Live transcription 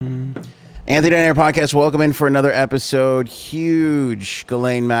Anthony on Air Podcast, welcome in for another episode. Huge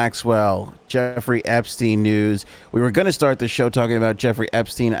Ghislaine Maxwell, Jeffrey Epstein news. We were going to start the show talking about Jeffrey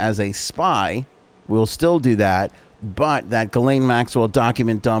Epstein as a spy. We'll still do that. But that Ghislaine Maxwell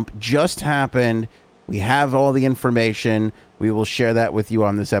document dump just happened. We have all the information. We will share that with you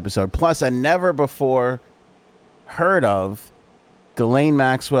on this episode. Plus, a never before heard of Ghislaine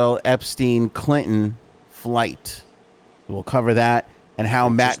Maxwell Epstein Clinton flight. We'll cover that. And how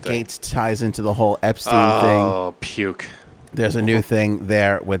Matt Gaetz ties into the whole Epstein thing. Oh, puke. There's a new thing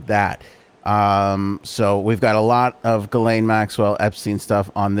there with that. So we've got a lot of Ghislaine Maxwell Epstein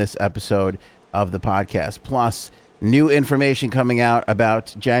stuff on this episode of the podcast. Plus, new information coming out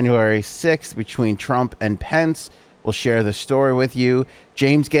about January 6th between Trump and Pence. We'll share the story with you.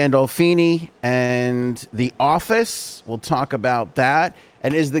 James Gandolfini and The Office. We'll talk about that.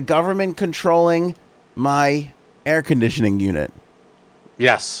 And is the government controlling my air conditioning unit?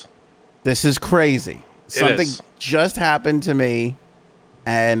 Yes. This is crazy. Something just happened to me,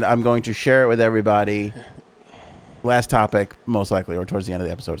 and I'm going to share it with everybody. Last topic, most likely, or towards the end of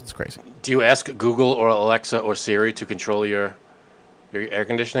the episode. It's crazy. Do you ask Google or Alexa or Siri to control your air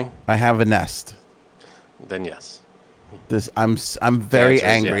conditioning? I have a Nest. Then yes. I'm very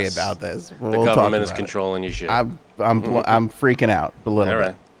angry yes. about this. The government is controlling your shit. I'm freaking out a little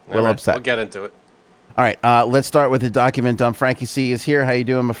bit. A little upset. We'll get into it. All right, let's start with the document dump. Frankie C is here. How you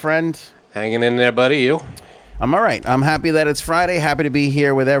doing, my friend? Hanging in there, buddy. You? I'm all right. I'm happy that it's Friday. Happy to be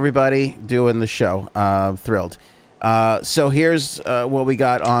here with everybody doing the show. Thrilled. So here's what we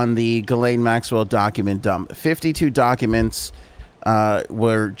got on the Ghislaine Maxwell document dump. 52 documents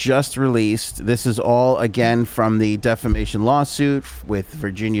were just released. This is all, again, from the defamation lawsuit with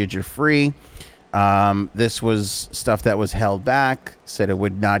Virginia Giuffre. This was stuff that was held back, said it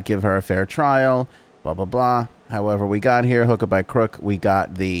would not give her a fair trial. Blah, blah, blah. However, we got here, hook or by crook, we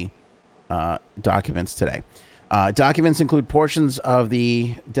got the documents today. Documents include portions of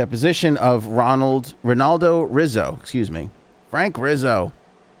the deposition of Ronaldo Rizzo. Frank Rizzo.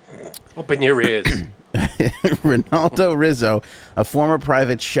 Open your ears. Ronaldo Rizzo, a former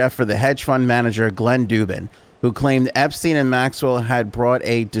private chef for the hedge fund manager Glenn Dubin, who claimed Epstein and Maxwell had brought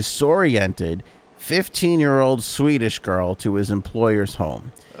a disoriented 15-year-old Swedish girl to his employer's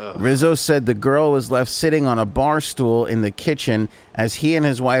home. Rizzo said the girl was left sitting on a bar stool in the kitchen as he and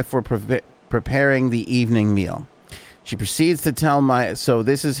his wife were preparing the evening meal. She proceeds to tell so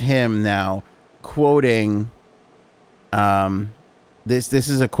this is him now quoting, this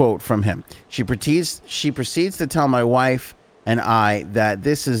is a quote from him. She proceeds to tell my wife and I that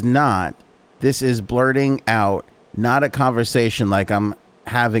this is blurting out, not a conversation like I'm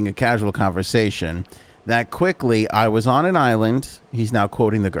having a casual conversation. That quickly, I was on an island. He's now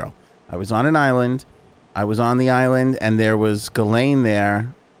quoting the girl. I was on an island. I was on the island, and there was Ghislaine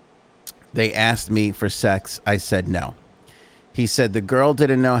there. They asked me for sex. I said no. He said the girl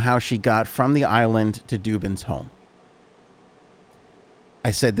didn't know how she got from the island to Dubin's home.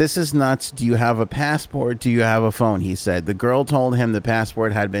 I said, this is nuts. Do you have a passport? Do you have a phone? He said the girl told him the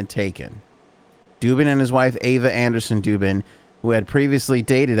passport had been taken. Dubin and his wife, Ava Anderson Dubin, who had previously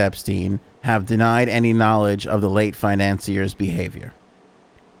dated Epstein, have denied any knowledge of the late financier's behavior.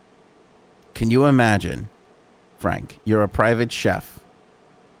 Can you imagine, Frank? You're a private chef.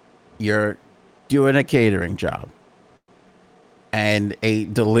 You're doing a catering job. And a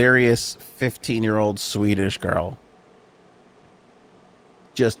delirious 15-year-old Swedish girl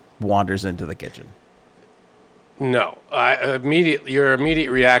just wanders into the kitchen. No. Your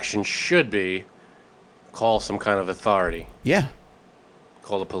immediate reaction should be call some kind of authority. Yeah.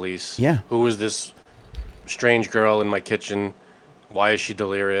 Call the police. Yeah. Who is this strange girl in my kitchen? Why is she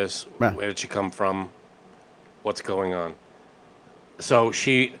delirious? Right. Where did she come from? What's going on? So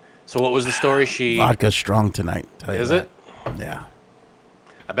what was the story? Vodka's strong tonight. Is it? Yeah.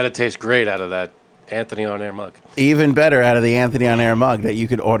 I bet it tastes great out of that Anthony on Air mug. Even better out of the Anthony on Air mug that you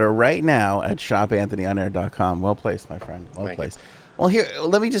could order right now at shopanthonyonair.com. Well placed, my friend. Well placed. Well, here,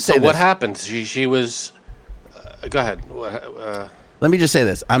 let me just say so this. What happened? She was... go ahead. Let me just say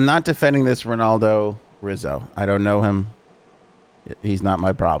this. I'm not defending this Ronaldo Rizzo. I don't know him. He's not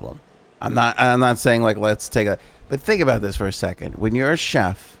my problem. I'm not saying, like, let's take a... But think about this for a second. When you're a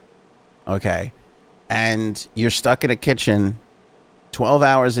chef, okay, and you're stuck in a kitchen 12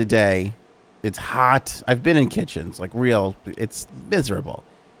 hours a day, it's hot. I've been in kitchens, like real. It's miserable.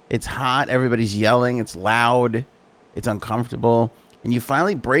 It's hot. Everybody's yelling. It's loud. It's uncomfortable. And you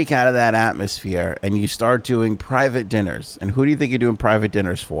finally break out of that atmosphere and you start doing private dinners. And who do you think you're doing private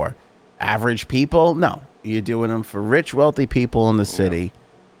dinners for? Average people? No. You're doing them for rich, wealthy people in the city.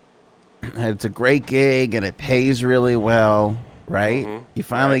 And it's a great gig and it pays really well. right? Mm-hmm. You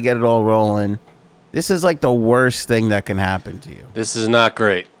finally Right. get it all rolling. This is like the worst thing that can happen to you. This is not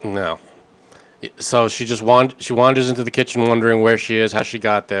great. No. So she just she wanders into the kitchen wondering where she is, how she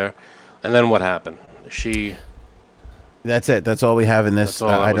got there, and then what happened? She That's it. That's all we have in That's this. all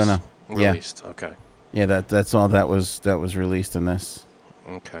that I don't was know. Yeah, released. Okay. yeah. That's all that was released in this.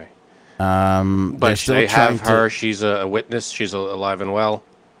 Okay. They're But still they trying have her. to. She's a witness. She's alive and well.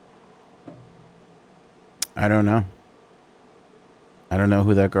 I don't know. I don't know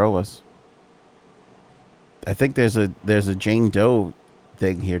who that girl was. I think there's a Jane Doe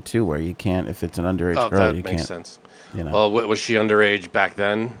thing here too, where you can't if it's an underage Oh, girl, you that makes can't. sense. You know, Well, was she underage back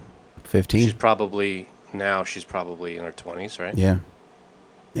then? She's 15. probably now. She's probably in her 20s, right? Yeah,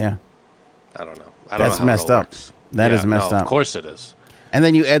 yeah. I don't know. I don't know That's how it messed all up. works. That is Yeah, no, messed of up. course it is. And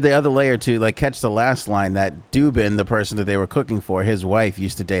then you add the other layer to like catch the last line that Dubin, the person that they were cooking for, his wife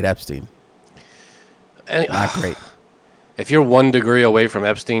used to date Epstein. And, Not great. if you're 1 degree away from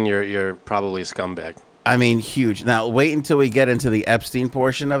Epstein, you're probably a scumbag. I mean, huge. Now wait until we get into the Epstein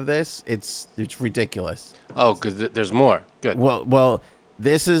portion of this. It's ridiculous. Oh, because there's more. Good. Well,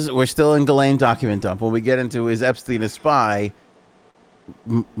 this is we're still in Ghislaine document dump. When we get into is Epstein a spy,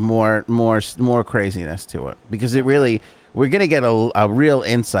 more craziness to it because it really we're gonna get a real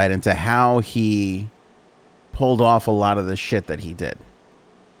insight into how he pulled off a lot of the shit that he did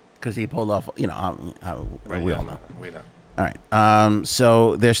because he pulled off Right, we yeah, all know. no, we know. All right.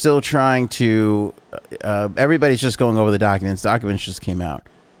 So they're still trying to. Everybody's just going over the documents. Documents just came out,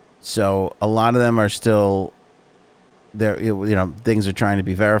 so a lot of them are still. There, things are trying to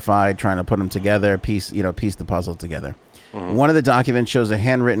be verified, trying to put them together, piece the puzzle together. Mm-hmm. One of the documents shows a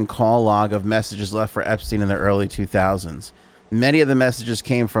handwritten call log of messages left for Epstein in the early 2000s. Many of the messages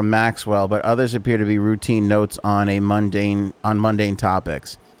came from Maxwell, but others appear to be routine notes on mundane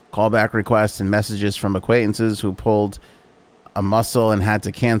topics, callback requests, and messages from acquaintances who pulled a muscle and had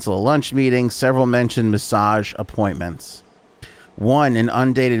to cancel a lunch meeting. Several mentioned massage appointments. One, an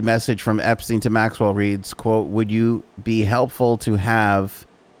undated message from Epstein to Maxwell reads, quote, "Would you be helpful to have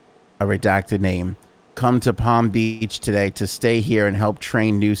a redacted name come to Palm Beach today to stay here and help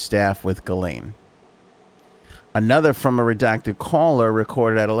train new staff with Ghislaine?" Another from a redacted caller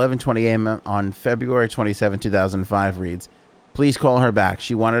recorded at 11:20 a.m. on February 27, 2005 reads, "Please call her back.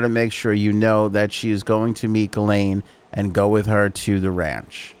 She wanted to make sure you know that she is going to meet Ghislaine and go with her to the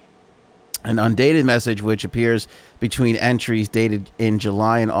ranch." An undated message, which appears between entries dated in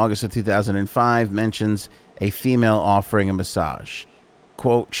July and August of 2005, mentions a female offering a massage.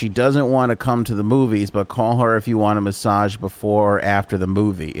 Quote, "She doesn't want to come to the movies, but call her if you want a massage before or after the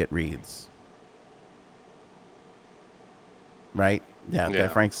movie," it reads. Right? Yeah, okay. Yeah.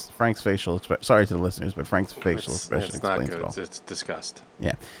 Frank's facial expression. Sorry to the listeners, but Frank's facial expression It's not explains good. it all. It's disgust.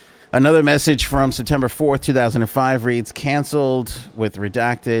 Yeah. Another message from September 4th, 2005 reads, "Canceled with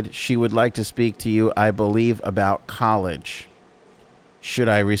redacted. She would like to speak to you, I believe, about college. Should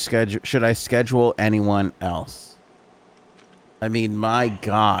I schedule anyone else?" I mean, my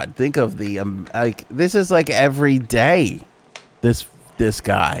God, think of the like this is like every day. This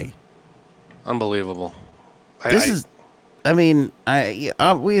guy. Unbelievable. I mean,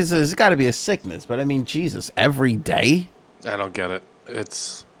 there's got to be a sickness, but I mean, Jesus, every day. I don't get it.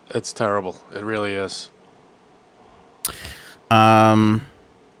 It's terrible. It really is.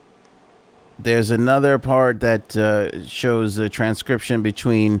 There's another part that shows a transcription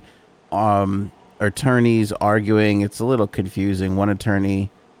between attorneys arguing. It's a little confusing. One attorney,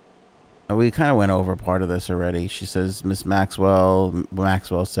 we kind of went over part of this already. She says, "Miss Maxwell."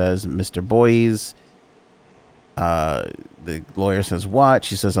 Maxwell says, "Mr. Boyes." The lawyer says, "What?"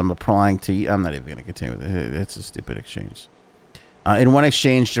 She says, "I'm applying to you." I'm not even going to continue with it. It's a stupid exchange. In one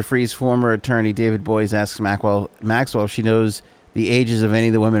exchange, Jeffrey's former attorney, David Boyes, asks Maxwell if she knows the ages of any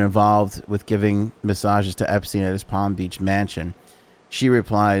of the women involved with giving massages to Epstein at his Palm Beach mansion. She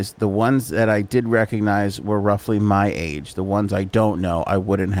replies, "The ones that I did recognize were roughly my age. The ones I don't know, I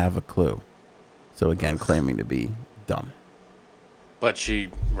wouldn't have a clue." So again, claiming to be dumb. But she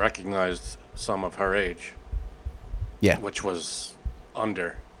recognized some of her age, Yeah, which was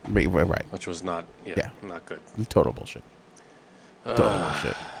under, right. which was not, Yeah. not good. Total bullshit. Total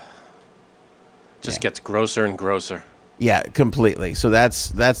bullshit. Just gets grosser and grosser. Yeah, completely. So that's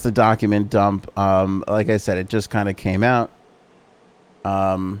the document dump. Like I said, it just kind of came out.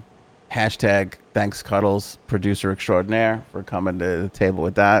 Hashtag thanks Cuddles, producer extraordinaire, for coming to the table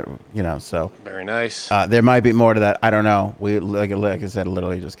with that. So Very nice. there might be more to that. I don't know. We like I said, it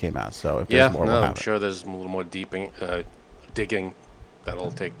literally just came out. So if Yeah, there's more, no, we'll I'm have it. sure there's a little more digging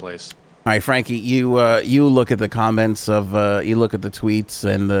that'll take place. All right, Frankie, you look at the comments of you look at the tweets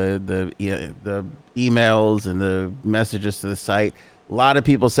and the emails and the messages to the site. A lot of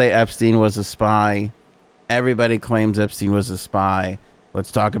people say Epstein was a spy. Everybody claims Epstein was a spy.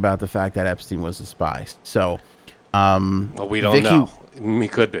 Let's talk about the fact that Epstein was a spy. So, Well, we don't Vicky, know. He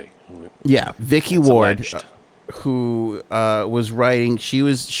could be. yeah, Vicky It's Ward, alleged. who was writing, she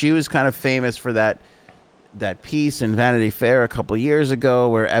was kind of famous for that piece in Vanity Fair a couple years ago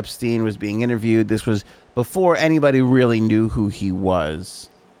where Epstein was being interviewed. This was before anybody really knew who he was.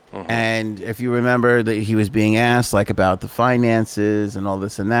 And if you remember that he was being asked like about the finances and all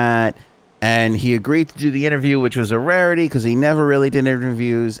this and that, and he agreed to do the interview, which was a rarity because he never really did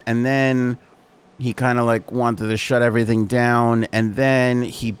interviews. And then he kind of like wanted to shut everything down. And then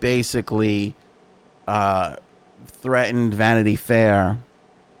he basically threatened Vanity Fair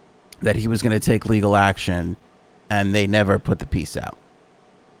that he was going to take legal action, and they never put the piece out.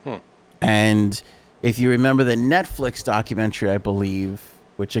 And if you remember the Netflix documentary, I believe,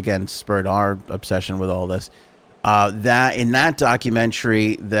 which again spurred our obsession with all this, that in that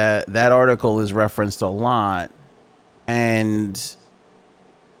documentary, that article is referenced a lot, and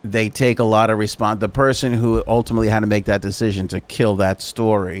they take a lot of response. The person who ultimately had to make that decision to kill that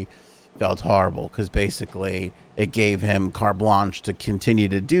story felt horrible because basically it gave him carte blanche to continue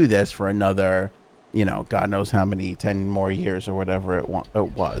to do this for another, God knows how many, 10 more years or whatever it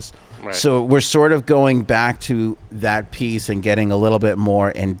was. Right. So we're sort of going back to that piece and getting a little bit more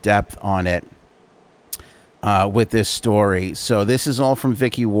in depth on it with this story. So this is all from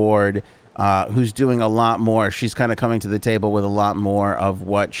Vicky Ward, who's doing a lot more. She's kind of coming to the table with a lot more of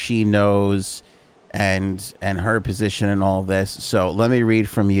what she knows and her position in all this. So let me read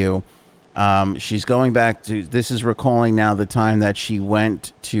from you. She's going back to, this is recalling now the time that she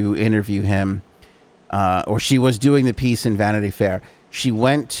went to interview him, or she was doing the piece in Vanity Fair. She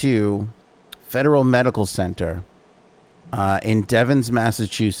went to Federal Medical Center in Devens,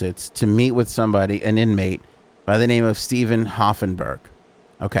 Massachusetts, to meet with somebody, an inmate by the name of Stephen Hoffenberg.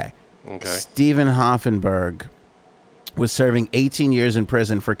 Okay. Stephen Hoffenberg was serving 18 years in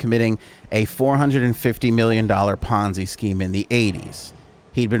prison for committing a $450 million Ponzi scheme in the 80s.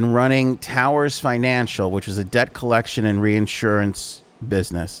 He'd been running Towers Financial, which was a debt collection and reinsurance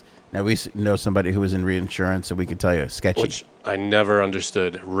business. Now, we know somebody who was in reinsurance, so we could tell you, sketchy. Which I never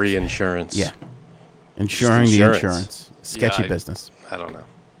understood. Reinsurance. Yeah. Insuring the insurance. Sketchy business. I don't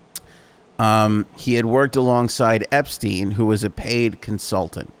know. He had worked alongside Epstein, who was a paid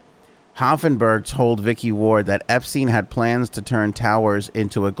consultant. Hoffenberg told Vicky Ward that Epstein had plans to turn Towers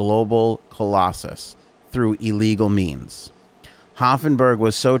into a global colossus through illegal means. Hoffenberg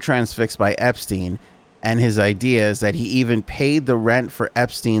was so transfixed by Epstein and his ideas that he even paid the rent for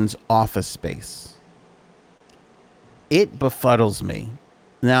Epstein's office space. It befuddles me.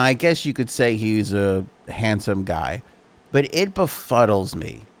 Now, I guess you could say he's a handsome guy, but it befuddles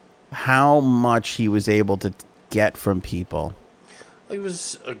me how much he was able to get from people. He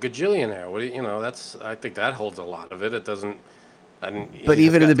was a gajillionaire. What do you that's. I think that holds a lot of it. It doesn't. But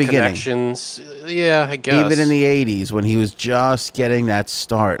even in the beginning, connections. Yeah, I guess. Even in the 80s, when he was just getting that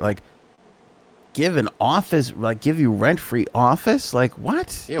start, like give an office, like give you rent-free office, like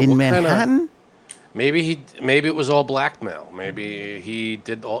what in Manhattan? Maybe it was all blackmail. Maybe he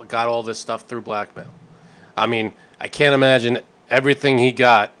got all this stuff through blackmail. I mean, I can't imagine everything he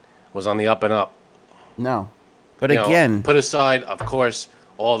got was on the up and up. No. But again, put aside, of course,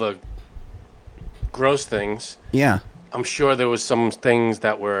 all the gross things. Yeah. I'm sure there was some things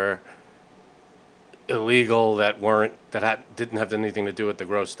that were illegal that didn't have anything to do with the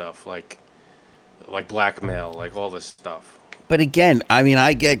gross stuff, like blackmail, like all this stuff. But again, I mean,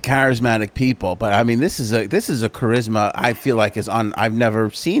 I get charismatic people, but I mean, this is a charisma I feel like I've never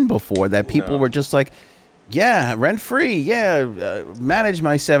seen before. That people were just like, yeah, rent free, yeah, manage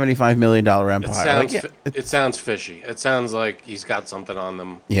my $75 million empire. It sounds fishy. It sounds like he's got something on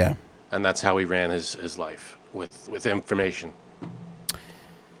them. Yeah, and that's how he ran his life with information.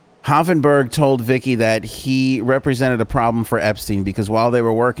 Hoffenberg told Vicky that he represented a problem for Epstein because while they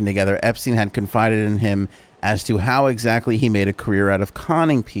were working together, Epstein had confided in him as to how exactly he made a career out of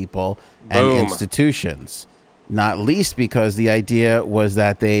conning people and institutions, not least because the idea was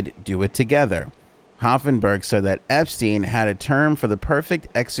that they'd do it together. Hoffenberg said that Epstein had a term for the perfect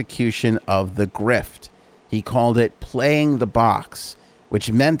execution of the grift. He called it playing the box,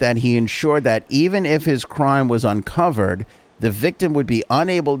 which meant that he ensured that even if his crime was uncovered, the victim would be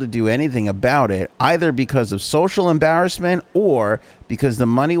unable to do anything about it, either because of social embarrassment or because the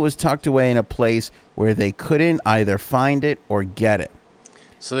money was tucked away in a place where they couldn't either find it or get it.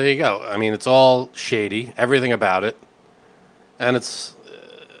 So there you go. I mean, it's all shady, everything about it. And it's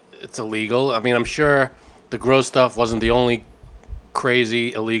it's illegal. I mean, I'm sure the gross stuff wasn't the only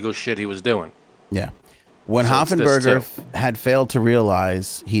crazy illegal shit he was doing. Yeah. What So it's this Hoffenberger too. had failed to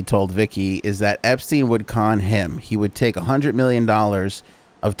realize, he told Vicky, is that Epstein would con him. He would take $100 million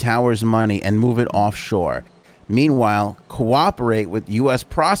of Tower's money and move it offshore. Meanwhile, cooperate with U.S.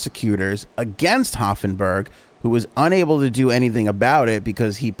 prosecutors against Hoffenberg, who was unable to do anything about it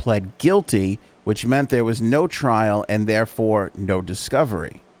because he pled guilty, which meant there was no trial and therefore no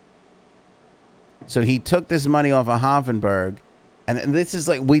discovery. So he took this money off of Hoffenberg. And this is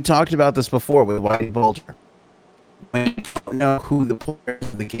like, we talked about this before with Whitey Bulger. When you don't know who the players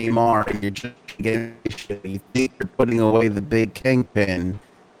of the game are and you're just getting shit, you think you're putting away the big kingpin,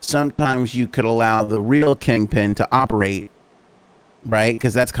 sometimes you could allow the real kingpin to operate, right?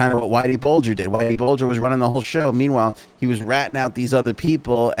 Because that's kind of what Whitey Bulger did. Whitey Bulger was running the whole show. Meanwhile, he was ratting out these other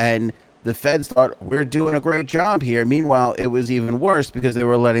people, and the feds thought, we're doing a great job here. Meanwhile, it was even worse because they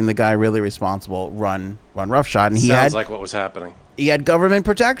were letting the guy really responsible run roughshod, and Sounds like what was happening. he had government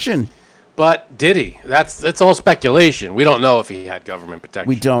protection. But did he? That's all speculation. We don't know if he had government protection.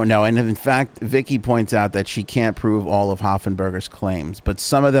 We don't know. And in fact, Vicky points out that she can't prove all of Hoffenberger's claims, but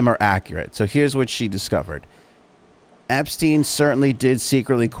some of them are accurate. So here's what she discovered. Epstein certainly did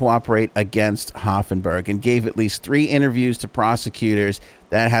secretly cooperate against Hoffenberg and gave at least 3 interviews to prosecutors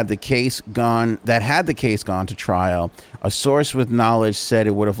that had the case gone to trial. A source with knowledge said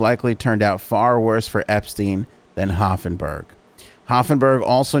it would have likely turned out far worse for Epstein than Hoffenberg. Hoffenberg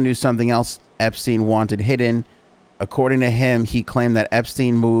also knew something else Epstein wanted hidden. According to him, he claimed that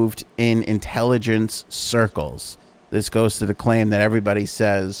Epstein moved in intelligence circles. This goes to the claim that everybody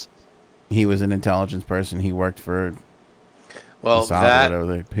says he was an intelligence person. He worked for Well, Mossad, that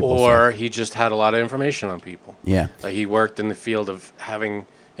whatever the people or say. he just had a lot of information on people. Yeah. Like he worked in the field of having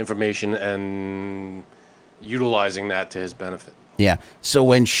information and utilizing that to his benefit. Yeah. So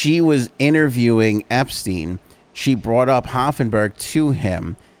when she was interviewing Epstein, she brought up Hoffenberg to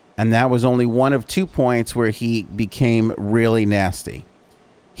him, and that was only one of 2 points where he became really nasty.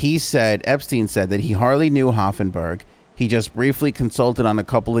 Epstein said that he hardly knew Hoffenberg. He just briefly consulted on a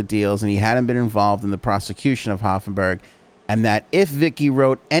couple of deals, and he hadn't been involved in the prosecution of Hoffenberg, and that if Vicky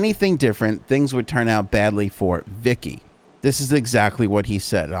wrote anything different, things would turn out badly for Vicky. This is exactly what he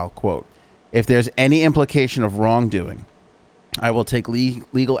said. I'll quote, "If there's any implication of wrongdoing, I will take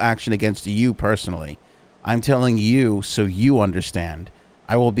legal action against you personally. I'm telling you so you understand.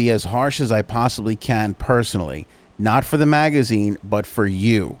 I will be as harsh as I possibly can personally, not for the magazine, but for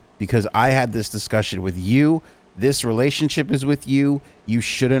you, because I had this discussion with you. This relationship is with you. You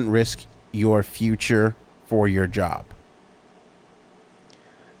shouldn't risk your future for your job."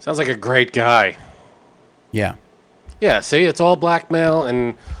 Sounds like a great guy. Yeah. Yeah, see, it's all blackmail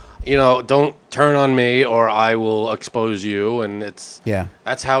and don't turn on me or I will expose you, and Yeah.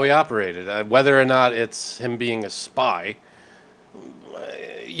 that's how he operated. Whether or not it's him being a spy,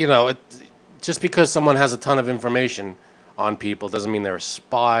 it, just because someone has a ton of information on people doesn't mean they're a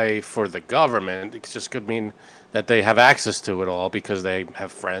spy for the government. It just could mean that they have access to it all because they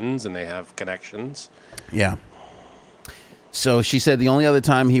have friends and they have connections. Yeah. So she said the only other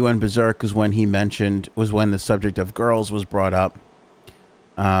time he went berserk was when the subject of girls was brought up.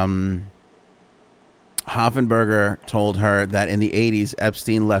 Hoffenberger told her that in the 80s,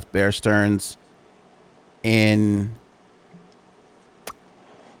 Epstein left Bear Stearns in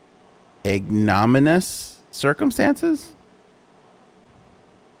ignominious circumstances.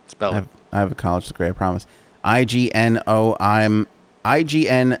 Spell it. I have a college degree, I promise. IGNOMINIOUS.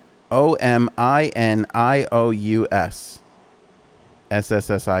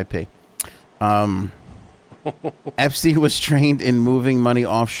 SSSIP. Epstein was trained in moving money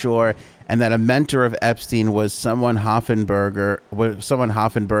offshore, and that a mentor of Epstein was someone Hoffenberg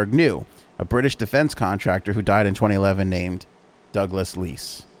knew, a British defense contractor who died in 2011 named Douglas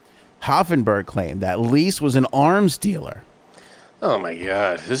Leese. Hoffenberg claimed that Leese was an arms dealer. Oh my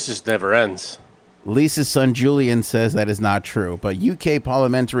God, this just never ends. Leese's son Julian says that is not true, but UK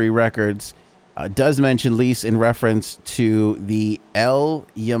parliamentary records does mention Leese in reference to the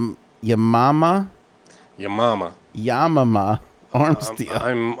Yamama arms deal.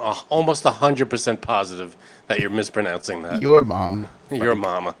 I'm almost 100% positive that you're mispronouncing that. Your mom. Your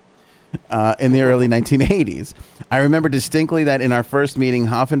mama. In the early 1980s. I remember distinctly that in our first meeting,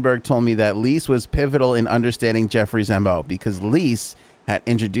 Hoffenberg told me that Leese was pivotal in understanding Jeffrey's MO because Leese had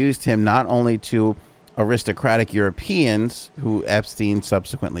introduced him not only to aristocratic Europeans, who Epstein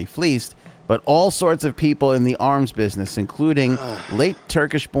subsequently fleeced, but all sorts of people in the arms business, including late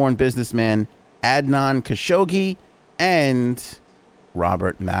Turkish-born businessman Adnan Khashoggi and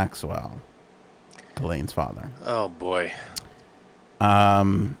Robert Maxwell, Elaine's father. Oh boy.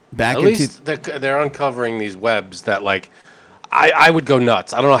 Back At into least they're uncovering these webs that, like, I would go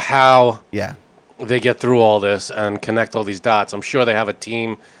nuts. I don't know how yeah. they get through all this and connect all these dots. I'm sure they have a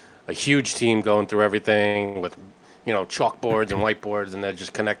team, a huge team going through everything with, chalkboards and whiteboards, and they're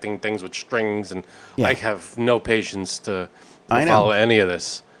just connecting things with strings. And Yeah. I have no patience to I know. follow any of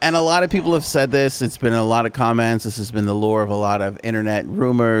this. And a lot of people have said this. It's been a lot of comments. This has been the lore of a lot of internet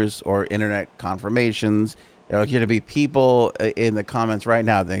rumors or internet confirmations. There are going to be people in the comments right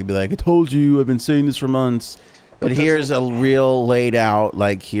now. They'd be like, I told you, I've been saying this for months. But here's a real laid out,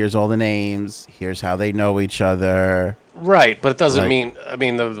 like, here's all the names. Here's how they know each other. Right, but it doesn't Like, mean. I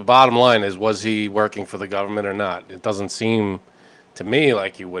mean, the bottom line is, was he working for the government or not? It doesn't seem to me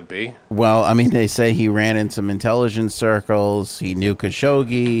like he would be. well, I mean, they say he ran in some intelligence circles. He knew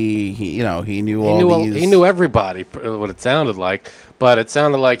Khashoggi. He knew He all knew these. he knew everybody. What it sounded like, but it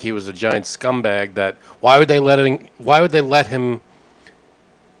sounded like he was a giant scumbag. That why would they let him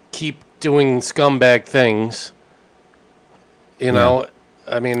keep doing scumbag things?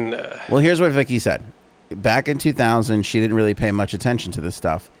 I mean, Well, here's what Vicky said. Back in 2000, she didn't really pay much attention to this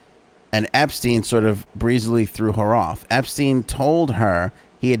stuff. And Epstein sort of breezily threw her off. Epstein told her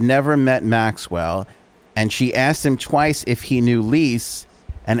he had never met Maxwell, and she asked him twice if he knew Lise,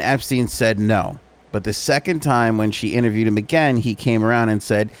 and Epstein said no. But the second time when she interviewed him again, he came around and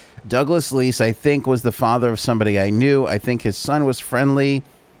said, Douglas Lise, I think, was the father of somebody I knew. I think his son was friendly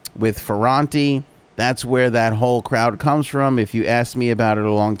with Ferranti. That's where that whole crowd comes from. If you asked me about it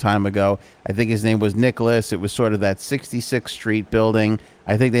a long time ago, I think his name was Nicholas. It was sort of that 66th Street building.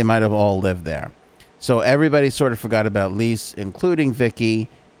 I think they might have all lived there. So everybody sort of forgot about Lise, including Vicky,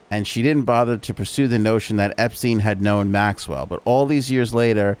 and she didn't bother to pursue the notion that Epstein had known Maxwell. But all these years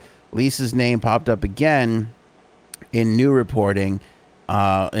later, Lisa's name popped up again in new reporting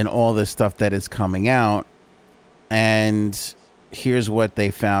and all this stuff that is coming out. And here's what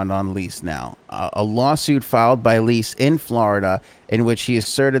they found on Lise now. A lawsuit filed by Lise in Florida in which he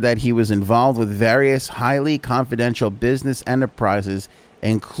asserted that he was involved with various highly confidential business enterprises,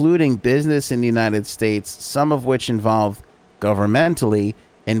 including business in the United States, some of which involved governmentally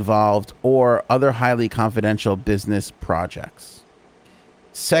involved or other highly confidential business projects.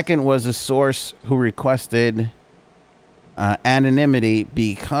 Second was a source who requested anonymity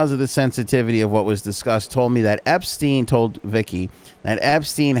because of the sensitivity of what was discussed, told me that Epstein told Vicky that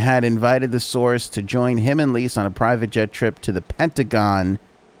Epstein had invited the source to join him and Lise on a private jet trip to the Pentagon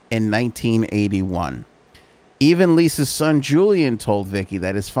in 1981. Even Lisa's son Julian told Vicky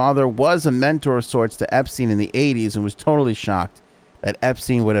that his father was a mentor of sorts to Epstein in the 80s and was totally shocked that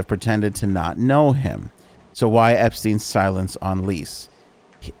Epstein would have pretended to not know him. So why Epstein's silence on Lise?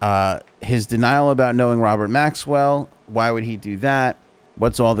 His denial about knowing Robert Maxwell. Why would he do that?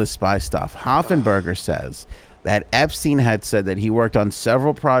 What's all this spy stuff? Hoffenberger says that Epstein had said that he worked on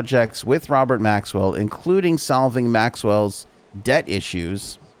several projects with Robert Maxwell, including solving Maxwell's debt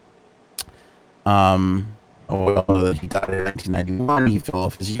issues. He died in 1991. He fell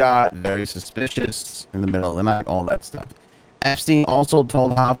off his yacht, very suspicious in the middle of the night, all that stuff. Epstein also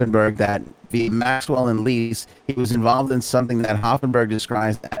told Hoffenberg that via Maxwell and Lise, he was involved in something that Hoffenberg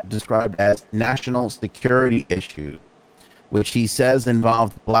described as national security issues, which he says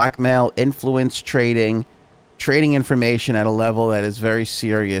involved blackmail, influence trading information at a level that is very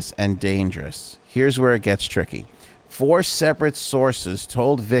serious and dangerous. Here's where it gets tricky. 4 separate sources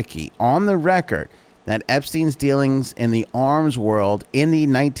told Vicky on the record that Epstein's dealings in the arms world in the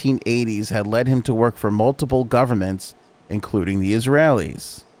 1980s had led him to work for multiple governments, including the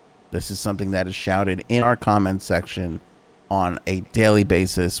Israelis. This is something that is shouted in our comment section on a daily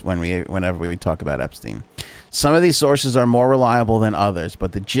basis whenever we talk about Epstein. Some of these sources are more reliable than others,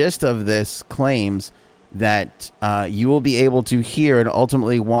 but the gist of this claims that you will be able to hear and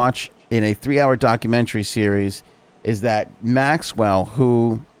ultimately watch in a 3-hour documentary series is that Maxwell,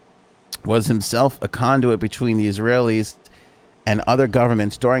 who was himself a conduit between the Israelis and other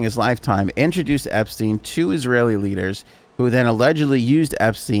governments during his lifetime, introduced Epstein to Israeli leaders who then allegedly used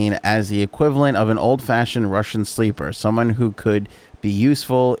Epstein as the equivalent of an old-fashioned Russian sleeper, someone who could be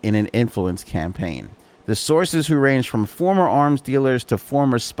useful in an influence campaign. The sources, who range from former arms dealers to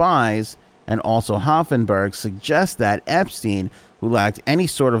former spies, and also Hoffenberg, suggest that Epstein, who lacked any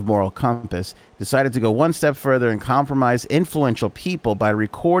sort of moral compass, decided to go one step further and compromise influential people by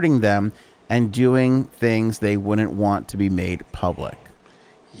recording them and doing things they wouldn't want to be made public.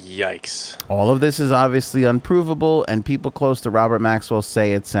 Yikes. All of this is obviously unprovable, and people close to Robert Maxwell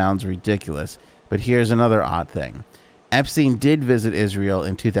say it sounds ridiculous. But here's another odd thing. Epstein did visit Israel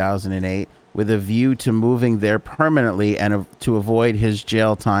in 2008 with a view to moving there permanently and to avoid his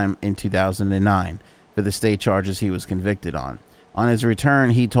jail time in 2009 for the state charges he was convicted on. On his return,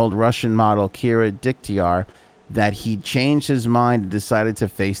 he told Russian model Kira Diktyar that he changed his mind and decided to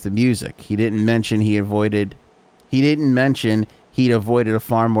face the music. He didn't mention he'd avoided a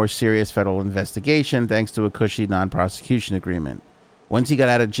far more serious federal investigation thanks to a cushy non-prosecution agreement. Once he got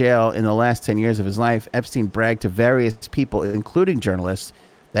out of jail in the last 10 years of his life, Epstein bragged to various people, including journalists,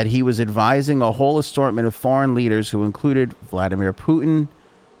 that he was advising a whole assortment of foreign leaders who included Vladimir Putin,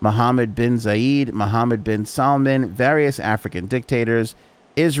 Mohammed bin Zayed, Mohammed bin Salman, various African dictators,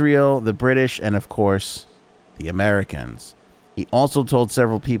 Israel, the British, and of course, the Americans. He also told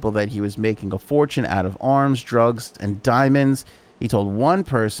several people that he was making a fortune out of arms, drugs, and diamonds. He told one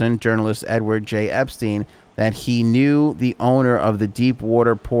person, journalist Edward J. Epstein, that he knew the owner of the deep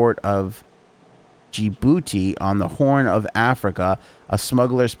water port of Djibouti on the Horn of Africa, a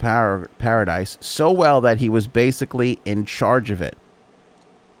smuggler's paradise, so well that he was basically in charge of it.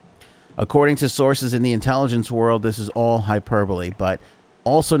 According to sources in the intelligence world, this is all hyperbole, but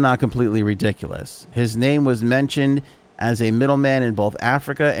also not completely ridiculous. His name was mentioned as a middleman in both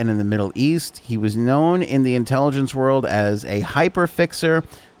Africa and in the Middle East. He was known in the intelligence world as a hyperfixer,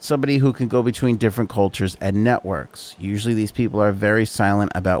 somebody who can go between different cultures and networks. Usually these people are very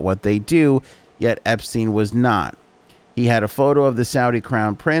silent about what they do, yet Epstein was not. He had a photo of the Saudi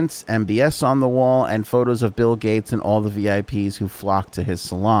crown prince, MBS, on the wall, and photos of Bill Gates and all the VIPs who flocked to his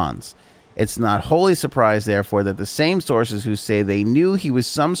salons. It's not wholly surprised, therefore, that the same sources who say they knew he was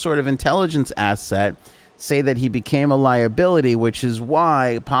some sort of intelligence asset say that he became a liability, which is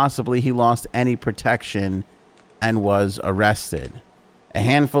why possibly he lost any protection and was arrested. A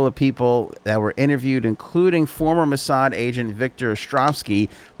handful of people that were interviewed, including former Mossad agent Victor Ostrovsky,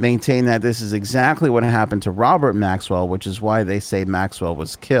 maintain that this is exactly what happened to Robert Maxwell, which is why they say Maxwell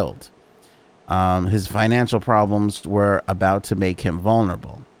was killed. His financial problems were about to make him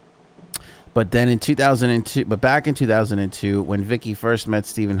vulnerable. But then back in 2002, when Vicky first met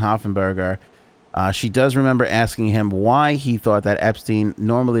Stephen Hoffenberger, she does remember asking him why he thought that Epstein,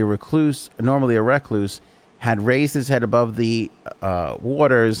 normally a recluse, had raised his head above the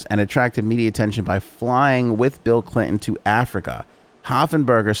waters and attracted media attention by flying with Bill Clinton to Africa.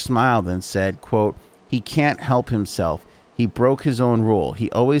 Hoffenberger smiled and said, quote, "He can't help himself. He broke his own rule. He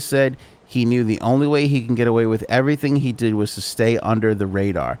always said he knew the only way he can get away with everything he did was to stay under the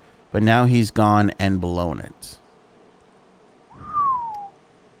radar. But now he's gone and blown it."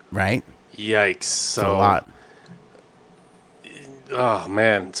 Right? Yikes! So a lot. Oh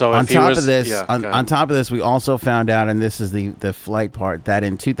man! So on if he top was, of this, yeah, on top of this, we also found out, and this is the flight part, that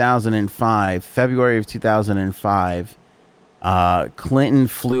in 2005, February of 2005, Clinton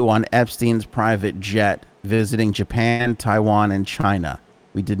flew on Epstein's private jet, visiting Japan, Taiwan, and China.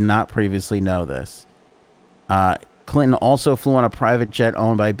 We did not previously know this. Clinton also flew on a private jet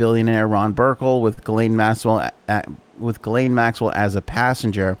owned by billionaire Ron Burkle with Ghislaine Maxwell as a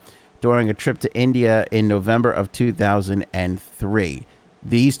passenger during a trip to India in November of 2003.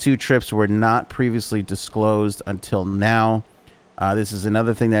 These two trips were not previously disclosed until now. This is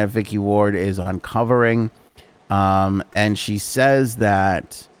another thing that Vicky Ward is uncovering. And she says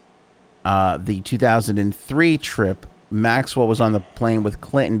that the 2003 trip, Maxwell was on the plane with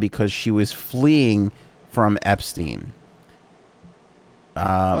Clinton because she was fleeing from Epstein.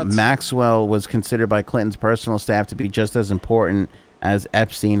 Maxwell was considered by Clinton's personal staff to be just as important as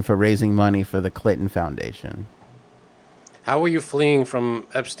Epstein for raising money for the Clinton Foundation. How were you fleeing from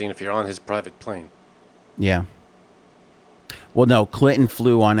Epstein if you're on his private plane? Yeah. Well, no, Clinton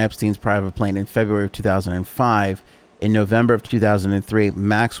flew on Epstein's private plane in February of 2005. In November of 2003,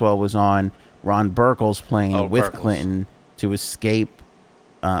 Maxwell was on Ron Burkle's plane with Clinton to escape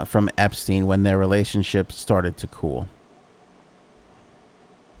from Epstein when their relationship started to cool.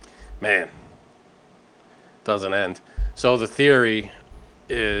 Man, doesn't end. So the theory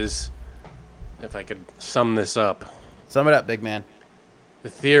is, if I could sum this up. Sum it up, big man. The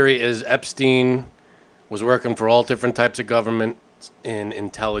theory is Epstein was working for all different types of government in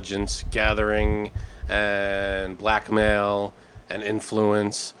intelligence gathering and blackmail and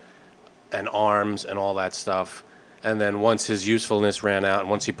influence and arms and all that stuff. And then once his usefulness ran out and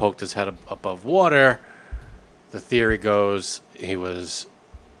once he poked his head above water, the theory goes he was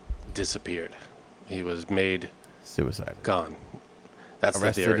disappeared. He was made suicide. Gone. That's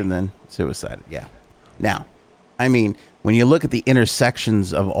arrested the theory. And then suicided. Yeah. Now, I mean, when you look at the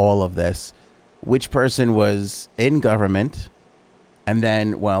intersections of all of this, which person was in government and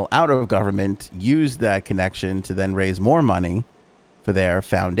then, well, out of government, used that connection to then raise more money for their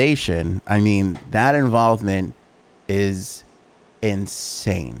foundation. I mean, that involvement is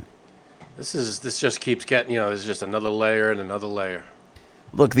insane. This just keeps getting, there's just another layer and another layer.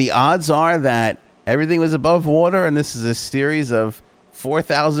 Look, the odds are that Everything was above water, and this is a series of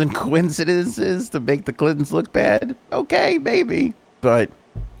 4,000 coincidences to make the Clintons look bad. Okay, maybe, but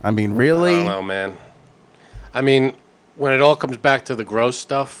I mean, I don't really? know, man. I mean, when it all comes back to the gross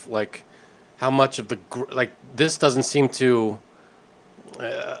stuff, like how much of the like this doesn't seem to.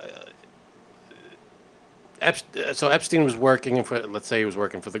 So Epstein was working for, let's say he was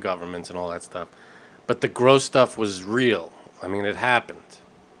working for the government and all that stuff, but the gross stuff was real. I mean, it happened,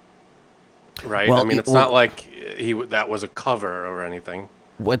 right? I Well, mean, it's not like that was a cover or anything.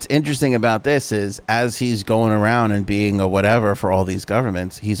 what's interesting about this is as he's going around and being a whatever for all these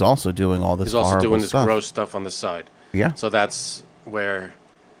governments, he's also doing all this He's also horrible doing this stuff. gross stuff on the side. Yeah. So that's where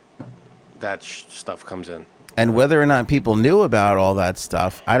that stuff comes in. And whether or not people knew about all that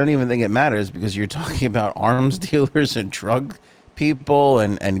stuff, I don't even think it matters because you're talking about arms dealers and drug people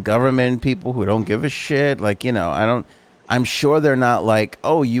and government people who don't give a shit. Like, I'm sure they're not like,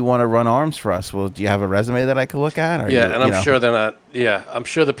 oh, you want to run arms for us? Well, do you have a resume that I could look at? Or Yeah, you, and I'm sure they're not. Yeah, I'm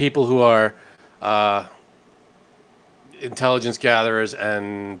sure the people who are intelligence gatherers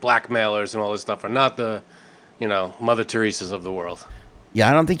and blackmailers and all this stuff are not the, Mother Teresa's of the world. Yeah,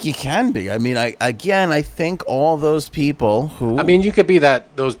 I don't think you can be. I mean, I think all those people who, I mean, you could be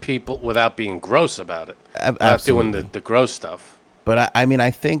those people without being gross about it, without doing absolutely. the gross stuff. But I mean,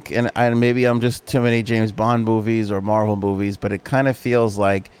 I think, and maybe I'm just too many James Bond movies or Marvel movies, but it kind of feels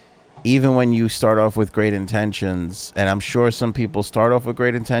like even when you start off with great intentions, and I'm sure some people start off with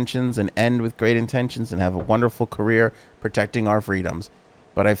great intentions and end with great intentions and have a wonderful career protecting our freedoms.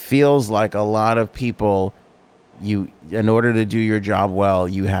 But it feels like a lot of people, in order to do your job well,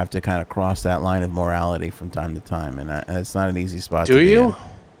 you have to kind of cross that line of morality from time to time. And it's not an easy spot to Do be in. you?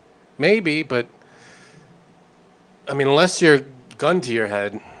 Maybe, but I mean, unless you're gun to your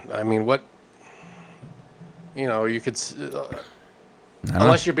head, I mean, what, you could, I don't know.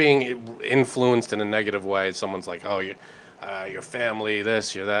 unless you're being influenced in a negative way, someone's like, oh, your family,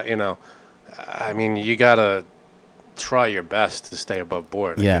 this, you're that, I mean, you gotta try your best to stay above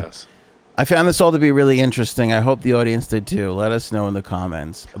board, I Yeah. guess. I found this all to be really interesting. I hope the audience did too. Let us know in the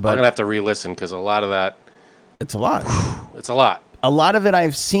comments. I'm But gonna have to re-listen because a lot of that, it's a lot. it's a lot. A lot of it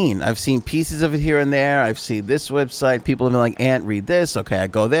I've seen. I've seen pieces of it here and there. I've seen this website. People have been like, Ant, read this. Okay, I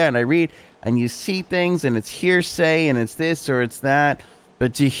go there and I read. And you see things and it's hearsay and it's this or it's that.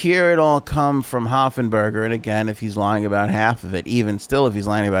 But to hear it all come from Hoffenberger, and again, if he's lying about half of it, even still, if he's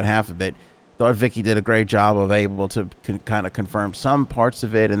lying about half of it, thought Vicky did a great job of able to kind of confirm some parts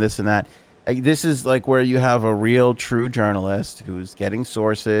of it and this and that. This is like where you have a real, true journalist who's getting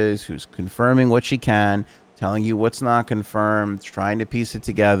sources, who's confirming what she can, telling you what's not confirmed, trying to piece it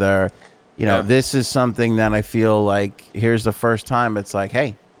together. Yeah. This is something that I feel like here's the first time it's like,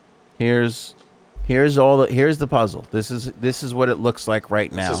 hey, here's here's the puzzle. This is what it looks like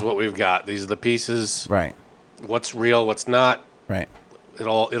right now. This is what we've got. These are the pieces. Right. What's real, what's not. Right.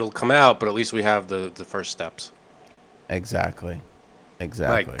 It'll come out, but at least we have the first steps. Exactly.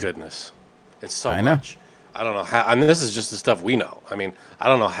 My goodness. It's so I know. much. I don't know how. I mean, this is just the stuff we know. I mean, I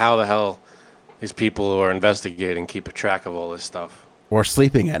don't know how the hell these people who are investigating keep a track of all this stuff. Or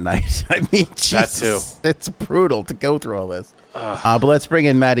sleeping at night. I mean, Jesus, too. it's brutal to go through all this. But let's bring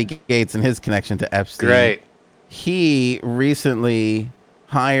in Matty Gates and his connection to Epstein. Great. He recently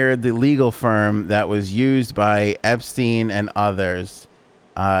hired the legal firm that was used by Epstein and others.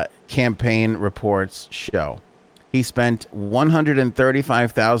 Campaign reports show. He spent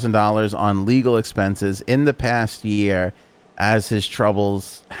 $135,000 on legal expenses in the past year as his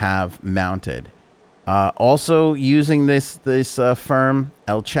troubles have mounted. Also using this firm,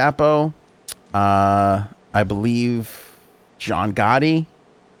 El Chapo, I believe John Gotti.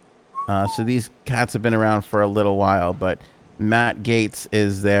 So these cats have been around for a little while, but Matt Gates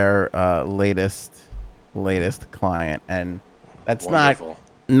is their latest client, and that's Wonderful.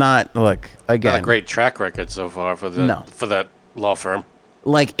 not look again. Not a great track record so far for that law firm.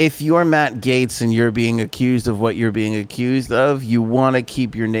 Like if you're Matt Gates and you're being accused of what you're being accused of, you want to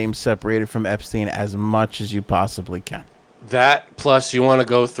keep your name separated from Epstein as much as you possibly can. That plus you want to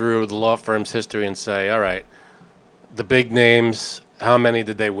go through the law firm's history and say, all right, the big names, how many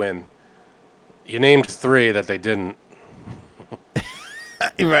did they win? You named 3 that they didn't.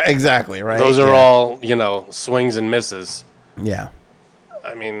 Right, exactly, right? Those are all, swings and misses. Yeah.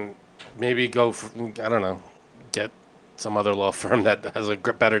 I mean, maybe go for, I don't know, get some other law firm that has a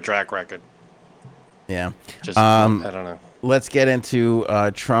better track record. Yeah. Just, I don't know. Let's get into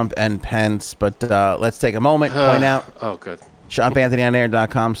Trump and Pence, but let's take a moment, point out Oh, good.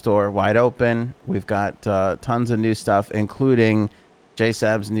 ShopAnthonyOnAir.com store wide open. We've got tons of new stuff, including J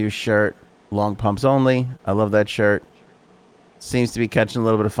Sab's new shirt, long pumps only. I love that shirt. seems to be catching a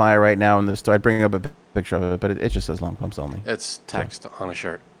little bit of fire right now in the store. I'd bring up a picture of it, but it just says long pumps only. It's text on a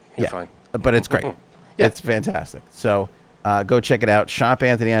shirt. You're fine. But it's great. Yeah. It's fantastic. So go check it out.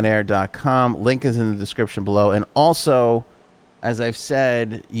 ShopAnthonyOnAir.com. Link is in the description below. And also, as I've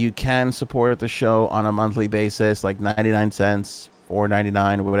said, you can support the show on a monthly basis, like 99 cents,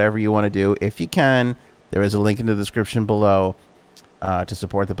 $4.99, whatever you want to do. If you can, there is a link in the description below to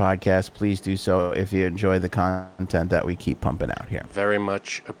support the podcast. Please do so if you enjoy the content that we keep pumping out here. Very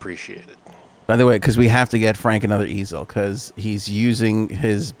much appreciated. By the way, because we have to get Frank another easel because he's using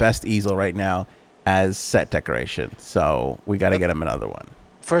his best easel right now as set decoration. So we got to get him another one.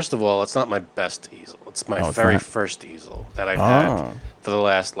 First of all, it's not my best easel. It's my it's very not? first easel that I've had for the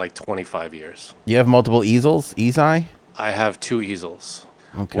last like 25 years. You have multiple easels? Easy? I have 2 easels.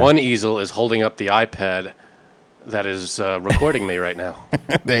 Okay. One easel is holding up the iPad that is recording me right now.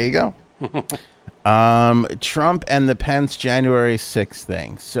 There you go. Trump and the Pence January 6th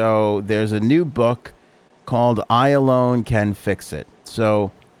thing. So there's a new book called I Alone Can Fix It.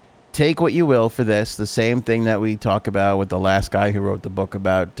 So take what you will for this. The same thing that we talk about with the last guy who wrote the book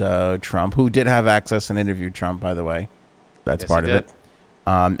about Trump, who did have access and interviewed Trump, by the way. That's part of it.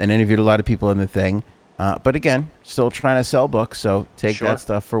 And interviewed a lot of people in the thing. But again, still trying to sell books. So take that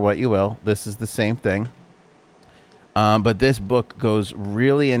stuff for what you will. This is the same thing. But this book goes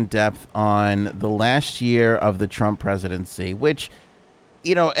really in depth on the last year of the Trump presidency, which,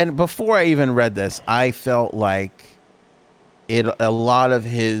 you know, and before I even read this, I felt like a lot of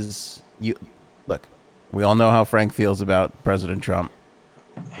his, look, we all know how Frank feels about President Trump.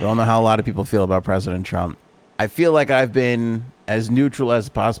 We all know how a lot of people feel about President Trump. I feel like I've been as neutral as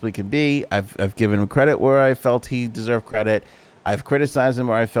possibly can be. I've given him credit where I felt he deserved credit. I've criticized him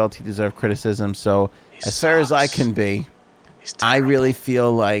where I felt he deserved criticism. So as fair as I can be, I really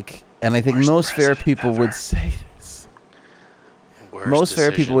feel like, and I think most fair people would say this. Most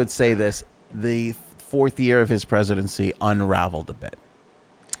fair people would say this. The 4th year of his presidency unraveled a bit.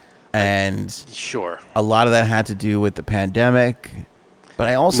 And a lot of that had to do with the pandemic. But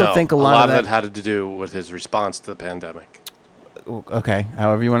I also think a lot of that had to do with his response to the pandemic. Okay,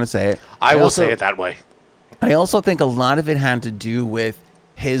 however you want to say it. I will say it that way. I also think a lot of it had to do with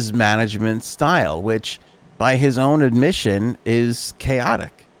his management style, which by his own admission is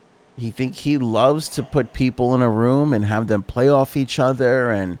chaotic. He loves to put people in a room and have them play off each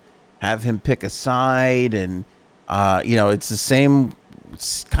other and have him pick a side. And, it's the same,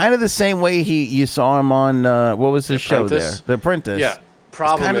 kind of the same way you saw him on, what was his show there? The Apprentice. Yeah.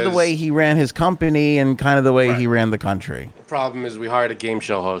 Problem kind of the way he ran his company and kind of the way he ran the country. The problem is we hired a game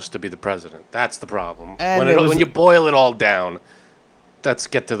show host to be the president. That's the problem. And when you boil it all down, let's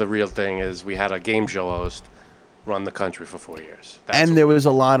get to the real thing is we had a game show host run the country for 4 years. There was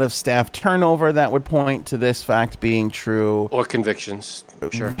a lot of staff turnover that would point to this fact being true. Or convictions,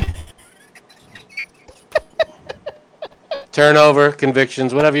 sure. Turnover,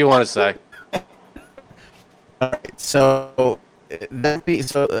 convictions, whatever you want to say. All right, so I'm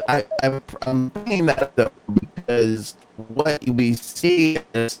bringing that up because what we see in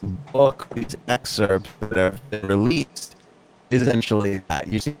this book, these excerpts that have been released, is essentially that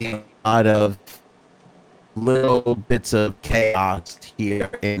you're seeing a lot of little bits of chaos here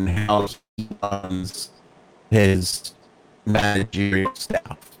in how he runs his managerial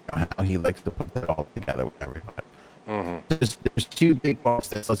staff, how he likes to put that all together with everybody. Mm-hmm. There's 2 big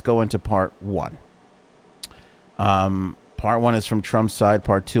parts. Let's go into part 1. Part 1 is from Trump's side.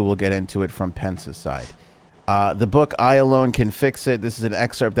 Part 2, we'll get into it from Pence's side. The book, I Alone Can Fix It. This is an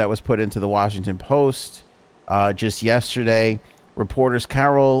excerpt that was put into the Washington Post just yesterday. Reporters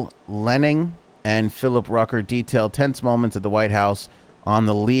Carol Leonnig and Philip Rucker detailed tense moments at the White House on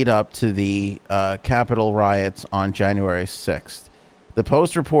the lead up to the Capitol riots on January 6th. The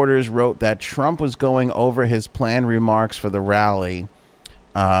Post reporters wrote that Trump was going over his planned remarks for the rally,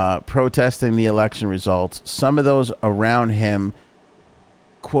 protesting the election results. Some of those around him,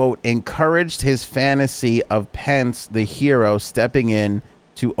 quote, encouraged his fantasy of Pence, the hero, stepping in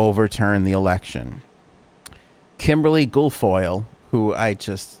to overturn the election. Kimberly Guilfoyle, who I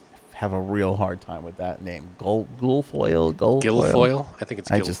just have a real hard time with that name. Guilfoyle? Guilfoyle? I think it's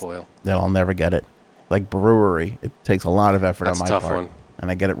Guilfoyle. I'll never get it. Like brewery. It takes a lot of effort on my part. One. And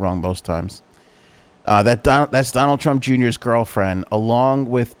I get it wrong most times. That's Donald Trump Jr.'s girlfriend, along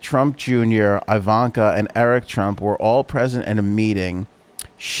with Trump Jr., Ivanka, and Eric Trump, were all present at a meeting.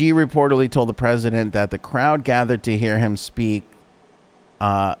 She reportedly told the president that the crowd gathered to hear him speak.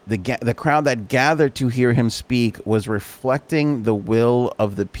 The crowd that gathered to hear him speak was reflecting the will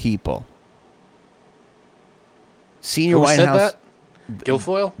of the people. Senior Who White said House. That?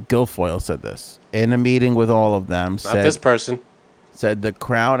 Guilfoyle? Guilfoyle said this in a meeting with all of them. Not this person. said the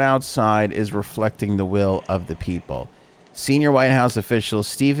crowd outside is reflecting the will of the people. Senior White House officials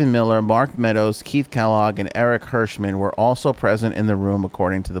Stephen Miller, Mark Meadows, Keith Kellogg, and Eric Hirschman were also present in the room,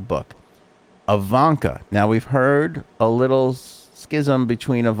 according to the book. Ivanka. Now, we've heard a little schism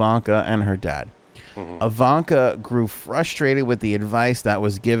between Ivanka and her dad. Ivanka grew frustrated with the advice that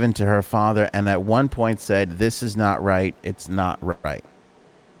was given to her father and at one point said, "This is not right. It's not right."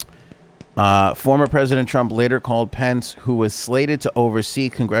 Former President Trump later called Pence, who was slated to oversee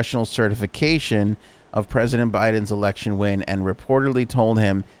congressional certification of President Biden's election win, and reportedly told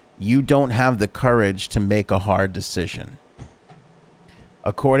him, "You don't have the courage to make a hard decision."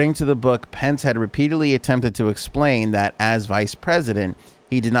 According to the book, Pence had repeatedly attempted to explain that as vice president,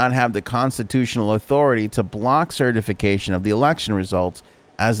 he did not have the constitutional authority to block certification of the election results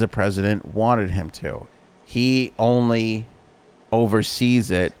as the president wanted him to. He only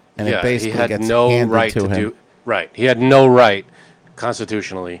oversees it, and it basically he had gets no handed right to to him. do right. He had no right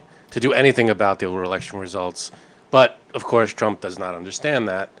constitutionally to do anything about the election results. But of course, Trump does not understand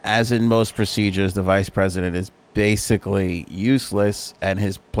that. As in most procedures, the vice president is basically useless, and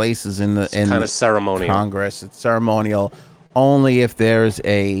his place is in Kind of ceremonial. Congress. It's ceremonial only if there's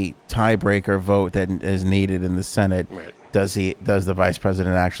a tiebreaker vote that is needed in the Senate. Right. Does the vice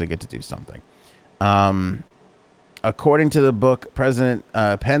president actually get to do something? According to the book, President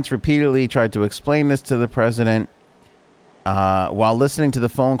Pence repeatedly tried to explain this to the president. While listening to the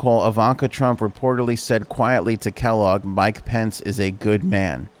phone call, Ivanka Trump reportedly said quietly to Kellogg, "Mike Pence is a good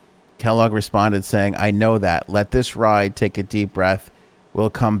man." Kellogg responded saying, "I know that. Let this ride. Take a deep breath.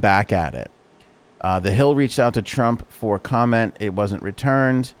 We'll come back at it." The Hill reached out to Trump for comment. It wasn't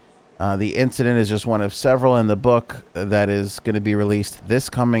returned. The incident is just one of several in the book that is going to be released this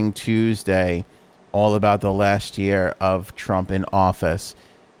coming Tuesday, all about the last year of Trump in office.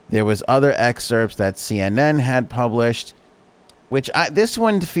 There was other excerpts that CNN had published, which this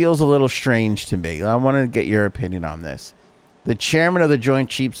one feels a little strange to me. I want to get your opinion on this. The chairman of the Joint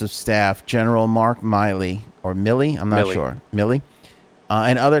Chiefs of Staff, General Mark Milley, or Milley, I'm not sure, Milley,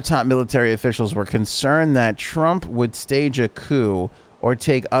 and other top military officials were concerned that Trump would stage a coup or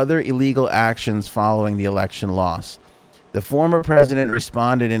take other illegal actions following the election loss. The former president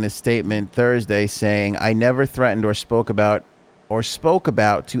responded in a statement Thursday saying, "I never threatened or spoke about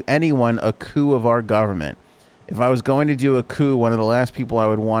to anyone a coup of our government. If I was going to do a coup, one of the last people I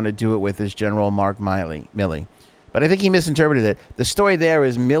would want to do it with is General Mark Milley." But I think he misinterpreted it. The story there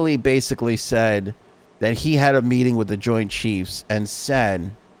is Milley basically said that he had a meeting with the Joint Chiefs and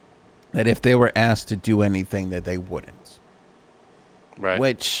said that if they were asked to do anything, that they wouldn't. Right.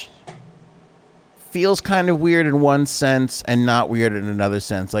 Which feels kind of weird in one sense and not weird in another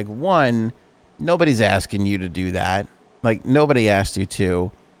sense. Like, one, nobody's asking you to do that. Like, nobody asked you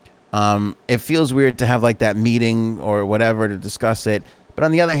to. It feels weird to have like that meeting or whatever to discuss it. But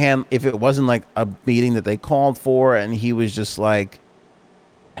on the other hand, if it wasn't like a meeting that they called for and he was just like,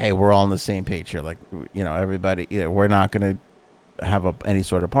 "Hey, we're all on the same page here. Like, everybody, we're not going to have any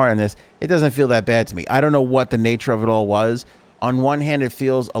sort of part in this." It doesn't feel that bad to me. I don't know what the nature of it all was. On one hand, it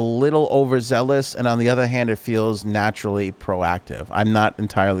feels a little overzealous, and on the other hand, it feels naturally proactive. I'm not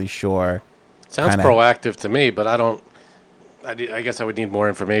entirely sure. Sounds proactive to me, but I guess I would need more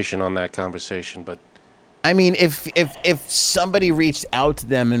information on that conversation. But I mean, if somebody reached out to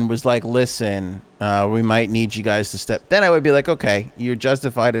them and was like, "Listen, we might need you guys to step," then I would be like, "Okay, you're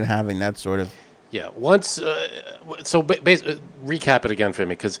justified in having that sort of." yeah, once. Recap it again for me,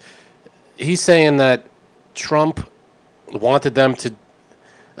 because he's saying that Trump wanted them to.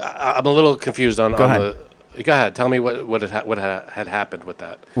 I'm a little confused on. Go ahead. Go ahead. Tell me what had happened with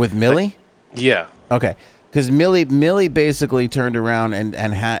that. With Milley? Yeah. Okay. Because Milley basically turned around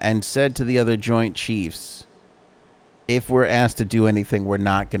and said to the other Joint Chiefs, "If we're asked to do anything, we're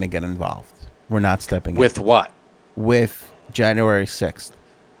not going to get involved. We're not stepping in." With what? With January 6th.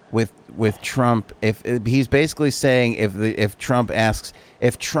 With Trump, if he's basically saying if Trump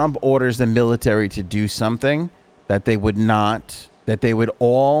orders the military to do something, that they would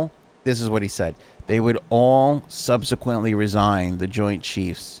all, this is what he said, they would all subsequently resign, the Joint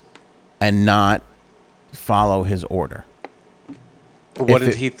Chiefs, and not follow his order. What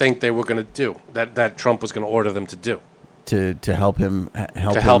did he think they were going to do? That Trump was going to order them to do? To help him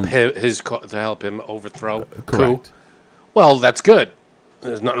overthrow. Correct. Coup. Well, that's good.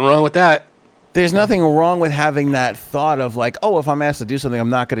 There's nothing wrong with that. There's nothing wrong with having that thought of like, oh, if I'm asked to do something,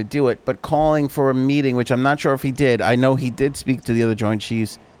 I'm not going to do it. But calling for a meeting, which I'm not sure if he did. I know he did speak to the other Joint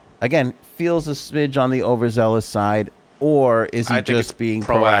Chiefs. Again, feels a smidge on the overzealous side, or is he just being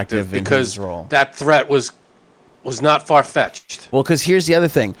proactive in his role? Because that threat was not far-fetched. Well, because here's the other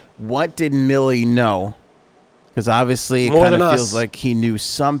thing. What did Milley know Because obviously it More kind than of feels us. like he knew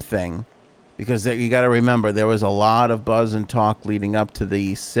something. Because you got to remember, there was a lot of buzz and talk leading up to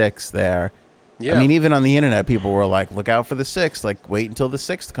the 6th there. I Yeah, mean, even on the internet, people were like, look out for the 6th. Like, wait until the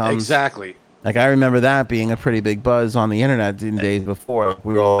 6th comes. exactly. Like, I remember that being a pretty big buzz on the internet in days before.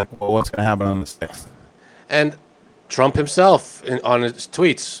 We were all like, well, what's going to happen on the 6th? And Trump himself on his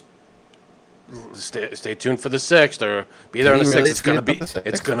tweets, stay tuned for the 6th, or be there Did on he the 6th. really It's tweet gonna about be the 6th?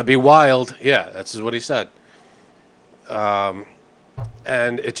 it's gonna be wild. Yeah, that's what he said.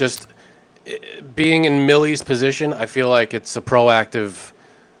 And it just being in Milley's position, I feel like it's a proactive.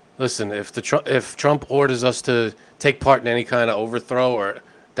 Listen, if Trump orders us to take part in any kind of overthrow, or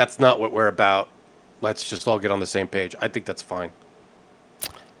that's not what we're about, let's just all get on the same page. I think that's fine.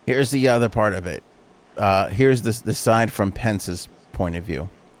 Here's the other part of it. Here's the side from Pence's point of view.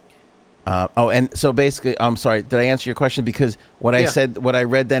 And so basically, I'm sorry, did I answer your question? Because what I Yeah. said, what I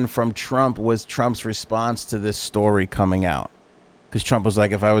read then from Trump was Trump's response to this story coming out. Because Trump was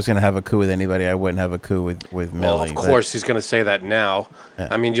like, if I was going to have a coup with anybody, I wouldn't have a coup with Milley. Well, of course, he's going to say that now. Yeah.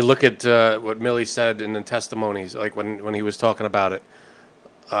 I mean, you look at what Milley said in the testimonies, like when he was talking about it.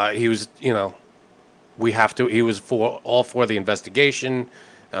 He was, we have to. He was all for the investigation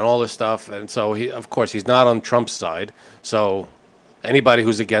and all this stuff, and so of course, he's not on Trump's side. So, anybody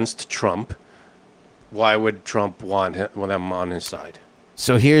who's against Trump, why would Trump want them on his side?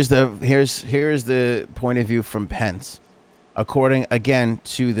 So here's the point of view from Pence. According again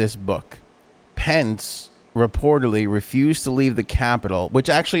to this book, Pence reportedly refused to leave the Capitol, which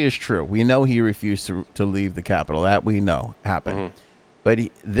actually is true. We know he refused to leave the Capitol. That we know happened. Mm-hmm. But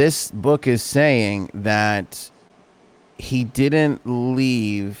this book is saying that he didn't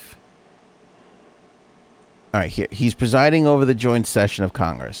leave. All right, here he's presiding over the joint session of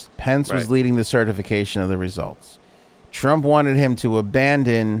Congress. Pence was Right. leading the certification of the results. Trump wanted him to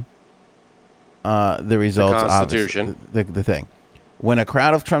abandon the results. Constitution. The thing. When a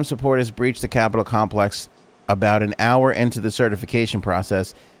crowd of Trump supporters breached the Capitol complex about an hour into the certification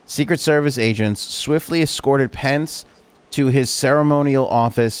process, Secret Service agents swiftly escorted Pence to his ceremonial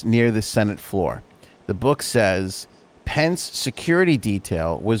office near the Senate floor. The book says Pence security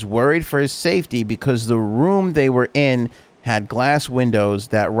detail was worried for his safety because the room they were in had glass windows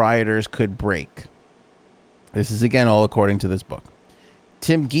that rioters could break. This is again all according to this book.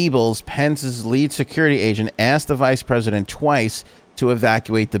 Tim Giebels, Pence's lead security agent, asked the vice president twice to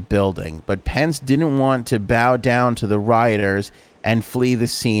evacuate the building, but Pence didn't want to bow down to the rioters and flee the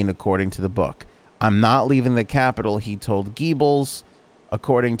scene, according to the book. I'm not leaving the Capitol, he told Giebels,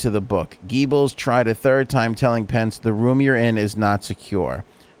 according to the book. Giebels tried a third time, telling Pence, the room you're in is not secure.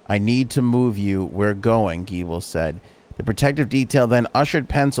 I need to move you. We're going, Giebels said. The protective detail then ushered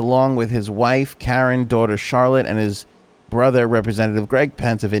Pence along with his wife, Karen, daughter Charlotte, and his brother, Representative Greg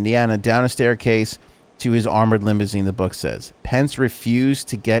Pence of Indiana, down a staircase to his armored limousine, the book says. Pence refused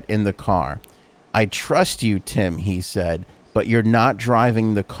to get in the car. I trust you, Tim, he said, but you're not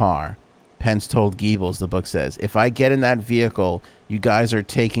driving the car. Pence told Giebels, the book says, if I get in that vehicle, you guys are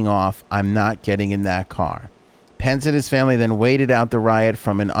taking off. I'm not getting in that car. Pence and his family then waited out the riot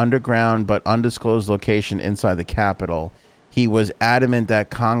from an underground but undisclosed location inside the Capitol. He was adamant that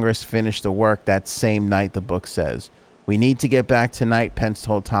Congress finish the work that same night, the book says. We need to get back tonight, Pence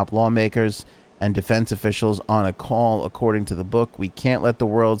told top lawmakers and defense officials on a call, according to the book. We can't let the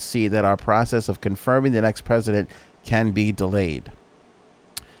world see that our process of confirming the next president can be delayed.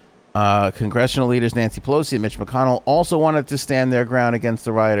 Congressional leaders Nancy Pelosi and Mitch McConnell also wanted to stand their ground against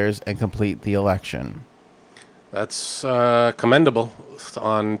the rioters and complete the election. That's commendable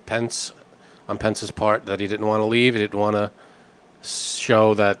on Pence's part, that he didn't want to leave. He didn't want to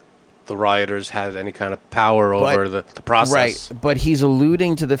show that the rioters had any kind of power over the process. Right, but he's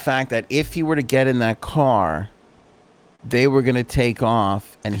alluding to the fact that if he were to get in that car, they were going to take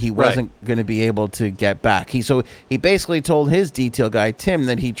off and he wasn't going to be able to get back. He basically told his detail guy, Tim,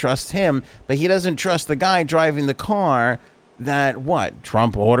 that he trusts him, but he doesn't trust the guy driving the car that,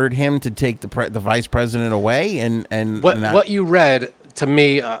 Trump ordered him to take the vice president away? What you read to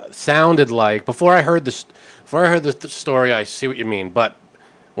me sounded like, before I heard the story, I see what you mean, but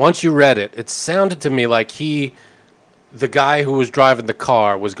once you read it, it sounded to me like the guy who was driving the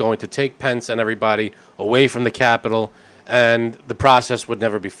car was going to take Pence and everybody away from the Capitol, and the process would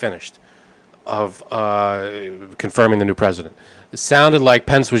never be finished of confirming the new president. It sounded like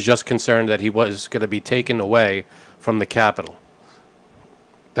Pence was just concerned that he was going to be taken away from the Capitol.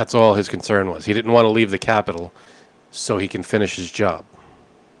 That's all his concern was. He didn't want to leave the Capitol so he can finish his job.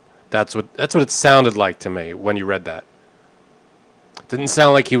 That's what it sounded like to me when you read that. It didn't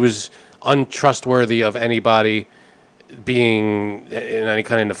sound like he was untrustworthy of anybody being in any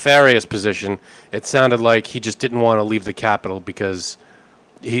kind of nefarious position. It sounded like he just didn't want to leave the Capitol because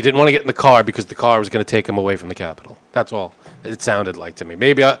he didn't want to get in the car because the car was going to take him away from the Capitol. That's all it sounded like to me.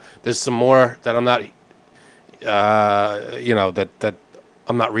 Maybe there's some more that I'm not, that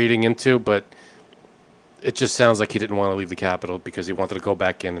I'm not reading into, but it just sounds like he didn't want to leave the Capitol because he wanted to go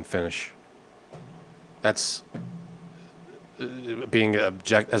back in and finish. That's being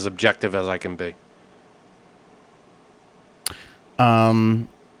as objective as I can be. Some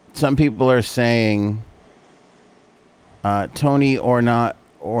people are saying Tony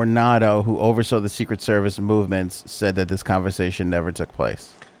Ornato, who oversaw the Secret Service movements, said that this conversation never took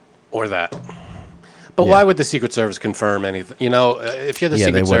place. Or that. But why would the Secret Service confirm anything? If you're the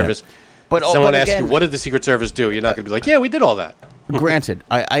Secret Service, but someone asks you, what did the Secret Service do? You're not going to be like, yeah, we did all that. Granted,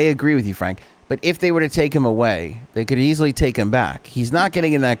 I agree with you, Frank. But if they were to take him away, they could easily take him back. He's not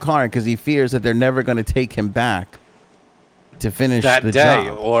getting in that car because he fears that they're never going to take him back to finish that the day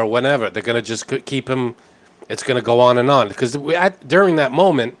job. Or whenever. They're going to just keep him. It's going to go on and on. Because during that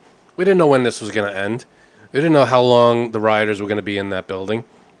moment, we didn't know when this was going to end. We didn't know how long the rioters were going to be in that building.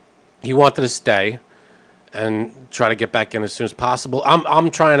 He wanted to stay and try to get back in as soon as possible.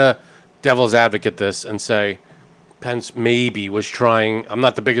 I'm trying to devil's advocate this and say Pence maybe was trying. I'm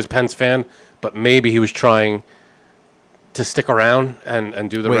not the biggest Pence fan, but maybe he was trying to stick around and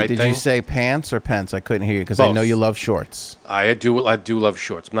do the right thing. Did you say pants or Pence? I couldn't hear you because I know you love shorts. I do love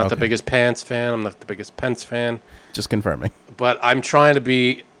shorts. I'm not the biggest Pants fan. I'm not the biggest Pence fan. Just confirming. But I'm trying to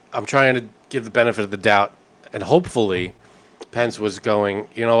give the benefit of the doubt, and hopefully Pence was going,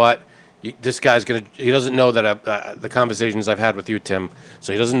 you know what? This guy's he doesn't know that the conversations I've had with you, Tim,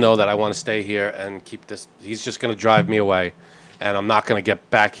 so he doesn't know that I want to stay here and keep this. He's just going to drive me away, and I'm not going to get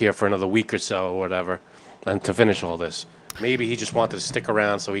back here for another week or so or whatever, and to finish all this. Maybe he just wanted to stick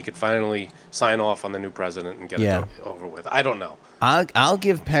around so he could finally sign off on the new president and get it over with. I don't know. I'll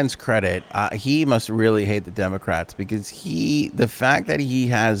give Pence credit. He must really hate the Democrats because the fact that he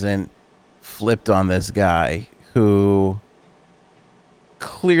hasn't flipped on this guy who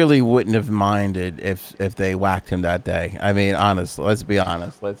clearly wouldn't have minded if they whacked him that day. I mean, honestly, let's be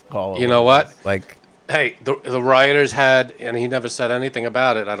honest. Let's call it. You know what? Like, hey, the rioters had, and he never said anything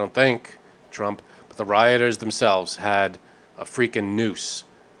about it, I don't think, Trump, but the rioters themselves had a freaking noose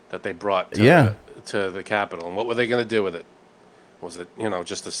that they brought to the Capitol. And what were they going to do with it? Was it,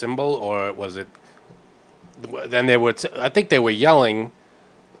 just a symbol, or was it? Then they were. I think they were yelling,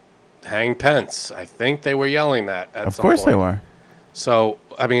 "Hang Pence." I think they were yelling that at some point. Of course they were. So,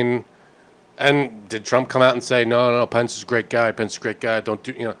 I mean, and did Trump come out and say, no, Pence is a great guy. Pence is a great guy. Don't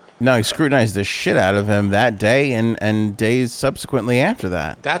do. No, he scrutinized the shit out of him that day and days subsequently after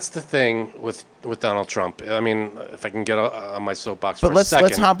that. That's the thing with Donald Trump. I mean, if I can get on my soapbox for a second.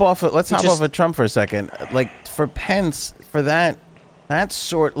 Let's hop off of Trump for a second. Like, for Pence, for that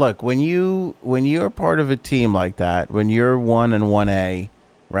sort, look, when you're part of a team like that, when you're 1 and 1A,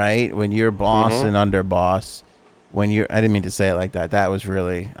 right? When you're boss and underboss, I didn't mean to say it like that. That was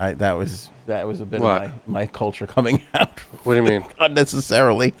really, that was a bit of my culture coming out. What do you mean? Not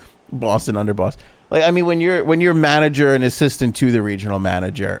necessarily boss and underboss. Like, I mean, when you're manager and assistant to the regional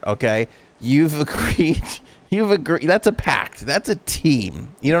manager, okay, you've agreed. That's a pact. That's a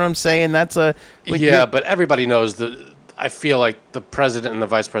team. You know what I'm saying? That's but everybody knows that. I feel like the president and the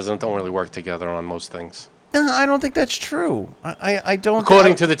vice president don't really work together on most things. No, I don't think that's true. I don't.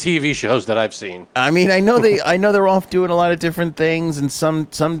 According to the TV shows that I've seen. I mean, I know they're off doing a lot of different things, and some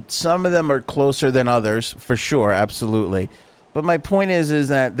of them are closer than others, for sure, absolutely. But my point is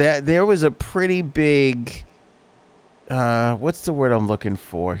that there was a pretty big, what's the word I'm looking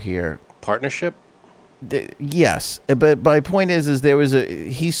for here? Partnership? Yes, but my point is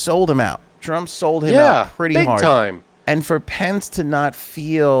he sold him out. Trump sold him out pretty big hard. Time. And for Pence to not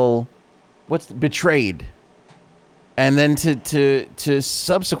feel betrayed. And then to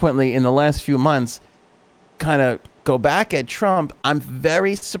subsequently, in the last few months, kind of go back at Trump, I'm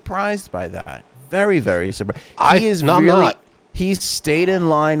very surprised by that. Very, very surprised. He's stayed in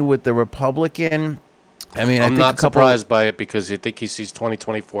line with the Republican. I mean, I'm not surprised by it because I think he sees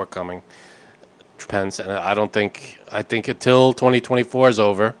 2024 coming, Pence, and I think until 2024 is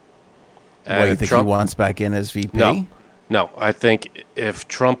over. What, you think Trump, he wants back in as VP? No. I think if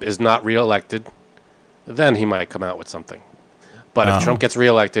Trump is not reelected, then he might come out with something. But if Trump gets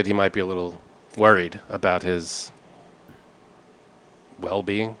reelected, he might be a little worried about his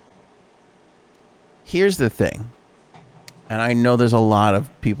well-being. Here's the thing, and I know there's a lot of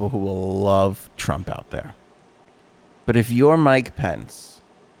people who will love Trump out there. But if you're Mike Pence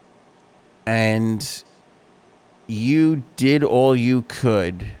and you did all you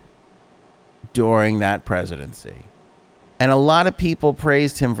could during that presidency, And a lot of people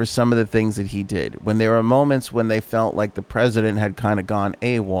praised him for some of the things that he did. When there were moments when they felt like the president had kind of gone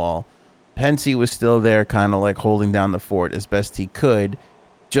AWOL, Pence was still there, kind of like holding down the fort as best he could,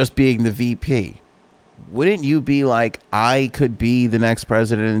 just being the VP. Wouldn't you be like, I could be the next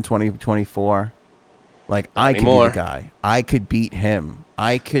president in 2024? Like, I could be the guy. I could beat him.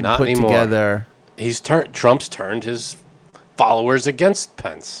 I could Not put anymore. together. Trump's turned his followers against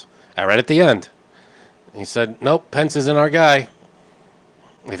Pence. Right at the end, he said, "Nope, Pence isn't our guy.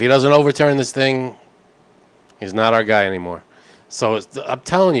 If he doesn't overturn this thing, he's not our guy anymore." So I'm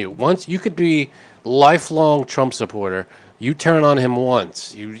telling you, once you could be lifelong Trump supporter, you turn on him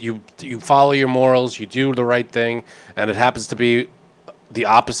once, you follow your morals, you do the right thing, and it happens to be the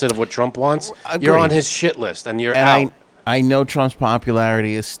opposite of what Trump wants. Agreed. You're on his shit list, and you're And out. I know Trump's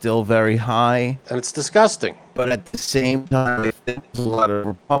popularity is still very high, And it's disgusting. but at the same time, I think there's a lot of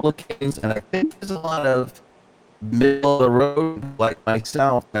Republicans, and I think there's a lot of middle of the road like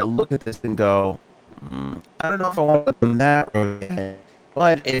myself that look at this and go, I don't know if I want to put them that road yet.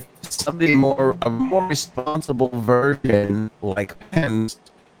 But if somebody a more responsible version like Pence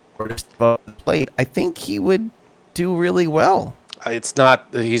were to step up the plate, I think he would do really well. It's not.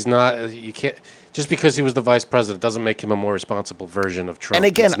 He's not. You can't. Just because he was the vice president doesn't make him a more responsible version of Trump. And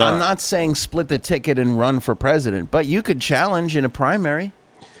again, It's I'm not saying split the ticket and run for president, but you could challenge in a primary.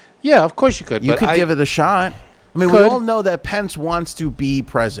 Yeah, of course you could. You but could give it a shot. I mean, we Could. all know that Pence wants to be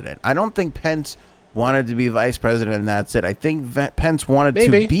president. I don't think Pence wanted to be vice president and that's it. I think Pence wanted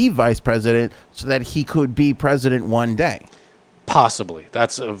Maybe. to be vice president so that he could be president one day. Possibly.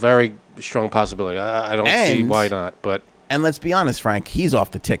 That's a very strong possibility. I don't see And- why not. But And let's be honest, Frank, he's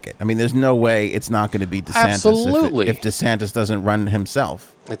off the ticket. I mean, there's no way it's not going to be DeSantis Absolutely. if DeSantis doesn't run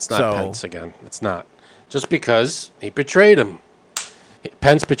himself. it's not So- Pence again. It's not. Just because he betrayed him.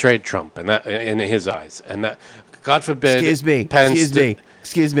 Pence betrayed Trump, and that in his eyes. And that, God forbid. Excuse me. Pence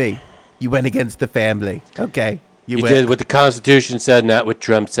Excuse me. You went against the family. Okay. You went. did what the Constitution said, not what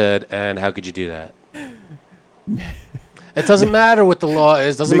Trump said. And how could you do that? It doesn't matter what the law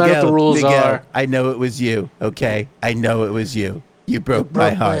is. Doesn't matter what the rules Miguel, are. I know it was you. Okay. I know it was you. You broke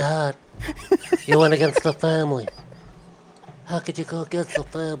my heart. You went against the family. How could you go against the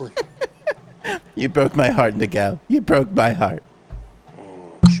family? You broke my heart, Miguel. You broke my heart.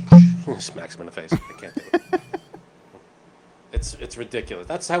 Smacks him in the face. I can't do it. It's ridiculous.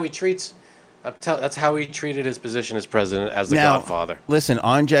 That's how he treats. That's how he treated his position as president, as the Godfather. Listen,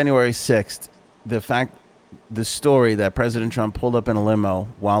 on January 6th, the story that President Trump pulled up in a limo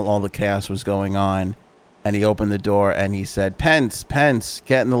while all the chaos was going on, and he opened the door and he said, Pence,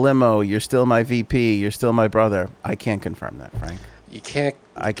 get in the limo. You're still my VP. You're still my brother. I can't confirm that, Frank. You can't,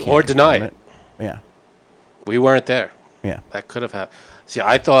 I can't or deny confirm it. Yeah. We weren't there. Yeah. That could have happened. See,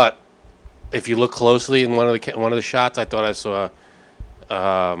 I thought if you look closely in one of the shots, I thought I saw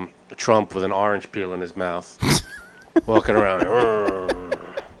Trump with an orange peel in his mouth, walking around.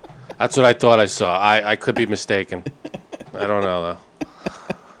 That's what I thought I saw. I could be mistaken. I don't know though.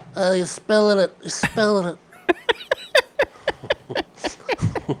 Oh, you're spelling it. You're spelling it.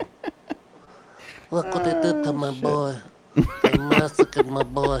 Look what they did to my boy. They massacred my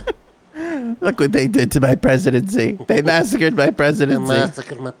boy. Look what they did to my presidency. They massacred my They presidency.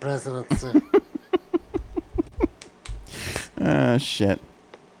 massacred my presidency. Oh, shit.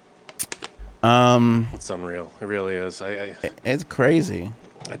 It's unreal. It really is. It's crazy.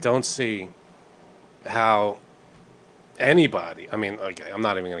 I don't see how anybody. I mean, okay, I'm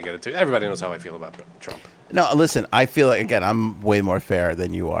not even going to get into it. Everybody knows how I feel about Trump. No, listen, I feel like, again, I'm way more fair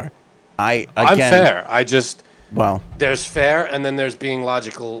than you are. I'm fair. I just. Well, There's fair, and then there's being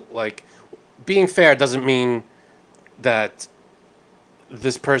logical. Like, being fair doesn't mean that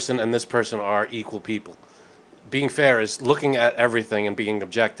this person and this person are equal people. Being fair is looking at everything and being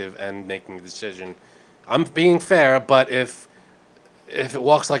objective and making a decision. I'm being fair, but if it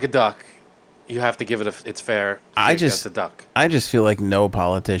walks like a duck, you have to give it its fair. As a duck. I just feel like no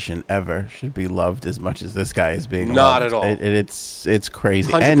politician ever should be loved as much as this guy is being Not loved. at all. It's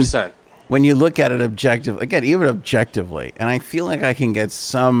crazy. 100%. And when you look at it even objectively, and I feel like I can get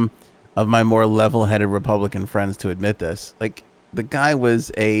some of my more level-headed Republican friends to admit this, like, the guy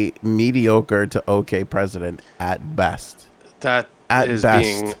was a mediocre to okay president at best. That At is best.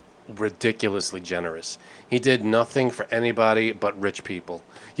 being ridiculously generous. He did nothing for anybody but rich people.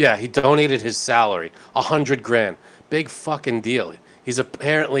 Yeah, he donated his salary, $100,000. Big fucking deal. He's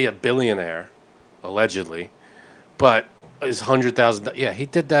apparently a billionaire, allegedly, but his $100,000. Yeah, he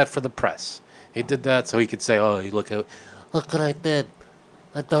did that for the press. He did that so he could say, "Oh, look Look what I did.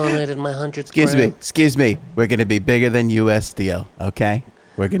 I donated my 100 Excuse me. We're going to be bigger than U.S. Steel, okay?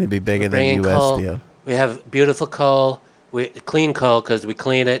 We're going to be bigger than Bringing U.S. coal. Steel. We have beautiful coal. We clean coal because we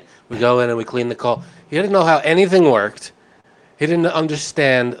clean it. We go in and we clean the coal. He didn't know how anything worked. He didn't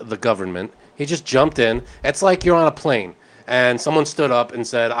understand the government. He just jumped in. It's like you're on a plane and someone stood up and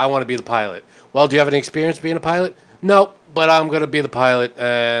said, I want to be the pilot. Well, do you have any experience being a pilot? No, but I'm going to be the pilot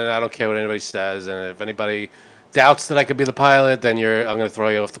and I don't care what anybody says. And if anybody doubts that I could be the pilot, then I'm going to throw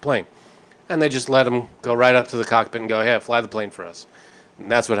you off the plane. And they just let him go right up to the cockpit and go, hey, fly the plane for us.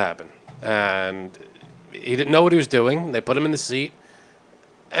 And that's what happened. And he didn't know what he was doing. They put him in the seat.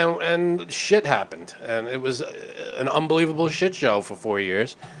 And shit happened. And it was an unbelievable shit show for 4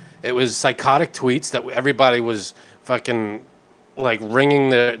 years. It was psychotic tweets that everybody was fucking like ringing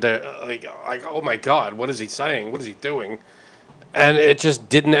their like, oh my God, what is he saying? What is he doing? And it just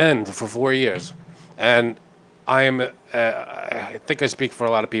didn't end for 4 years. And I think I speak for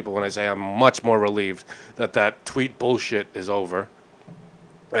a lot of people when I say I'm much more relieved that tweet bullshit is over.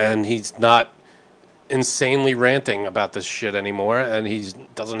 And he's not insanely ranting about this shit anymore, and he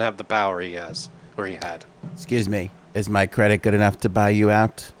doesn't have the power he has, or he had. Excuse me. Is my credit good enough to buy you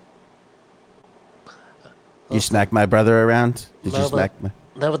out? You smack my brother around? Did you smack my...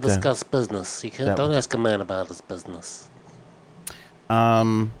 Never discuss business. You can't. Don't ask a man about his business.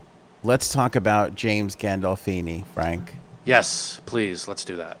 Let's talk about James Gandolfini, Frank. Yes, please. Let's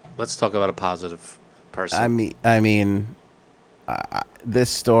do that. Let's talk about a positive person. I mean, this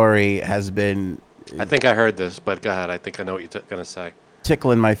story has been... I think I heard this, but go ahead. I think I know what you're going to say.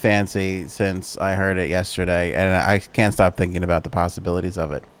 Tickling my fancy since I heard it yesterday, and I can't stop thinking about the possibilities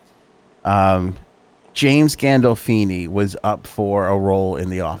of it. James Gandolfini was up for a role in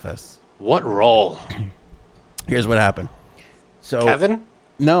The Office. What role? Here's what happened. So Kevin?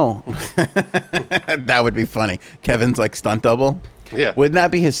 No. That would be funny. Kevin's like stunt double. Yeah. Wouldn't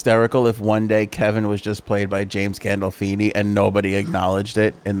that be hysterical if one day Kevin was just played by James Gandolfini and nobody acknowledged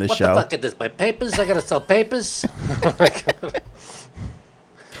it in the show? What the fuck is this? My papers? I gotta sell papers?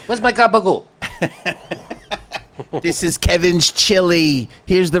 Where's my gabagool? This is Kevin's chili.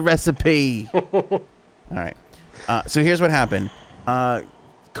 Here's the recipe. All right. So here's what happened.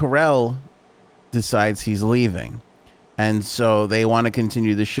 Carell decides he's leaving. And so they want to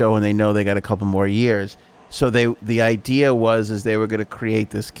continue the show, and they know they got a couple more years. So the idea was they were going to create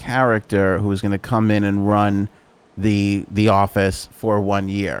this character who was going to come in and run the office for 1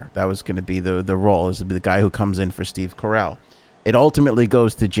 year. That was going to be the role. This would be the guy who comes in for Steve Carell. It ultimately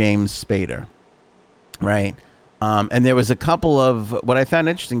goes to James Spader, right? And there was a couple of, what I found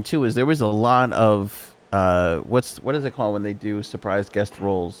interesting too is there was a lot of what is it called when they do surprise guest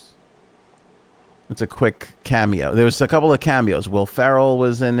roles? It's a quick cameo. There was a couple of cameos. Will Ferrell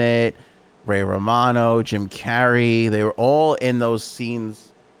was in it. Ray Romano, Jim Carrey, they were all in those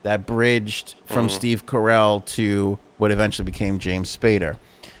scenes that bridged from Steve Carell to what eventually became James Spader.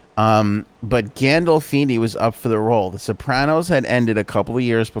 But Gandolfini was up for the role. The Sopranos had ended a couple of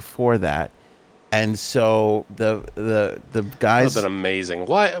years before that. And so the guys... That would have been amazing.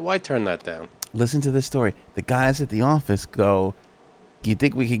 Why turn that down? Listen to this story. The guys at the office go, do you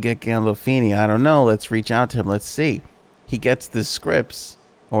think we could get Gandolfini? I don't know. Let's reach out to him. Let's see. He gets the scripts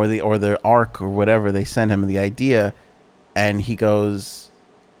or the arc or whatever. They send him the idea. And he goes,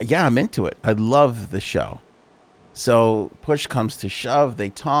 yeah, I'm into it. I love the show. So push comes to shove. They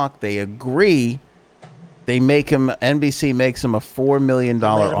talk. They agree. They make him, NBC makes him a $4 million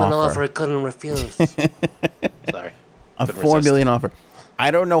offer. An offer he couldn't refuse. Sorry. A $4 million offer. I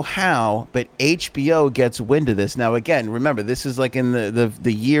don't know how, but HBO gets wind of this. Now, again, remember, this is like in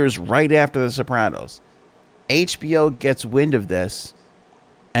the years right after The Sopranos. HBO gets wind of this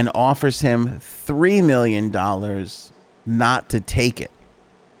and offers him $3 million not to take it.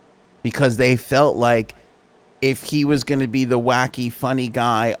 Because they felt like if he was going to be the wacky, funny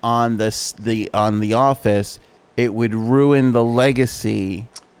guy on the Office, it would ruin the legacy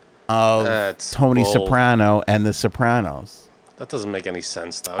of Tony Soprano and The Sopranos. That doesn't make any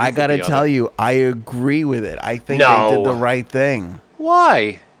sense, though. I got to tell you, I agree with it. I think they did the right thing.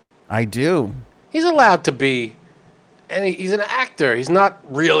 Why? I do. He's allowed to be, and he's an actor. He's not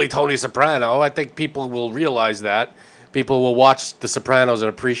really Tony Soprano. I think people will realize that. People will watch The Sopranos and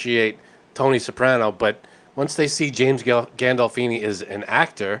appreciate Tony Soprano, but once they see James Gandolfini is an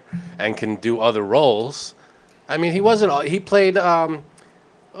actor and can do other roles, I mean, he played,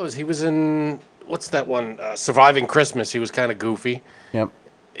 he was in, what's that one? Surviving Christmas. He was kind of goofy. Yep.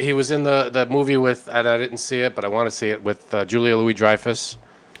 He was in the movie with, and I didn't see it, but I want to see it, with Julia Louis-Dreyfus.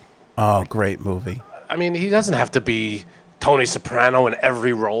 Oh, great movie. I mean, he doesn't have to be Tony Soprano in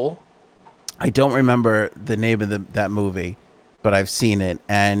every role. I don't remember the name of that movie, but I've seen it,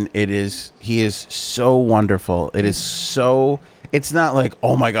 and he is so wonderful. It's not like,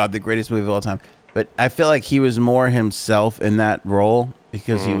 oh my God, the greatest movie of all time. but I feel like he was more himself in that role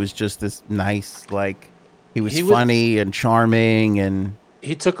because he was just this nice, like he was He was- funny and charming and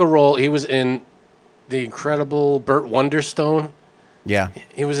He took a role. He was in the incredible Burt Wonderstone. yeah.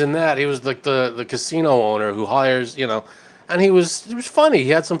 He was in that. He was like the casino owner who hires, and he was funny. He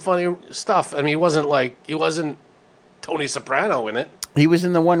had some funny stuff. I mean, he wasn't Tony Soprano in it. He was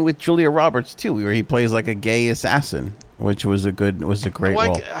in the one with Julia Roberts too, where he plays like a gay assassin, which was a great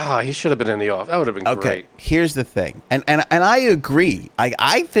role. He should have been in the off. That would have been Okay, great. here's the thing, and I agree.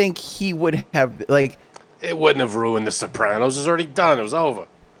 I think he would have like It wouldn't have ruined The Sopranos. It was already done. It was over.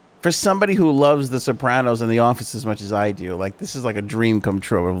 for somebody who loves The Sopranos and The Office as much as I do. Like this is like a dream come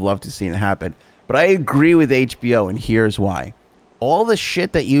true. I would love to see it happen. But I agree with HBO, and here's why. All the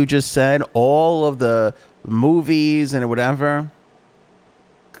shit that you just said, all of the movies and whatever,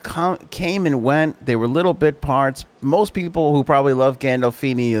 came and went. They were little bit parts. Most people who probably love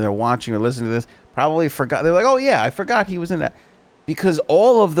Gandolfini and are watching or listening to this probably forgot. They're like, oh yeah, I forgot he was in that. Because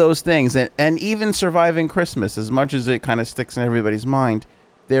all of those things, and even Surviving Christmas, as much as it kind of sticks in everybody's mind,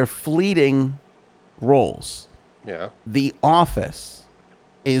 they're fleeting roles. Yeah. The Office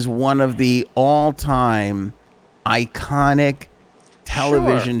is one of the all-time iconic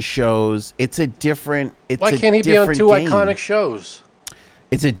television shows. It's a different. Why can't he be on two iconic shows?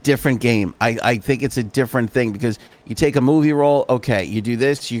 It's a different game. I think it's a different thing because you take a movie role, okay, you do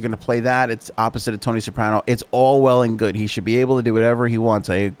this, you're going to play that. It's opposite of Tony Soprano. It's all well and good. He should be able to do whatever he wants.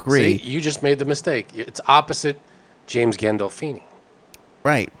 I agree. See, you just made the mistake. It's opposite James Gandolfini.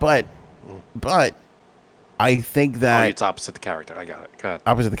 Right, but I think that It's opposite the character. I got it. Go ahead.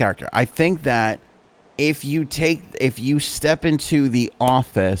 opposite the character. I think that if you step into The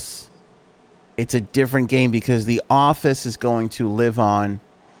Office, it's a different game because The Office is going to live on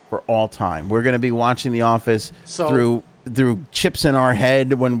for all time. We're going to be watching The Office through chips in our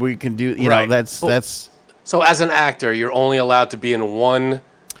head when we can do, Right. that's So as an actor, you're only allowed to be in one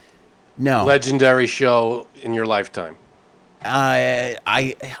no. legendary show in your lifetime.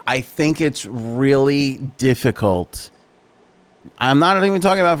 I think it's really difficult. I'm not even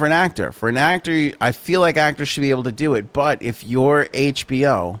talking about for an actor. For an actor, I feel like actors should be able to do it. But if you're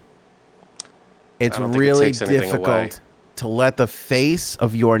HBO, it's I don't think it really takes anything away. difficult to let the face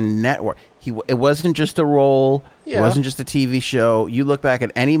of your network. It wasn't just a role. It Yeah. wasn't just a TV show. You look back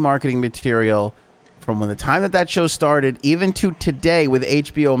at any marketing material from when the time that show started, even to today with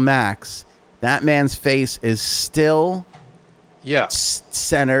HBO Max, that man's face is still Yeah.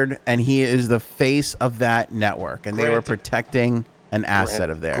 centered, and he is the face of that network, and they were Granted. protecting an asset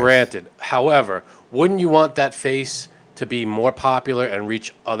of theirs. Granted. However, wouldn't you want that face to be more popular and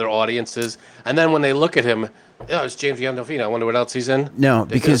reach other audiences? And then when they look at him, oh, it's James Gandolfini. I wonder what else he's in. No,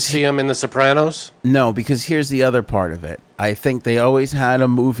 They could because see him in The Sopranos. No, because here's the other part of it. I think they always had a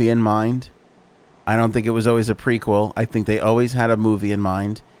movie in mind. I don't think it was always a prequel. I think they always had a movie in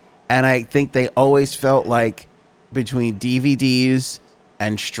mind. And I think they always felt like between DVDs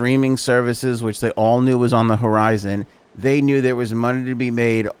and streaming services, which they all knew was on the horizon, they knew there was money to be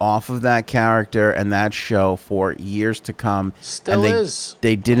made off of that character and that show for years to come. Still and is.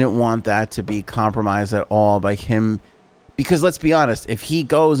 They didn't want that to be compromised at all by him. Because let's be honest, if he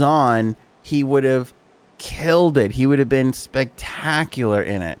goes on, he would have killed it. He would have been spectacular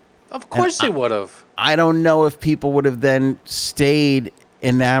in it. Of course he would have. I don't know if people would have then stayed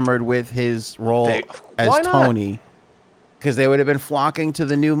enamored with his role as why not? Tony, because they would have been flocking to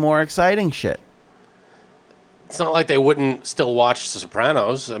the new, more exciting shit. It's not like they wouldn't still watch The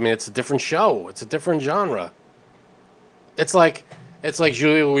Sopranos. I mean, it's a different show. It's a different genre. It's like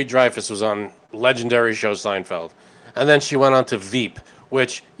Julia Louis-Dreyfus was on legendary show Seinfeld, and then she went on to Veep,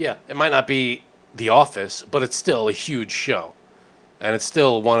 which, yeah, it might not be The Office, but it's still a huge show, and it's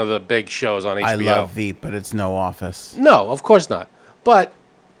still one of the big shows on HBO. I love Veep, but it's no Office. No, of course not. But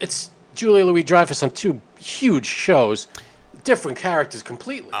it's Julia Louis-Dreyfus on two huge shows, different characters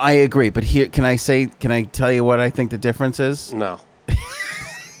completely. I agree, but here, can I tell you what I think the difference is? No.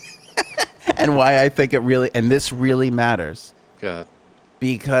 And why I think this really matters. Good.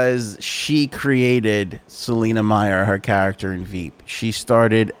 Because she created Selena Meyer, her character in Veep. She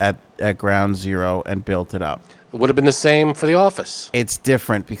started at ground zero and built it up. It would have been the same for The Office. It's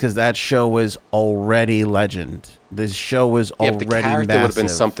different because that show was already legend. This show was Yeah, already the character would have been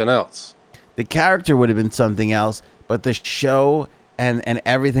massive. something else. The character would have been something else, but the show and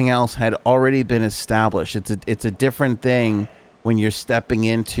everything else had already been established. It's a different thing when you're stepping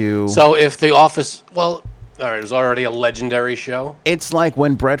into. So if The Office, well, all right, it was already a legendary show. It's like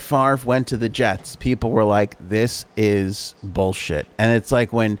when Brett Favre went to the Jets. People were like, "This is bullshit," and it's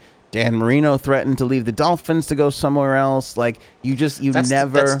like when Dan Marino threatened to leave the Dolphins to go somewhere else. Like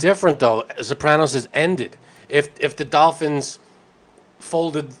That's different though. Sopranos is ended. If the Dolphins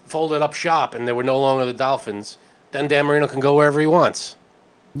folded up shop and they were no longer the Dolphins, then Dan Marino can go wherever he wants.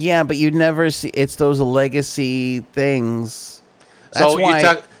 Yeah, but you'd never see. It's those legacy things.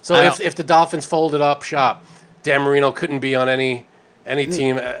 That's So if the Dolphins folded up shop, Dan Marino couldn't be on any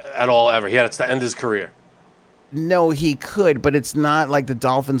team at all ever. He had to end his career. No, he could, but it's not like the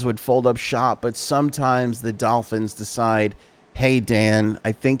Dolphins would fold up shop. But sometimes the Dolphins decide, "Hey, Dan,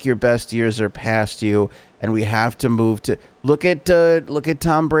 I think your best years are past you, and we have to move to look at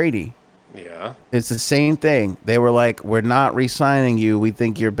Tom Brady." Yeah. It's the same thing. They were like, "We're not re-signing you. We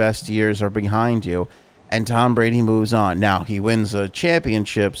think your best years are behind you," and Tom Brady moves on. Now he wins a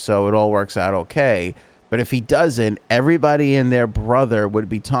championship, so it all works out okay. But if he doesn't, everybody and their brother would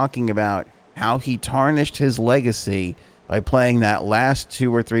be talking about how he tarnished his legacy by playing that last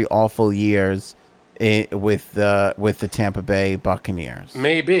 2 or 3 awful years with the Tampa Bay Buccaneers.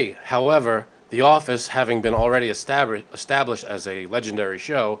 Maybe. However, The Office, having been already established as a legendary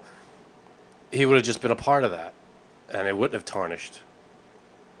show, he would have just been a part of that, and it wouldn't have tarnished.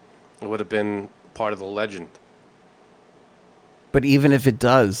 It would have been part of the legend. But even if it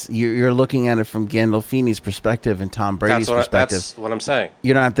does, you're looking at it from Gandolfini's perspective and Tom Brady's perspective. That's what I'm saying.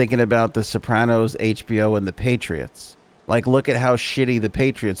 You're not thinking about The Sopranos, HBO, and The Patriots. Like, look at how shitty The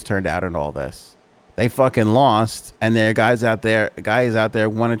Patriots turned out in all this. They fucking lost, and their guys out there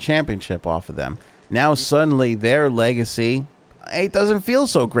won a championship off of them. Now suddenly their legacy, it doesn't feel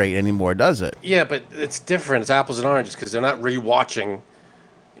so great anymore, does it? Yeah, but it's different. It's apples and oranges because they're not rewatching.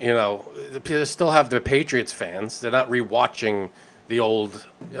 You know, they still have the Patriots fans. They're not rewatching the old.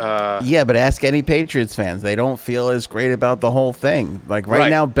 Yeah, but ask any Patriots fans. They don't feel as great about the whole thing. Like right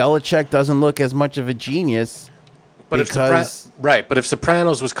now, Belichick doesn't look as much of a genius. But if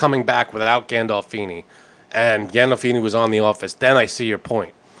Sopranos was coming back without Gandolfini, and Gandolfini was on The Office, then I see your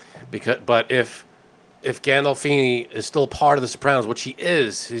point. But if Gandolfini is still part of The Sopranos, which he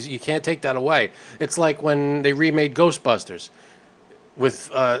is, you can't take that away. It's like when they remade Ghostbusters with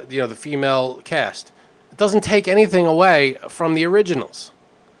the female cast. It doesn't take anything away from the originals.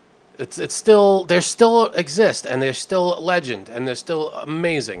 It's still they still exist, and they're still a legend, and they're still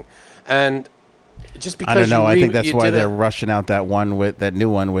amazing. And just because I don't know, I think that's why they're rushing out that new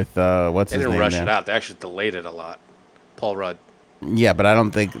one with what's his name? They didn't rush it out. They actually delayed it a lot. Paul Rudd. Yeah, but I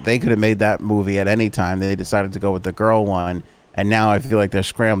don't think they could have made that movie at any time. They decided to go with the girl one, and now I feel like they're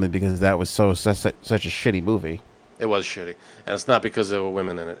scrambling because that was such a shitty movie. It was shitty, and it's not because there were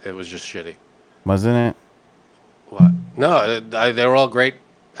women in it. It was just shitty. Wasn't it? What? No, they were all great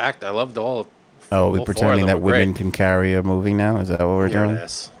act. I loved all. Oh, we're pretending that women can carry a movie now? Is that what we're doing?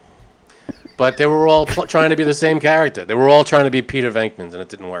 Yes. But they were all trying to be the same character. They were all trying to be Peter Venkmans, and it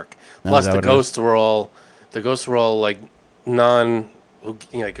didn't work. Plus, the ghosts were all like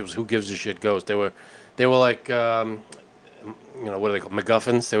like it was who gives a shit ghosts. They were like what are they called?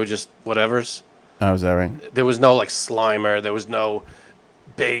 MacGuffins. They were just whatevers. Oh, is that right? There was no like Slimer. There was no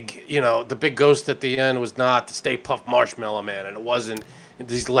big, the big ghost at the end was not the Stay Puft Marshmallow Man, and it wasn't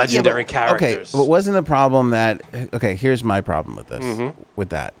these legendary characters. Okay, but wasn't the problem that? Okay, here's my problem with this. Mm-hmm. With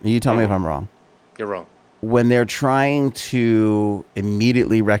that, you tell me if I'm wrong. You're wrong. When they're trying to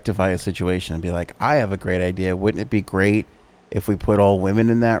immediately rectify a situation and be like, "I have a great idea. Wouldn't it be great if we put all women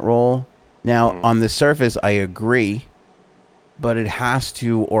in that role?" Now, on the surface, I agree. But it has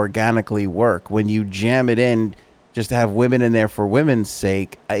to organically work. When you jam it in, just to have women in there for women's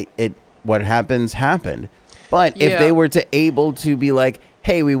sake, what happened. But if they were able to be like,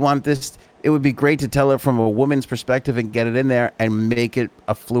 hey, we want this, it would be great to tell it from a woman's perspective and get it in there and make it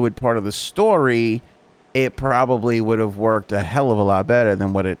a fluid part of the story, it probably would have worked a hell of a lot better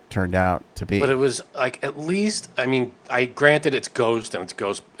than what it turned out to be. But it was like at least, I granted it's ghosts and it's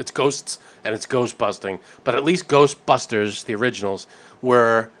ghosts and it's ghost busting, but at least Ghostbusters, the originals,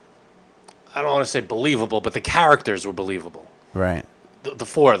 were, I don't want to say believable, but the characters were believable. Right. The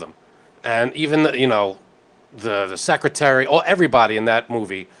 4 of them, and even the secretary, everybody in that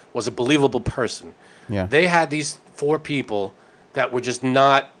movie was a believable person. Yeah. They had these 4 people that were just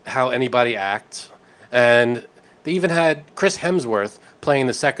not how anybody acts. And they even had Chris Hemsworth playing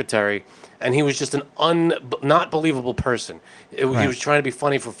the secretary, and he was just an not believable person. He was trying to be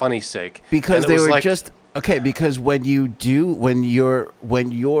funny for funny's sake. Because they were because when your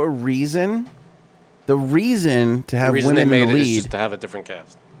reason, the reason to have women in the lead is just to have a different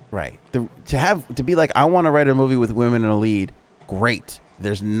cast. Right. To be like, I want to write a movie with women in a lead. Great.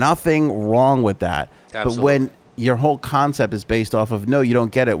 There's nothing wrong with that. Absolutely. But when your whole concept is based off of, no, you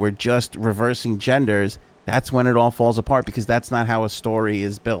don't get it, we're just reversing genders, That's when it all falls apart because that's not how a story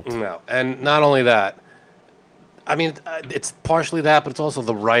is built. No, and not only that. I mean, it's partially that, but it's also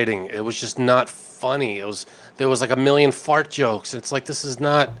the writing. It was just not funny. There was like a million fart jokes. It's like this is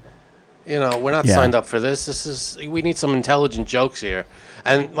not, we're not Yeah. signed up for this. We need some intelligent jokes here.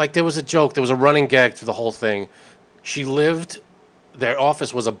 And like there was a joke, there was a running gag through the whole thing. Their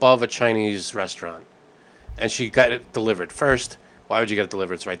office was above a Chinese restaurant, and she got it delivered. First, why would you get it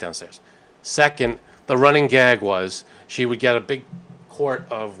delivered? It's right downstairs. Second, the running gag was she would get a big quart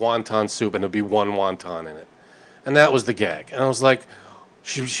of wonton soup, and there'd be one wonton in it. And that was the gag. And I was like,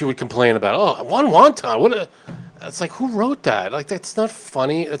 she would complain about, oh, one wonton. It's like, who wrote that? Like, that's not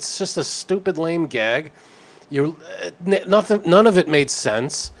funny. It's just a stupid, lame gag. None of it made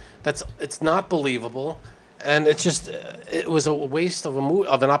sense. It's not believable, and it was a waste of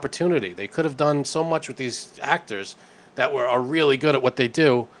an opportunity. They could have done so much with these actors that are really good at what they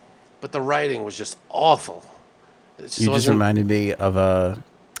do, but the writing was just awful. You just reminded me of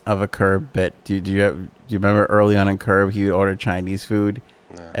a Curb bit. Do you remember early on in Curb he would order Chinese food,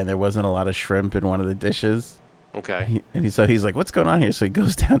 and there wasn't a lot of shrimp in one of the dishes. Okay. He's like, "What's going on here?" So he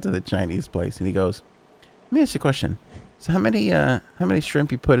goes down to the Chinese place and he goes, "Let me ask you a question. So how many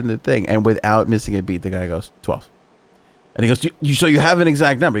shrimp you put in the thing?" And without missing a beat, the guy goes, 12. And he goes, so you have an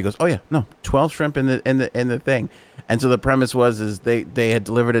exact number? He goes, "Oh yeah, no, 12 shrimp in the thing." And so the premise is they had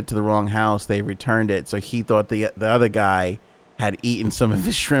delivered it to the wrong house. They returned it, so he thought the other guy had eaten some of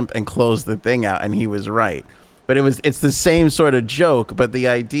his shrimp and closed the thing out, and he was right. But it's the same sort of joke, but the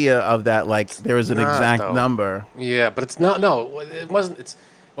idea of that, like, there was an exact number. Yeah, but it's not. No, it wasn't. It's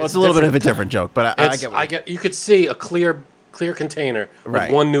a little bit of a different joke, but I get. You could see a clear container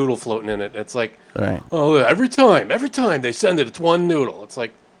with one noodle floating in it. It's like, oh, every time they send it, it's one noodle. It's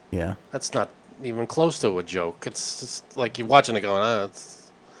like, yeah, that's not even close to a joke. It's just like you're watching it going,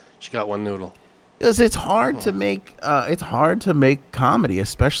 she got one noodle. Because it's hard to make comedy,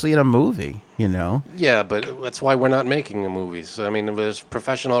 especially in a movie, Yeah, but that's why we're not making the movies. I mean, there's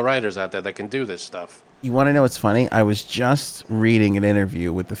professional writers out there that can do this stuff. You want to know what's funny? I was just reading an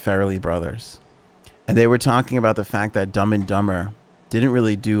interview with the Farrelly brothers, and they were talking about the fact that Dumb and Dumber didn't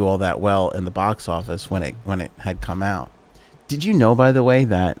really do all that well in the box office when it had come out. Did you know, by the way,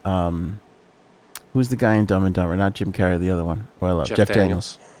 that who's the guy in Dumb and Dumber? Not Jim Carrey, the other one. Who I love, Jeff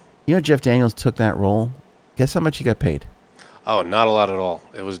Daniels. You know, Jeff Daniels took that role. Guess how much he got paid? Oh, not a lot at all.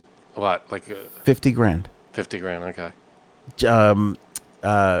 It was what, like $50,000. $50,000. Okay.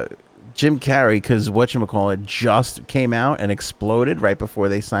 Jim Carrey, because whatchamacallit just came out and exploded right before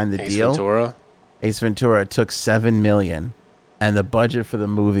they signed the deal. Ace Ventura took $7 million, and the budget for the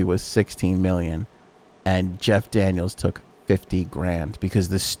movie was $16 million, and Jeff Daniels took $50,000 because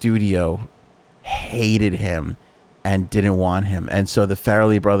the studio hated him and didn't want him. And so the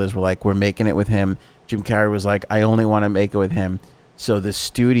Farrelly brothers were like, "We're making it with him." Jim Carrey was like, "I only want to make it with him." So the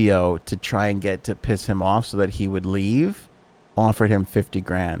studio, to try and get to piss him off so that he would leave, offered him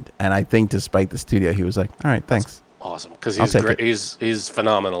 $50,000. And I think despite the studio, he was like, "All right, thanks." That's awesome, because he's great. He's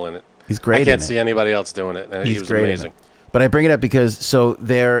phenomenal in it. He's great. I can't see anybody else doing it. And he was amazing. But I bring it up because so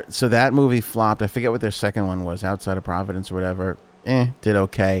that movie flopped. I forget what their second one was, Outside of Providence or whatever. Did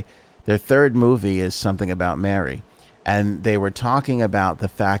okay. Their third movie is Something About Mary. And they were talking about the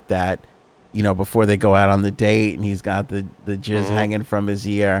fact that, before they go out on the date and he's got the jizz hanging from his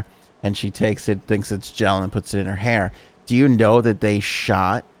ear and she takes it, thinks it's gel and puts it in her hair. Do you know that they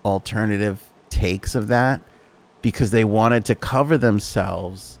shot alternative takes of that because they wanted to cover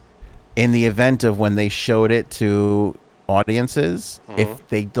themselves in the event of when they showed it to audiences, if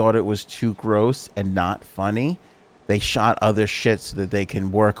they thought it was too gross and not funny, they shot other shit so that they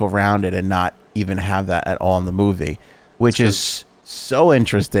can work around it and not even have that at all in the movie, which is so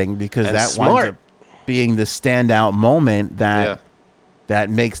interesting because that winds up being the standout moment that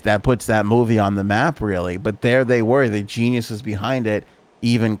puts that movie on the map, really. But there they were, the geniuses behind it,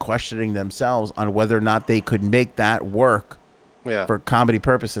 even questioning themselves on whether or not they could make that work for comedy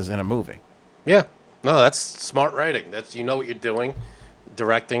purposes in a movie. Yeah. No, that's smart writing. That's, what you're doing,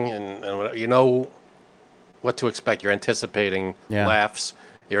 directing, and you know what to expect. You're anticipating laughs.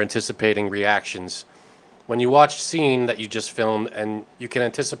 You're anticipating reactions. When you watch a scene that you just filmed and you can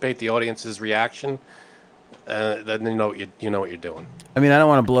anticipate the audience's reaction, then you know what you're doing. I mean, I don't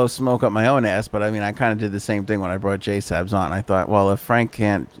want to blow smoke up my own ass, but I mean, I kind of did the same thing when I brought J-Sabs on. I thought, well, if Frank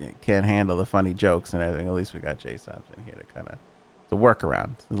can't handle the funny jokes and everything, at least we got J-Sabs in here to kind of the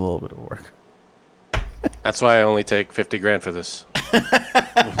workaround. A little bit of work. That's why I only take $50,000 for this.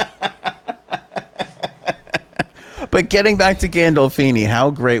 But getting back to Gandolfini, how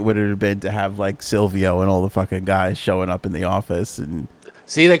great would it have been to have like Silvio and all the fucking guys showing up in the office? And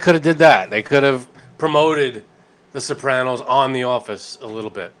see, they could have did that. They could have promoted The Sopranos on The Office a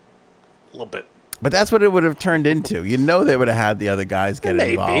little bit. But that's what it would have turned into. You know, they would have had the other guys get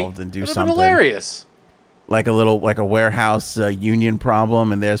Maybe. involved and do It would have something. been hilarious. Like a warehouse union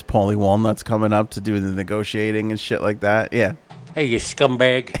problem, and there's Paulie Walnuts coming up to do the negotiating and shit like that. Yeah. Hey, you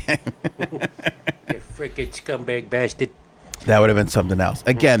scumbag. You freaking scumbag bastard. That would have been something else.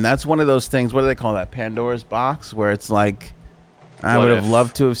 Again, that's one of those things. What do they call that? Pandora's box, where it's like, I What would have if?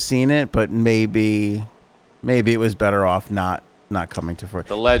 loved to have seen it, but maybe it was better off not coming to fruition.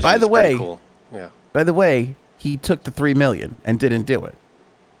 The legend. By the is pretty way, cool. Yeah. by the way, he took the $3 million and didn't do it.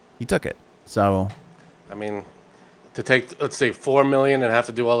 He took it. So I mean, to take, let's say, 4 million and have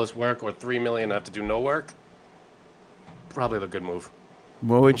to do all this work, or 3 million and have to do no work, probably the good move.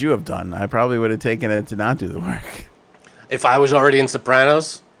 what would you have done? I probably would have taken it to not do the work. If I was already in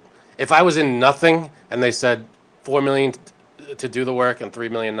Sopranos, if I was in nothing and they said 4 million to do the work and 3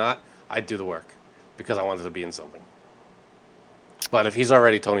 million not, I'd do the work because I wanted to be in something. But if he's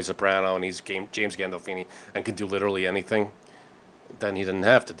already Tony Soprano and he's James Gandolfini and can do literally anything, then he didn't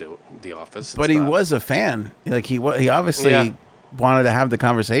have to do The Office. But he was a fan. Like he obviously Yeah. wanted to have the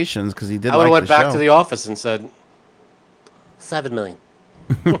conversations because he did. I would have like went the back show. to The Office and said, 7 million.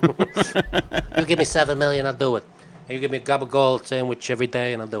 You give me 7 million, I'll do it. And you give me a Gabagool sandwich every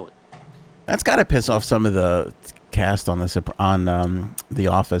day, and I'll do it. That's got to piss off some of the cast on the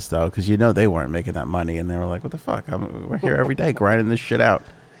Office though, because they weren't making that money, and they were like, "What the fuck? We're here every day grinding this shit out."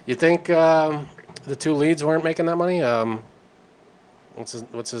 you think the two leads weren't making that money?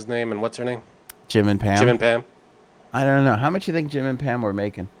 What's his name and what's her name? Jim and Pam. Jim and Pam. I don't know how much you think Jim and Pam were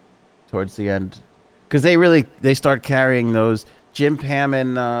making towards the end, because they start carrying those. Jim, Pam,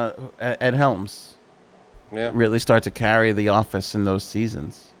 and Ed Helms Yeah. really start to carry the Office in those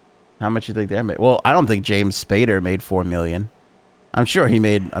seasons. How much you think they made? Well, I don't think James Spader made $4 million. I'm sure he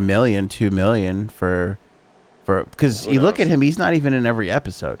made $1 million, $2 million for because Who you look knows? at him, he's not even in every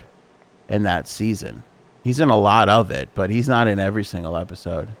episode in that season. He's in a lot of it, but he's not in every single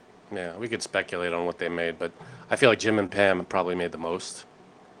episode. Yeah, we could speculate on what they made, but I feel like Jim and Pam probably made the most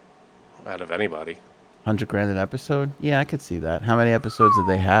out of anybody. 100 grand an episode? Yeah, I could see that. How many episodes did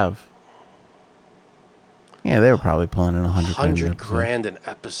they have? Yeah, they were probably pulling in 100 grand. an 100 episode. grand an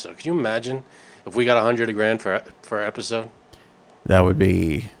episode. Can you imagine if we got 100 grand for episode? That would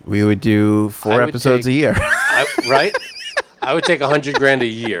be. We would do 4 I would episodes a take- year. Right? I would take 100 grand a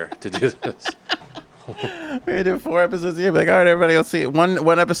year to do this. We would do 4 episodes a year. Be like, all right, everybody, let's see it.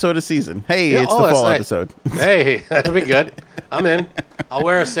 One episode a season. Hey, Yeah, it's oh, the that's fall nice. episode. Hey, that'd be good. I'm in. I'll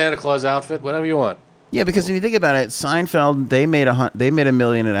wear a Santa Claus outfit, whatever you want. Yeah, because if you think about it, Seinfeld they made $1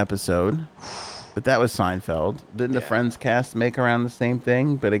 million an episode, but that was Seinfeld. Didn't the Yeah. Friends cast make around the same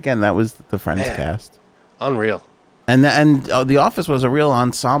thing? But again, that was the Friends Man. cast. Unreal. And The Office was a real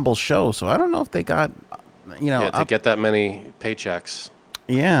ensemble show, so I don't know if they got, Yeah, to up- get that many paychecks.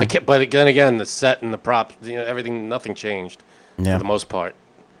 yeah, But then again, the set and the props, everything, nothing changed yeah. for the most part.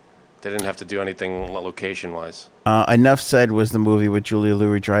 They didn't have to do anything location-wise. Enough Said was the movie with Julia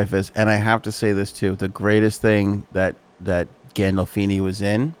Louis-Dreyfus, and I have to say this too: the greatest thing that Gandolfini was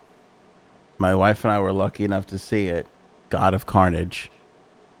in. My wife and I were lucky enough to see it, God of Carnage,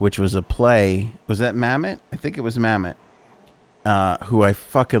 which was a play. Was that Mamet? I think it was Mamet. Who I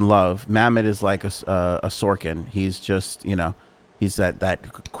fucking love. Mamet is like a Sorkin. He's just he's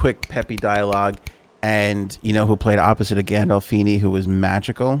that quick peppy dialogue, and who played opposite of Gandolfini, who was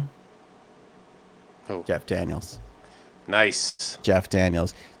magical. Oh, Jeff Daniels. nice. Jeff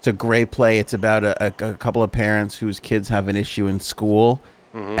Daniels. It's a great play. It's about a couple of parents whose kids have an issue in school,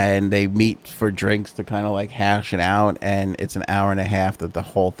 and they meet for drinks to kind of like hash it out. And it's an hour and a half that the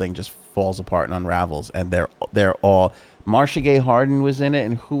whole thing just falls apart and unravels. And they're all. Marcia Gay Harden was in it,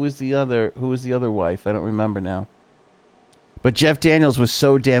 and who was the other wife? I don't remember now. But Jeff Daniels was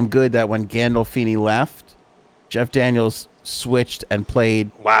so damn good that when Gandolfini left, Jeff Daniels switched and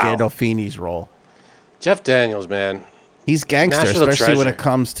played Wow. Gandolfini's role. Jeff Daniels, man. He's gangster, National especially when treasure. it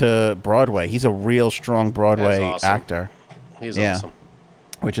comes to Broadway. He's a real strong Broadway That's awesome. actor, He's Yeah. awesome.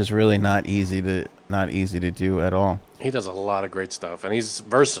 which is really not easy to do at all. He does a lot of great stuff, and he's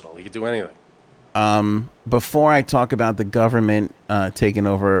versatile. He can do anything. Before I talk about the government taking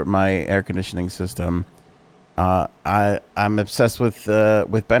over my air conditioning system, I'm obsessed with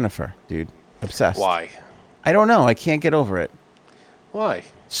Bennifer, dude. Obsessed. Why? I don't know. I can't get over it. Why?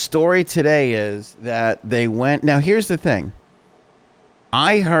 Story today is that they went. Now, here's the thing.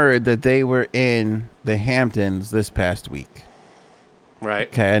 I heard that they were in the Hamptons this past week. Right.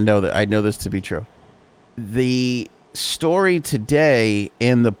 Okay, I know this to be true. The story today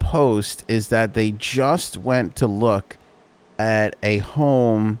in the Post is that they just went to look at a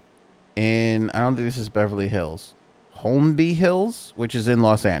home in, I don't think this is Beverly Hills, Holmby Hills, which is in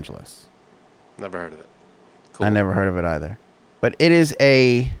Los Angeles. Never heard of it. Cool. I never heard of it either. But it is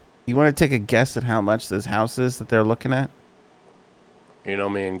a, you want to take a guess at how much this house is that they're looking at? You know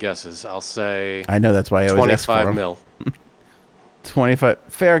me and guesses. I'll say I know, that's why I always ask for 25 them. mil. 25.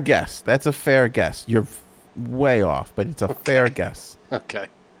 Fair guess. That's a fair guess. You're way off, but it's a fair guess. Okay.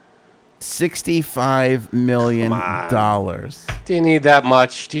 $65 million. Do you need that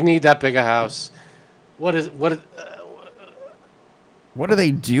much? Do you need that big a house? What What are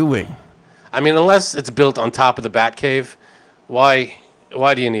they doing? I mean, unless it's built on top of the Batcave, why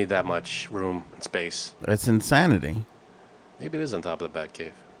do you need that much room and space? It's insanity. Maybe it is on top of the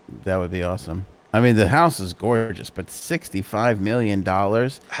Batcave. That would be awesome. I mean, the house is gorgeous, but $65 million.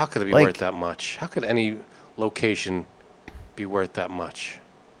 How could it be Like- worth that much? How could any location be worth that much?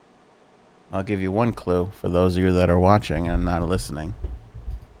 I'll give you one clue for those of you that are watching and not listening.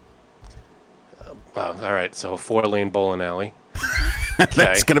 Wow. All right. So 4-lane bowling alley.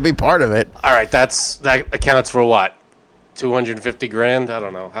 That's going to be part of it. All right. That accounts for what? 250 grand? I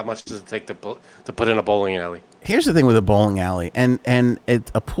don't know. How much does it take to put in a bowling alley? Here's the thing with a bowling alley, and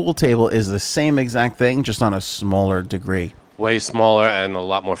a pool table is the same exact thing, just on a smaller degree. Way smaller and a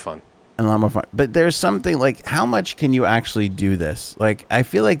lot more fun. And a lot more fun. But there's something like, how much can you actually do this? Like, I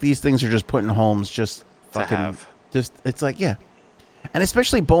feel like these things are just put in homes just fucking, have. just, it's like, yeah. And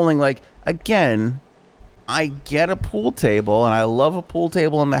especially bowling, like, again, I get a pool table and I love a pool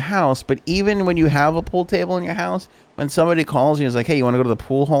table in the house, but even when you have a pool table in your house, when somebody calls you and is like, hey, you want to go to the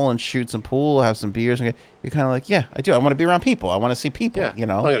pool hole and shoot some pool, have some beers, and you're kind of like, yeah, I do. I want to be around people. I want to see people, Yeah. you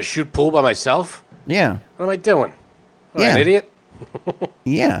know? I'm going to shoot pool by myself? Yeah. What am I doing? Am I Yeah. an idiot?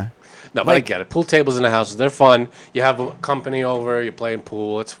 Yeah. No, but I Like- get it. Pool tables in the houses, they're fun. You have a company over, you're playing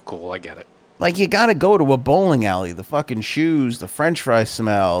pool. It's cool. I get it. Like, you got to go to a bowling alley, the fucking shoes, the french fry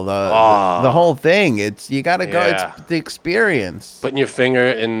smell, the whole thing. You got to go. Yeah. It's the experience. Putting your finger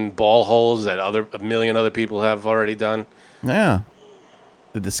in ball holes that a million other people have already done. Yeah.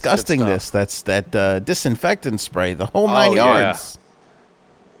 The disgustingness, that disinfectant spray, the whole 9 yeah. yards.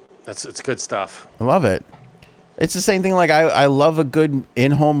 It's good stuff. I love it. It's the same thing. Like, I love a good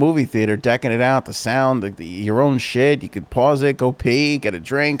in-home movie theater, decking it out, the sound, your own shit. You could pause it, go pee, get a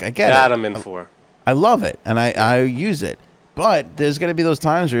drink. I get That it. I'm in for. I love it, and I use it. But there's going to be those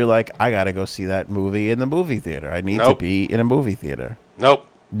times where you're like, I got to go see that movie in the movie theater. I need to Nope. be in a movie theater. Nope.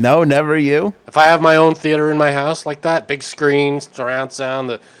 No, never you. If I have my own theater in my house like that, big screen, surround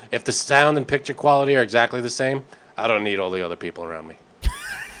sound, if the sound and picture quality are exactly the same, I don't need all the other people around me.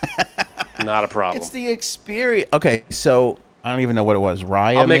 Not a problem. It's the experience. Okay, so I don't even know what it was.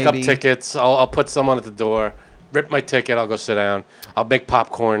 Raya, I'll make maybe? up tickets. I'll put someone at the door, rip my ticket. I'll go sit down. I'll make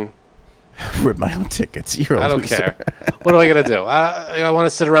popcorn. Rip my own tickets. You're a I don't loser. care. What am I gonna do? I want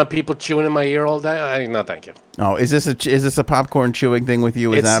to sit around people chewing in my ear all day. No, thank you. Oh, is this a popcorn chewing thing with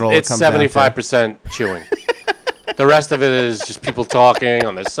you? Is that all it It's comes down to? 75% chewing. The rest of it is just people talking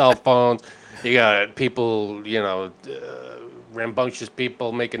on their cell phones. You got people, rambunctious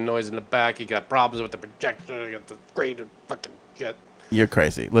people making noise in the back. You got problems with the projector. You got the great fucking shit. You're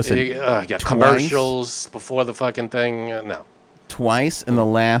crazy. Listen, You got commercials before the fucking thing. No. twice in the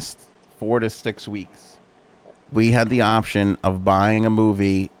last 4 to 6 weeks, we had the option of buying a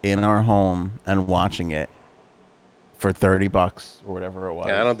movie in our home and watching it for $30 or whatever it was.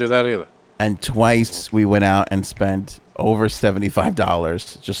 Yeah, I don't do that either. And twice we went out and spent over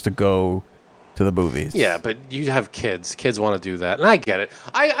 $75 just to go to the movies. Yeah, but you have kids. Kids want to do that, and I get it.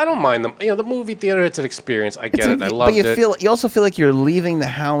 I don't mind them. The movie theater, it's an experience. I get it. I loved but it. you also feel like you're leaving the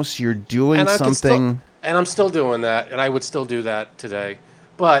house, you're doing And I can something. and I'm still doing that, and I would still do that today.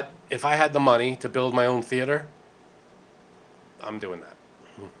 But if I had the money to build my own theater, I'm doing that.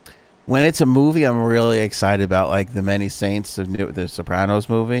 When it's a movie, I'm really excited about, like the Many Saints, the Sopranos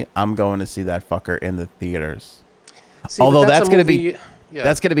movie. I'm going to see that fucker in the theaters. See, Although but that's a going to be movie- yeah.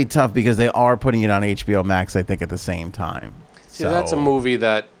 that's going to be tough because they are putting it on HBO Max, I think, at the same time. See, that's a movie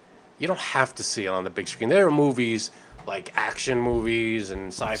that you don't have to see it on the big screen. There are movies like action movies and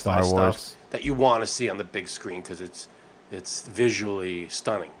sci-fi Star stuff Wars. that you want to see on the big screen because it's visually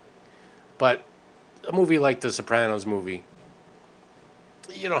stunning. But a movie like the Sopranos movie,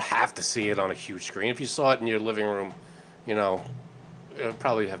 you don't have to see it on a huge screen. If you saw it in your living room, it would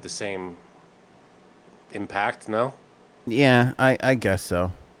probably have the same impact. No. Yeah, I guess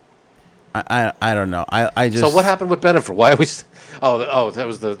so. I don't know. I just So what happened with Bennifer? Why are we? That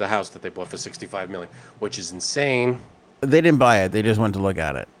was the house that they bought for $65 million, which is insane. They didn't buy it. They just went to look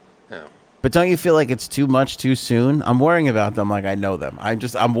at it. Yeah. But don't you feel like it's too much too soon? I'm worrying about them like I know them.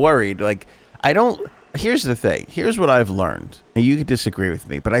 I'm worried. Like, I don't Here's the thing. Here's what I've learned. And you could disagree with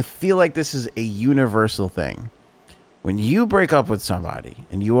me, but I feel like this is a universal thing. When you break up with somebody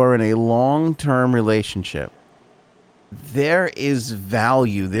and you are in a long-term relationship, there is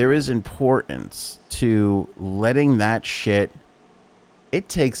value, there is importance to letting that shit. It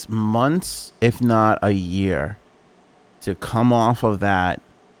takes months, if not a year, to come off of that,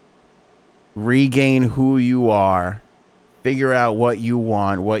 regain who you are, figure out what you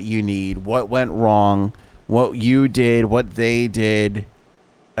want, what you need, what went wrong, what you did, what they did,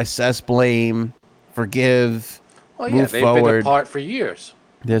 assess blame, forgive, Well, yeah, move they've been forward. apart for years.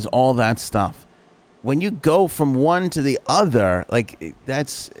 There's all that stuff. When you go from one to the other, like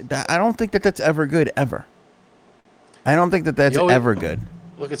I don't think that that's ever good ever. I don't think that that's You always- ever good.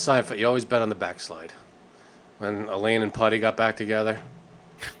 Look at Seinfeld. You always bet on the backslide. When Elaine and Putty got back together.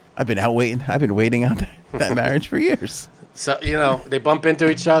 I've been waiting out that marriage for years. So, they bump into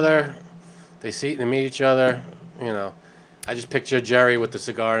each other. They meet each other. I just picture Jerry with the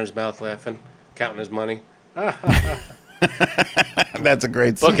cigar in his mouth laughing, counting his money. That's a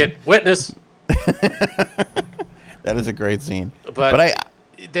great scene. Book it. Witness. That is a great scene. But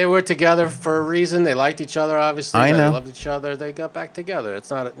they were together for a reason. They liked each other, obviously. I know. They loved each other. They got back together. It's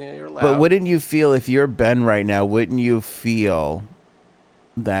not, you're allowed. But wouldn't you feel, if you're Ben right now, wouldn't you feel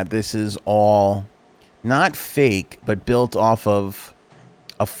that this is all not fake, but built off of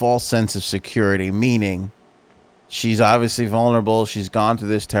a false sense of security? Meaning, she's obviously vulnerable. She's gone through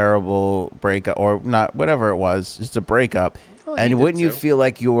this terrible breakup, or not, whatever it was, just a breakup. Well, he And did wouldn't you too. feel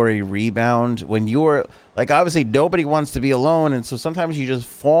like you're a rebound when you're like, obviously nobody wants to be alone, and so sometimes you just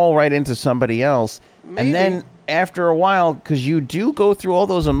fall right into somebody else. Maybe. And then after a while, because you do go through all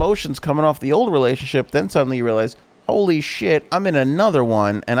those emotions coming off the old relationship, then suddenly you realize, holy shit, I'm in another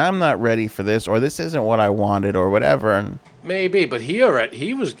one and I'm not ready for this, or this isn't what I wanted, or whatever. And Maybe, but he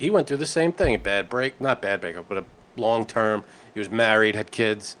went through the same thing. Not bad breakup, but a long term. He was married, had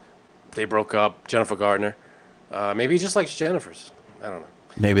kids. They broke up. Jennifer Gardner. Maybe he just likes Jennifer's. I don't know.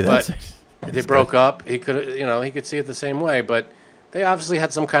 maybe that's But they broke up. He could see it the same way, but they obviously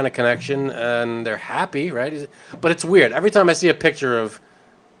had some kind of connection, and they're happy, right? But it's weird. Every time I see a picture of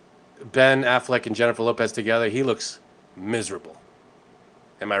Ben Affleck and Jennifer Lopez together, he looks miserable.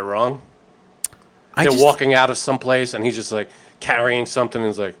 Am I wrong? They're walking out of someplace, and he's just like carrying something, and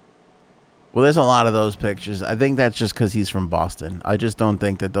he's like, Well, there's a lot of those pictures. I think that's just because he's from Boston. I just don't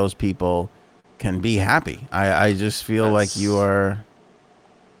think that those people can be happy. I just feel like you are.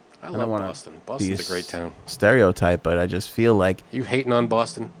 I don't love wanna Boston. be Boston's a great town. Stereotype, but I just feel like You hating on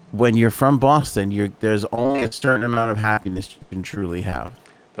Boston? when you're from Boston, there's only a certain amount of happiness you can truly have.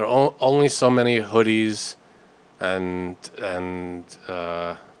 There are only so many hoodies and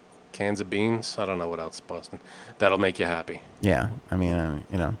cans of beans. I don't know what else, Boston. That'll make you happy. Yeah, I mean, and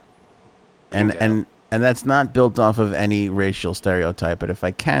Okay. and that's not built off of any racial stereotype. But if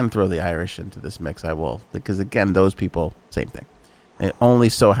I can throw the Irish into this mix, I will, because again, those people, same thing. They're only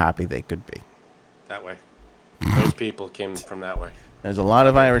so happy they could be. That way. Those people came from that way. There's a lot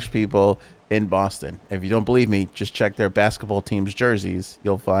of Irish people in Boston. If you don't believe me, just check their basketball team's jerseys.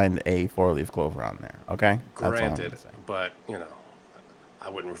 You'll find a four-leaf clover on there. Okay? That's all I'm Granted, gonna say. but I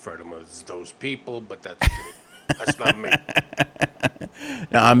wouldn't refer to them as those people, but that's not me.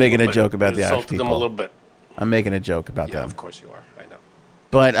 No, I'm making a But joke about the Irish insulted them a little people. bit. I'm making a joke about Yeah, them. of course you are. I know.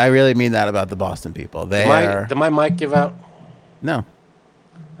 But I really mean that about the Boston people. They are Did my mic give out? no, All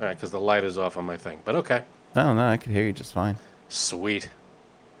right, because the light is off on my thing. But okay. no. I can hear you just fine. Sweet.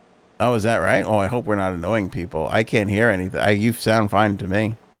 Oh, is that right? Oh, I hope we're not annoying people. I can't hear anything. You sound fine to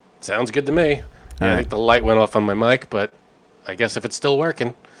me. Sounds good to me. Yeah, I Alright. think the light went off on my mic, but I guess if it's still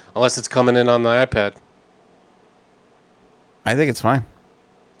working, unless it's coming in on the iPad. I think it's fine.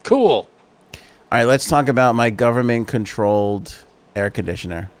 Cool. All right, let's talk about my government-controlled air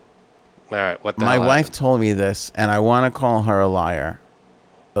conditioner. All right, what the My hell wife happened? told me this, and I want to call her a liar,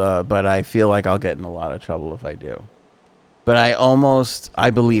 but I feel like I'll get in a lot of trouble if I do. But I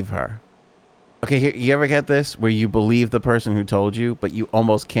believe her. Okay, you ever get this where you believe the person who told you, but you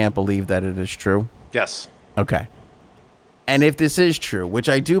almost can't believe that it is true? Yes. Okay. And if this is true, which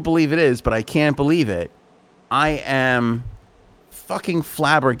I do believe it is, but I can't believe it, I am fucking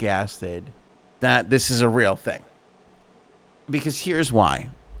flabbergasted that this is a real thing. Because here's why.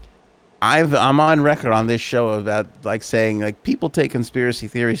 I'm on record on this show about like saying like people take conspiracy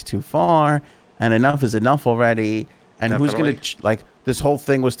theories too far and enough is enough already. And who's going Definitely. to like this whole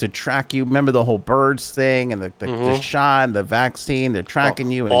thing was to track you. Remember the whole birds thing and the shot and the vaccine, they're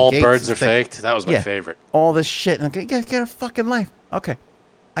tracking you. And All gates birds and are thing. faked. That was my Yeah. favorite. All this shit. And I get a fucking life. Okay.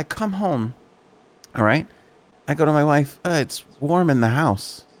 I come home. All right. I go to my wife. It's warm in the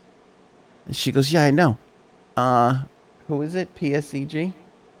house. And she goes, yeah, I know. Who is it? PSEG?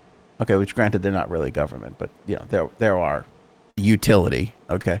 Okay, which granted they're not really government, but you know, there are utility.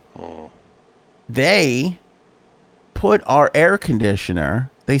 Okay. Oh. They put our air conditioner,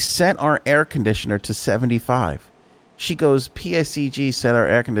 they set our air conditioner to 75. She goes, PSEG set our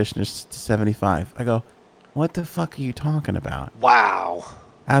air conditioners to 75. I go, what the fuck are you talking about? Wow.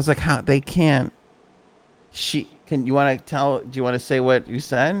 I was like, how they can't. You want to do you want to say what you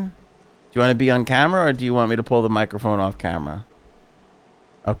said? Do you want to be on camera or do you want me to pull the microphone off camera?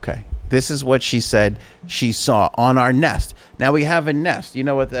 Okay. This is what she said she saw on our Nest. Now we have a Nest. You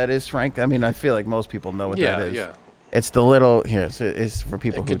know what that is, Frank? I mean, I feel like most people know what Yeah, that is. yeah. It's the little here. It's for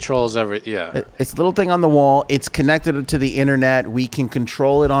people It who controls every. Yeah. It's the little thing on the wall. It's connected to the internet. We can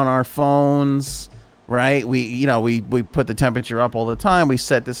control it on our phones, right? We put the temperature up all the time. We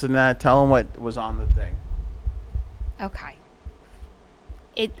set this and that. Tell them what was on the thing. Okay.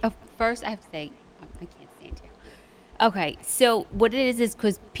 First, I have to say, I can't stand you. Okay, so what it is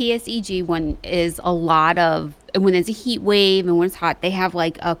because PSEG, when there's a heat wave and when it's hot, they have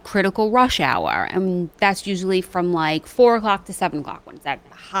like a critical rush hour. And that's usually from like 4 o'clock to 7 o'clock when it's at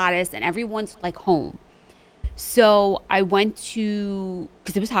the hottest and everyone's like home. So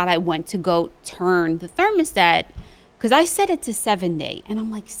because it was hot, I went to go turn the thermostat because I set it to 70 and I'm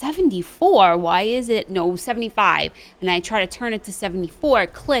like 74, why is it 75? And I try to turn it to 74,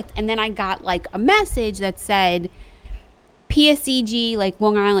 it clicked, and then I got like a message that said PSEG, like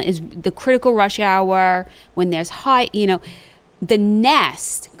Long Island, is the critical rush hour when there's high, the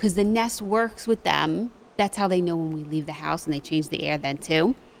Nest, because the Nest works with them. That's how they know when we leave the house, and they change the air then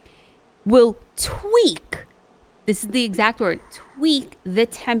too. Will tweak, this is the exact word, tweak the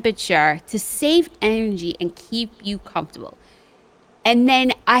temperature to save energy and keep you comfortable. And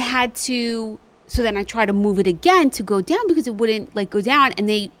then then I tried to move it again to go down because it wouldn't like go down, and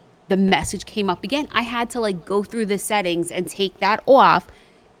the message came up again. I had to like go through the settings and take that off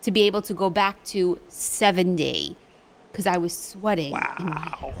to be able to go back to 70 because I was sweating.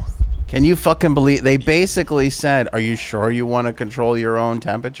 Wow. Can you fucking believe they basically said, "Are you sure you want to control your own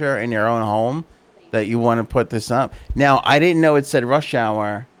temperature in your own home? That you want to put this up?" Now, I didn't know it said rush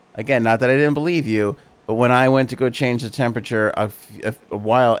hour. Again, not that I didn't believe you, but when I went to go change the temperature a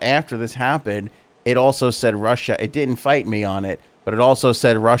while after this happened, it also said rush hour. It didn't fight me on it, but it also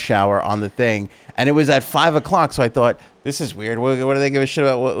said rush hour on the thing, and it was at 5 o'clock. So I thought, this is weird. What do they give a shit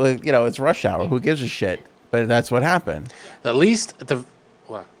about? It's rush hour. Who gives a shit? But that's what happened. At least at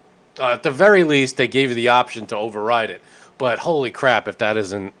the very least, they gave you the option to override it. But holy crap, if that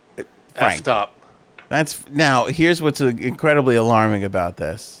isn't Frank. effed up. Now, here's what's incredibly alarming about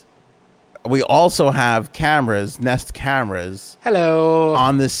this. We also have cameras, Nest cameras, Hello.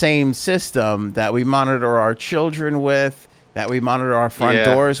 on the same system that we monitor our children with, that we monitor our front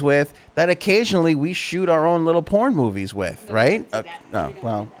doors with, that occasionally we shoot our own little porn movies with, right? No,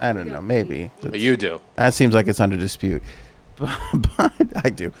 well, I don't know, maybe. You do. That seems like it's under dispute. But I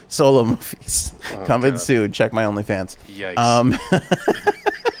do. Solo movies. Coming soon. Check my OnlyFans. Yikes.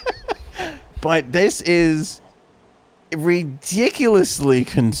 But this is ridiculously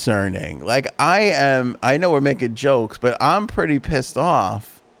concerning. Like, I know we're making jokes, but I'm pretty pissed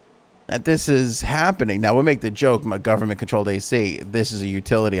off that this is happening. Now, we'll make the joke, my government-controlled AC. This is a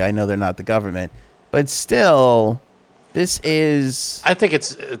utility. I know they're not the government. But still, this is... I think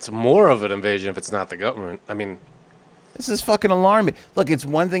it's more of an invasion if it's not the government. I mean... This is fucking alarming. Look, it's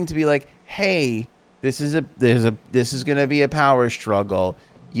one thing to be like, hey, this is going to be a power struggle.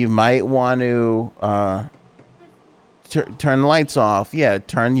 You might want to turn the lights off. Yeah,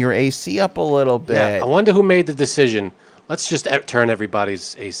 turn your AC up a little bit. Yeah, I wonder who made the decision. Let's just turn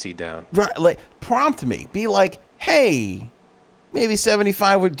everybody's AC down. Right, like, prompt me. Be like, hey, maybe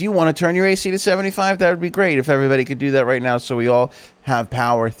 75. Do you want to turn your AC to 75? That would be great if everybody could do that right now, so we all have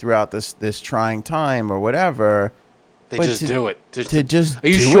power throughout this trying time or whatever. They But just do it. Are Are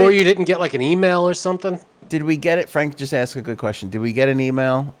you sure you didn't get like an email or something? Did we get it? Frank just asked a good question. Did we get an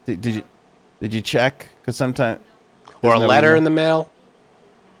email? Did you check? Because sometimes Or a letter in the mail?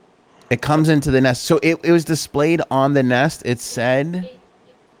 it comes into the Nest. So it was displayed on the Nest. It said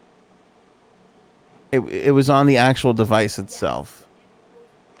it was on the actual device itself.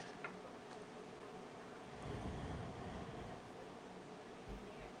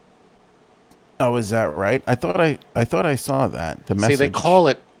 Oh, is that right? I thought I saw that. The message. See, they call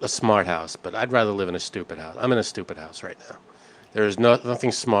it a smart house, but I'd rather live in a stupid house. I'm in a stupid house right now. There is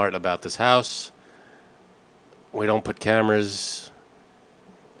nothing smart about this house. We don't put cameras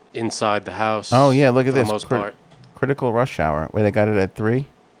inside the house. Oh yeah, look at for the this. most part. Critical rush hour. Wait, I got it at 3.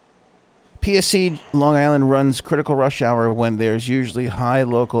 PSC Long Island runs critical rush hour when there's usually high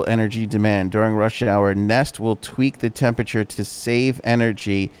local energy demand. During rush hour, Nest will tweak the temperature to save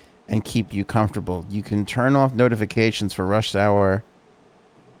energy and keep you comfortable. You can turn off notifications for rush hour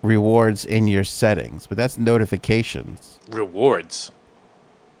rewards in your settings, but that's notifications. Rewards.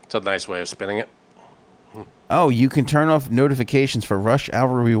 It's a nice way of spinning it. Oh, you can turn off notifications for rush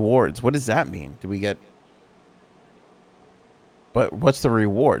hour rewards. What does that mean? Do we get... What's the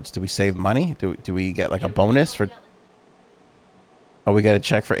rewards? Do we save money? Do we get like a bonus for... Oh, we got a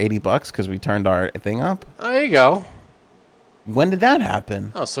check for $80 because we turned our thing up? There you go. When did that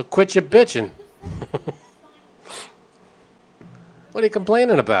happen? Oh, so quit your bitching. What are you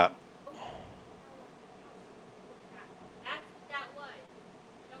complaining about?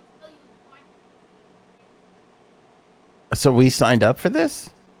 So we signed up for this?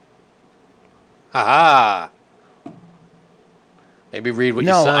 Ha Maybe read what you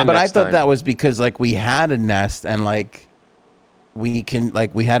No, signed but I next thought time. that was because like we had a Nest and like we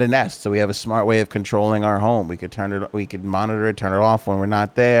had a Nest, so we have a smart way of controlling our home. We could monitor it, turn it off when we're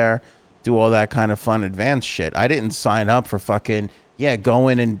not there, do all that kind of fun advanced shit. I didn't sign up for fucking go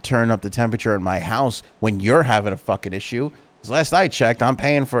in and turn up the temperature in my house when you're having a fucking issue. 'Cause last I checked, I'm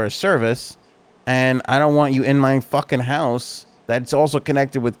paying for a service, and I don't want you in my fucking house that's also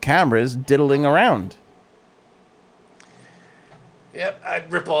connected with cameras diddling around. Yep,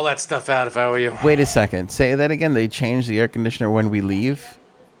 I'd rip all that stuff out if I were you. Wait a second. Say that again. They changed the air conditioner when we leave.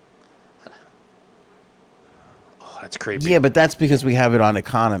 Oh, that's creepy. Yeah, but that's because we have it on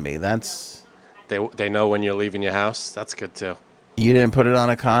economy. That's They know when you're leaving your house. That's good too. You didn't put it on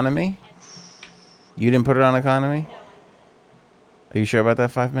economy? You didn't put it on economy? Are you sure about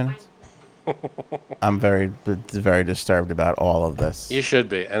that 5 minutes? I'm very disturbed about all of this. You should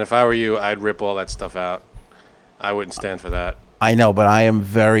be. And if I were you, I'd rip all that stuff out. I wouldn't stand for that. I know, but I am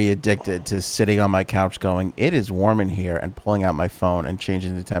very addicted to sitting on my couch going, it is warm in here, and pulling out my phone and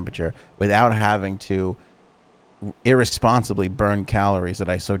changing the temperature without having to irresponsibly burn calories that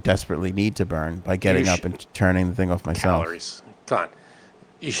I so desperately need to burn by getting up and turning the thing off myself. Calories. Come on.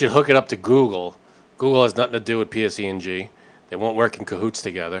 You should hook it up to Google. Google has nothing to do with PSE&G. They won't work in cahoots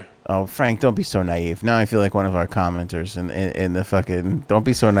together. Oh, Frank, don't be so naive. Now I feel like one of our commenters in the fucking... Don't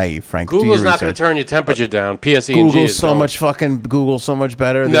be so naive, Frank. Google's not going to turn your temperature down. PSE&G Google's so much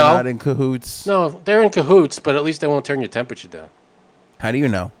better. They're not in cahoots. No, they're in cahoots, but at least they won't turn your temperature down. How do you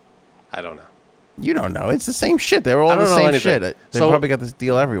know? I don't know. You don't know. It's the same shit. They're all the same shit. They probably got this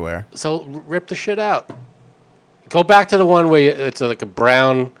deal everywhere. So rip the shit out. Go back to the one where it's like a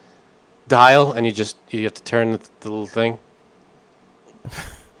brown dial, and you have to turn the little thing.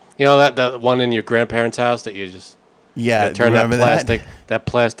 You know that one in your grandparents' house that you just turn that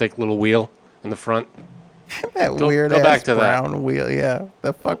plastic little wheel in the front. That weird ass brown wheel. Yeah,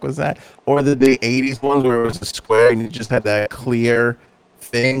 the fuck was that? Or the 80s ones where it was a square and you just had that clear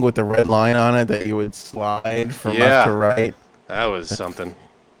thing with the red line on it that you would slide from left to right. That was something.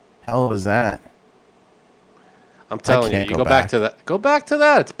 Hell was that? I'm telling you, go back to that. Go back to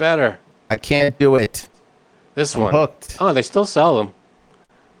that. It's better. I can't do it. This one. Hooked. Oh, they still sell them.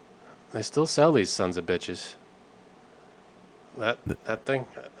 They still sell these sons of bitches. That thing.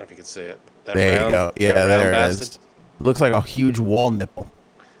 I don't know if you can see it. There you go. Yeah, there it is. Looks like a huge wall nipple.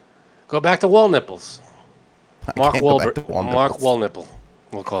 Go back to wall nipples. Mark Wahlberg. Mark Wall nipple.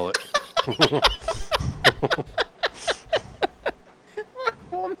 We'll call it.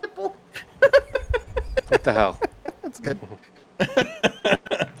 Wall nipple. What the hell? That's good.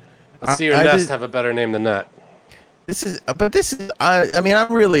 Let's see your Nest have a better name than that. This is this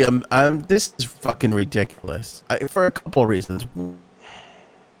is fucking ridiculous. For a couple of reasons.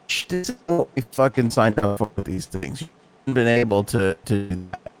 This is what we fucking signed up for with these things. You've been able to do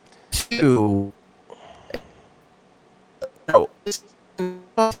that. Two,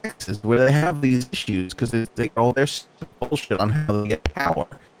 Texas, where they have these issues because they all their bullshit on how they get power.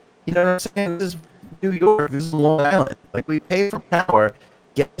 You know what I'm saying? This is New York. This is Long Island. Like, we pay for power,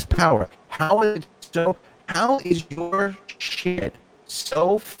 get this power. How is your shit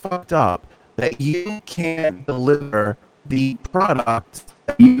so fucked up that you can't deliver the product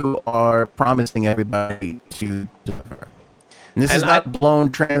that you are promising everybody to deliver? And this is not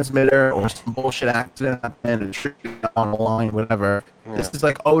blown transmitter or some bullshit accident happened and on the line, whatever. Yeah. This is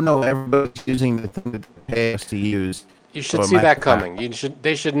like, oh no, everybody's using the thing that they pay us to use. You should see that coming.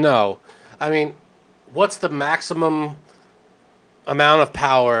 They should know. I mean, what's the maximum amount of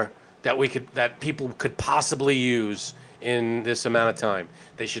power that people could possibly use in this amount of time?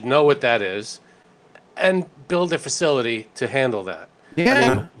 They should know what that is and build a facility to handle that. Yeah.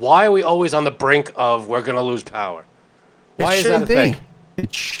 I mean, why are we always on the brink of we're going to lose power? Why is that a thing?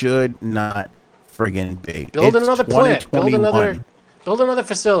 It should not friggin' be. Build It's another plant. Build 2021. another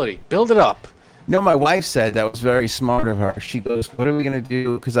facility. Build it up. No, my wife said that was very smart of her. She goes, "What are we gonna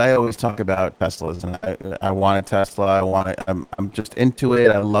do?" Because I always talk about Teslas, and I want a Tesla. I want it. I'm just into it.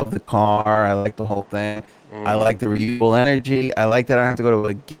 I love the car. I like the whole thing. I like the renewable energy. I like that I don't have to go to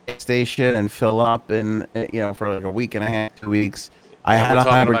a gas station and fill up, and for like a week and a half, 2 weeks. I had We're a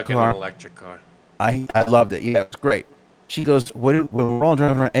talking hybrid about getting car. an electric car. I loved it. Yeah, it was great. She goes, when we're all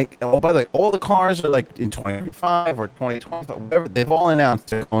driving around, oh, by the way, all the cars are like in 2025 or 2025, whatever. They've all announced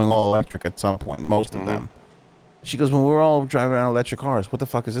they're going all electric at some point, most of them. She goes, when we're all driving around electric cars, what the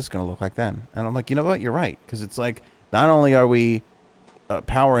fuck is this going to look like then? And I'm like, you know what? You're right. Because it's like, not only are we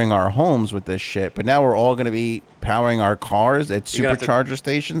powering our homes with this shit, but now we're all going to be powering our cars at You're gonna have to supercharger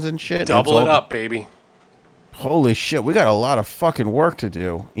stations and shit. Double It's it all- up, baby. Holy shit. We got a lot of fucking work to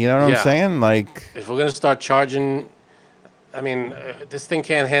do. You know what Yeah. I'm saying? Like, If we're gonna start charging, I mean, this thing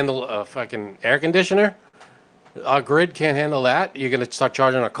can't handle a fucking air conditioner. Our grid can't handle that. You're gonna start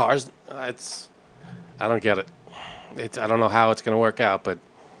charging our cars. I don't get it. I don't know how it's gonna work out, but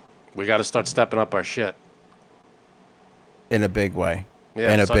we got to start stepping up our shit. in a big way.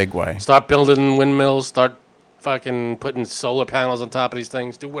 Yeah, In a start- big way. Start building windmills. Start fucking putting solar panels on top of these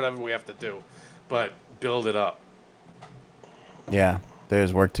things. Do whatever we have to do, but build it up. Yeah,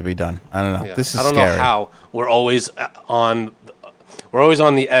 there's work to be done. I don't know. Yeah. This is I don't scary. know how we're always on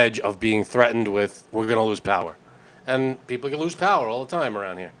the edge of being threatened with we're going to lose power. And people can lose power all the time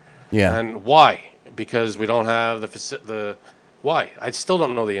around here. Yeah. And why? Because we don't have the why? I still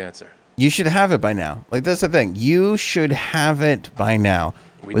don't know the answer. You should have it by now. Like, that's the thing. You should have it by now.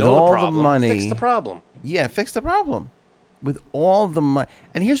 We With know all the problem. money. Fix the problem. Yeah, fix the problem. With all the money.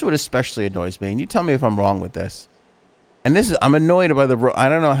 And here's what especially annoys me. And you tell me if I'm wrong with this. And this is, I'm annoyed by the road. I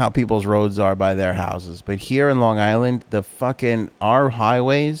don't know how people's roads are by their houses, but here in Long Island, our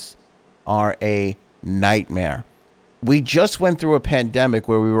highways are a nightmare. We just went through a pandemic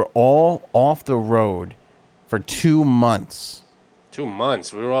where we were all off the road for 2 months. 2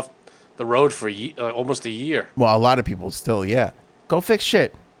 months. We were off the road for almost a year. Well, a lot of people still, yeah. Go fix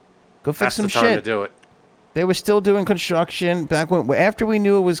shit. Go fix That's some the time to shit. do it. They were still doing construction back after we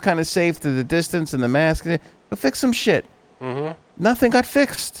knew it was kind of safe to the distance and the mask. Go fix some shit. Mm-hmm. Nothing got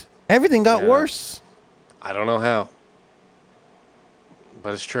fixed. Everything got Yeah. worse. I don't know how,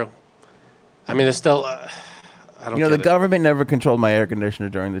 but it's true. I mean, it's still. I don't. You know, get the it. government never controlled my air conditioner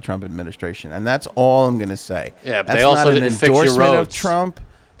during the Trump administration, and that's all I'm going to say. Yeah, but That's they also not an didn't fix your endorsement of roads. Trump.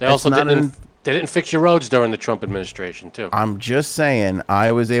 They That's also not didn't. They didn't fix your roads during the Trump administration too. I'm just saying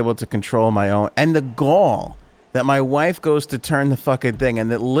I was able to control my own. And the gall that my wife goes to turn the fucking thing,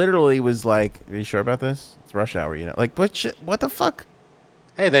 and it literally was like, "Are you sure about this? It's rush hour, you know? Like, what the fuck?"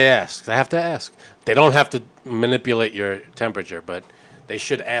 Hey, they ask. They have to ask. They don't have to manipulate your temperature, but they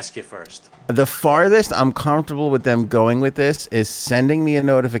should ask you first. The farthest I'm comfortable with them going with this is sending me a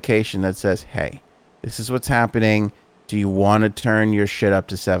notification that says, "Hey, this is what's happening. Do you want to turn your shit up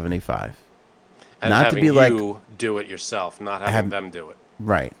to 75?" And Not to having be like- you do it yourself, not having them do it.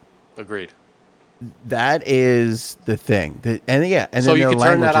 Right. Agreed. That is the thing. And So then you their can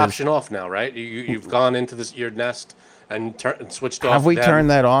turn that languages- option off now, right? You've gone into your nest and switched off. Have we them. turned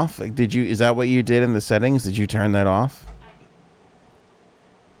that off? Like, is that what you did in the settings? Did you turn that off?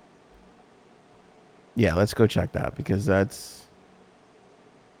 Yeah, let's go check that, because that's,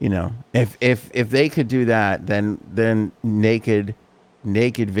 if they could do that, then naked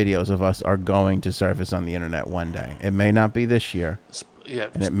videos of us are going to surface on the internet one day. It may not be this year, Yeah,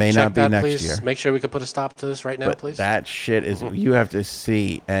 and it may check not be that, next please. year. Make sure we can put a stop to this right now, but please. that shit is, you have to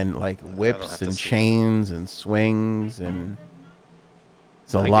see, and like whips have to and see. chains and swings, and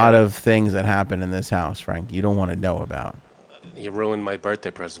it's a I get lot it. of things that happen in this house, Frank, you don't want to know about. You ruined my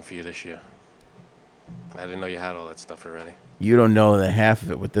birthday present for you this year. I didn't know you had all that stuff already. You don't know the half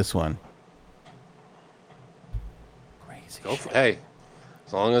of it with this one. Crazy. Go for, hey,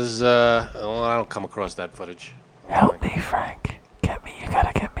 as long as I don't come across that footage. Help me, Frank. You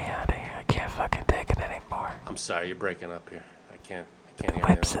gotta get me out of here. I can't fucking take it anymore. I'm sorry, you're breaking up here. I can't The hear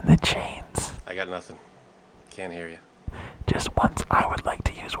whips you. and the chains. I got nothing. Can't hear you. Just once I would like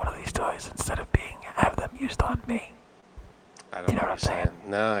to use one of these toys instead of have them used on me. I don't You know know what what you're I'm saying.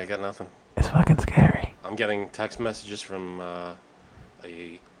 No, I got nothing. It's fucking scary. I'm getting text messages from a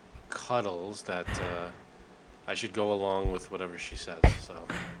Cuddles that I should go along with whatever she says. So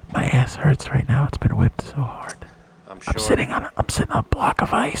My ass hurts right now. It's been whipped so hard. I'm sure. I'm sitting on a block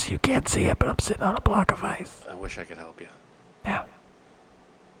of ice. You can't see it, but I'm sitting on a block of ice. I wish I could help you. Yeah.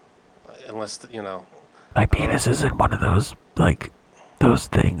 Unless My penis is in one of those those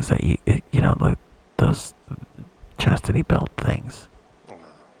things that like those chastity belt things. Oh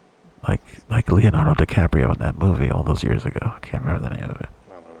Leonardo DiCaprio in that movie all those years ago. I can't remember the name of it.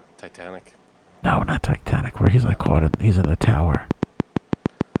 I don't know. Titanic. No, not Titanic. Where he's like caught in, he's in the tower.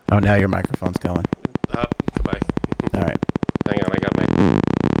 Oh, now your microphone's going. Goodbye. All right. Hang on, I got my.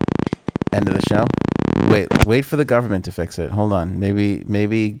 End of the show. Wait for the government to fix it. Hold on. Maybe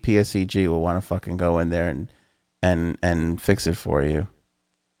PSEG will want to fucking go in there and fix it for you.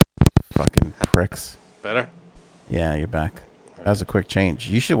 Fucking pricks. Better? Yeah, you're back. That was a quick change.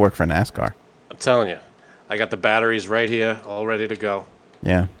 You should work for NASCAR. I'm telling you. I got the batteries right here, all ready to go.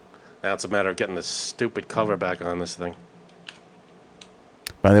 Yeah. Now it's a matter of getting this stupid cover back on this thing.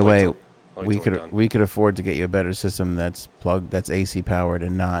 By the way, wait till we we're done. could afford to get you a better system that's AC powered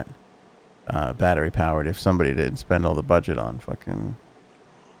and not battery powered. If somebody didn't spend all the budget on fucking.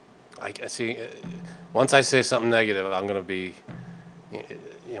 I see. Once I say something negative, I'm gonna be.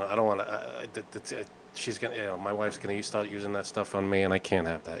 I don't want to. She's gonna. My wife's gonna start using that stuff on me, and I can't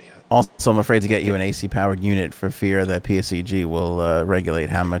have that yet. Also, I'm afraid to get you an AC powered unit for fear that PSEG will regulate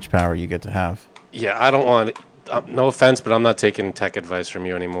how much power you get to have. Yeah, I don't want. No offense, but I'm not taking tech advice from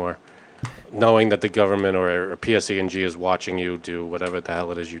you anymore. Knowing that the government or PSE&G is watching you do whatever the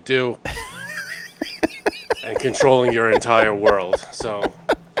hell it is you do, and controlling your entire world. So,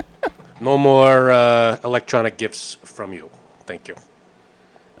 no more electronic gifts from you. Thank you.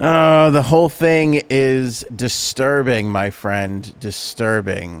 The whole thing is disturbing, my friend.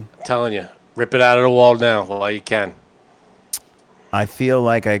 Disturbing. I'm telling you, rip it out of the wall now while you can. I feel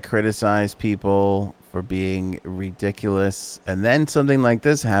like I criticize people for being ridiculous, and then something like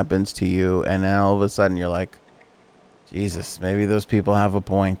this happens to you, and then all of a sudden you're like, Jesus, maybe those people have a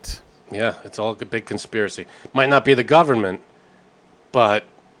point. Yeah, it's all a big conspiracy. Might not be the government, but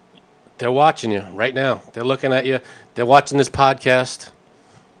they're watching you right now. They're looking at you. They're watching this podcast.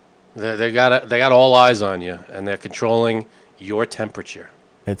 They got all eyes on you, and they're controlling your temperature.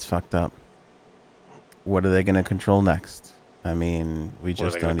 It's fucked up. What are they going to control next? I mean, we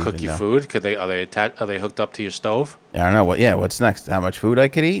just don't even cook you know. food? Are they hooked up to your stove? I don't know. What's next? How much food I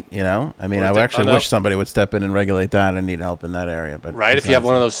could eat? I mean, Or I they- actually no. wish somebody would step in and regulate that. I need help in that area. But Right. If you have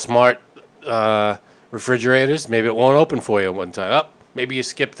one of those smart refrigerators, maybe it won't open for you one time. Maybe you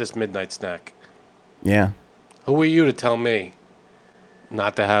skip this midnight snack. Yeah. Who are you to tell me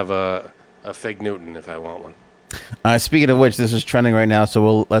not to have a Fig Newton if I want one? Speaking of which, this is trending right now,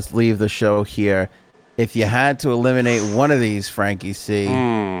 so let's leave the show here. If you had to eliminate one of these, Frankie C,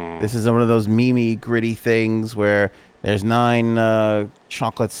 this is one of those memey, gritty things where there's 9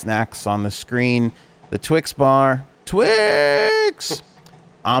 chocolate snacks on the screen. The Twix bar, Twix,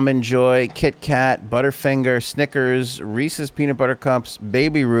 Almond Joy, Kit Kat, Butterfinger, Snickers, Reese's Peanut Butter Cups,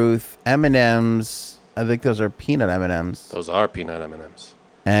 Baby Ruth, M&M's. I think those are peanut M&M's. Those are peanut M&Ms.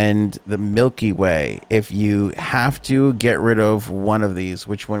 And the Milky Way. If you have to get rid of one of these,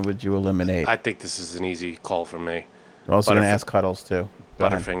 which one would you eliminate? I think this is an easy call for me. We're also going to Butterf- ask Cuddles, too. Go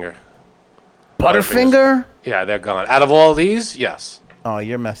ahead. Butterfinger. Butterfinger? Yeah, they're gone. Out of all these, yes. Oh,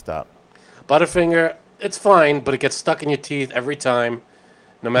 you're messed up. Butterfinger, it's fine, but it gets stuck in your teeth every time.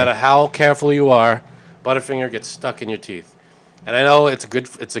 No matter how careful you are, Butterfinger gets stuck in your teeth. And I know it's a good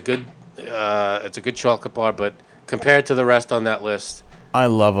chocolate bar, but compared to the rest on that list, I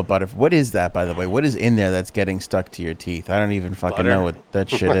love a Butterfinger. What is that, by the way? What is in there that's getting stuck to your teeth? I don't even fucking Butter? know what that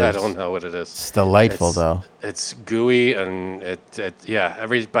shit is. I don't know what it is. It's delightful, It's- though. It's gooey, and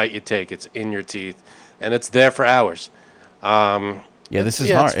every bite you take, it's in your teeth, and it's there for hours. Yeah, this is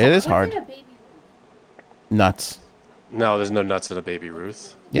yeah, hard. it's It is hard. Nuts. No, there's no nuts in a Baby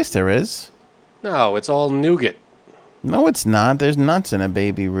Ruth. Yes, there is. No, it's all nougat. No, it's not. There's nuts in a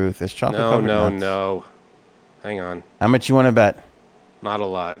Baby Ruth. There's chocolate covered nuts. No. Hang on. How much you want to bet? Not a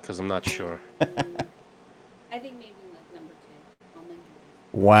lot, because I'm not sure. I think maybe like number 2. Almond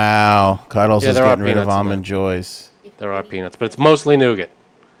Joy. Wow. Cuddles Yeah, is there are getting rid of peanuts in Almond Joys. There are peanuts, but it's mostly nougat.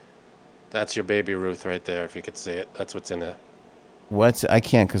 That's your Baby Ruth right there, if you could see it. That's what's in there. I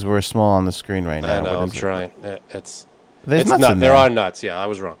can't because we're small on the screen right now. I know, What I'm is it? trying. There's It's nuts nut. in There there. are nuts. Yeah, I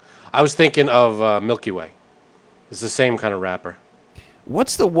was wrong. I was thinking of Milky Way. It's the same kind of wrapper.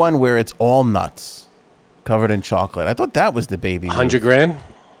 What's the one where it's all nuts covered in chocolate? I thought that was the Baby Ruth. 100 grand?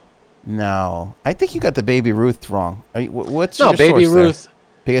 No. I think you got the Baby Ruth wrong. What's No, your Baby source there? Ruth.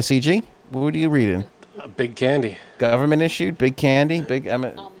 PSEG? What are you reading? Big candy. Government issued? Big Candy? Big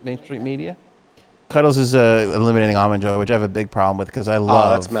Main Street Media? Cuddles is eliminating Almond Joy, which I have a big problem with because I Oh,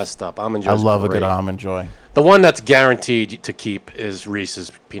 love. that's messed up. Almond I Joy's love a great. good Almond Joy The one that's guaranteed to keep is Reese's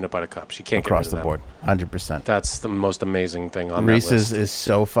Peanut Butter Cups. You can't across get the rid of board, 100%. That's the most amazing thing on that Reese's list, is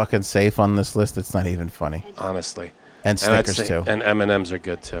so fucking safe on this list. It's not even funny. honestly. And I'd Snickers say- too. And M&Ms are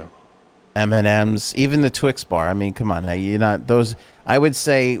good too. M&Ms, even the Twix bar. I mean, come on, now you're not those. I would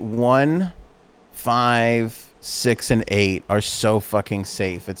say 1, 5, 6, and 8 are so fucking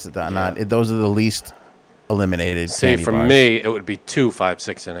safe. It's not. Those are the least eliminated. See, candy for bars. me, it would be 2, 5,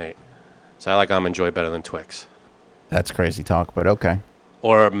 6, and 8. So I like Almond Joy better than Twix That's crazy talk, but okay.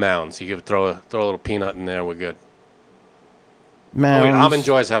 or Mounds. You could throw a little peanut in there. We're good. Man, Oh, wait, Almond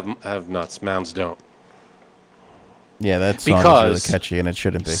Joys have nuts. Mounds don't. yeah, that song is really Because catchy, and it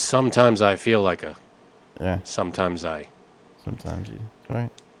shouldn't be. Sometimes I feel like a. Yeah, Sometimes I. sometimes you right.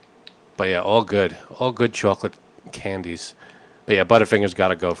 But yeah, all good. All good chocolate candies. But yeah, Butterfinger's got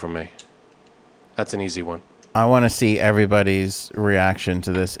to go for me. That's an easy one. I want to see everybody's reaction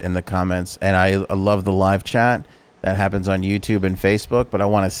to this in the comments, and I love the live chat that happens on YouTube and Facebook, but I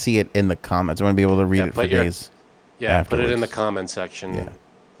want to see it in the comments. I want to be able to read Yeah, it for but you're- days. Yeah, put it in the afterwards. comment section.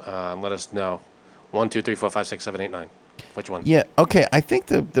 Yeah. Let us know. 1, 2, 3, 4, 5, 6, 7, 8, 9. Which one? Yeah, okay. I think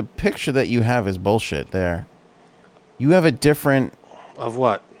the picture that you have is bullshit there. You have a different. Of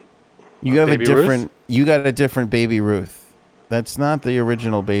what? You have Baby a Ruth? different. You got a different Baby Ruth. That's not the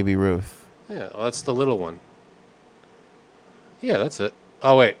original Baby Ruth. Yeah, well, that's the little one. Yeah, that's it.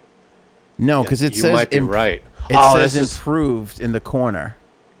 Oh wait, No, because it you says might be right. It Oh, says this is improved in the corner.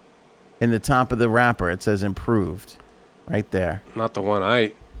 In the top of the wrapper, it says improved, right there. not the one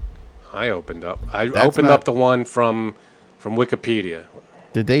I opened up. I That's opened not- up the one from Wikipedia.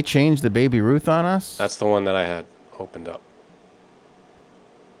 Did they change the Baby Ruth on us? That's the one that I had opened up.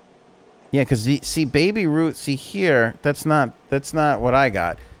 Yeah, because see, Baby Ruth. See here, that's not what I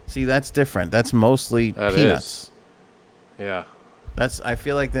got. See, that's different. That's mostly That peanuts. is. Yeah, I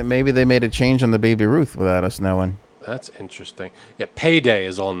feel like that maybe they made a change on the Baby Ruth without us knowing. that's interesting. Yeah, Payday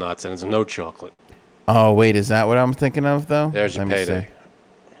is all nuts and it's no chocolate. Oh wait, is that what I'm thinking of though? There's your Let me Payday. see.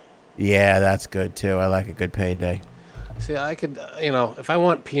 Yeah, that's good too. I like a good payday. See, I could, if I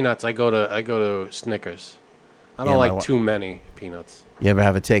want peanuts, I go to Snickers. I don't Yeah, like too many peanuts. You ever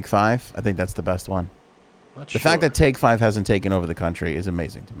have a Take 5? I think that's the best one. Not The fact that Take 5 hasn't taken over the country is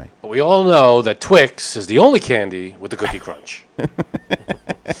amazing to me. But we all know that Twix is the only candy with the cookie crunch.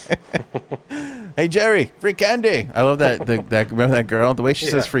 Hey Jerry, free candy! I love that. Remember that girl? The way she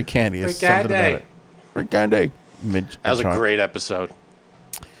says Yeah. free candy is Free something candy. about it. Free candy. That was a great episode.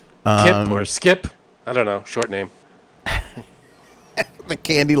 Um, Kip or Skip? I don't know. Short name. The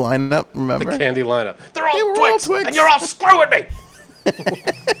candy lineup. The Remember? candy lineup. They're all, They were all Twix, Twix. and you're all screwing me.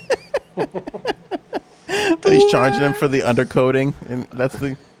 He's charging them for the undercoating, and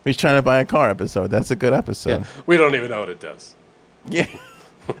he's trying to buy a car episode. That's a good episode. Yeah, we don't even know what it does. Yeah.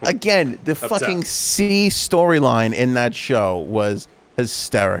 Again, the fucking C storyline in that show was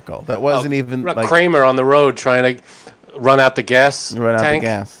hysterical. That wasn't even like Kramer on the road trying to run out the gas run out the tank.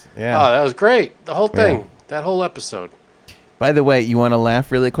 gas. Yeah. Oh, that was great. The whole thing. Yeah. That whole episode. By the way, you want to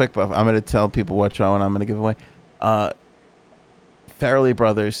laugh really quick? But I'm going to tell people what show and I'm going to give away. Farrelly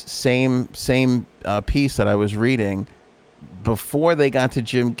Brothers, same piece that I was reading before they got to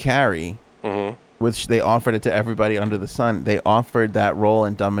Jim Carrey, which they offered it to everybody under the sun. They offered that role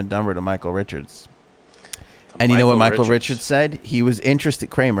in Dumb and Dumber to Michael Richards. And you know what Michael Richards said? He was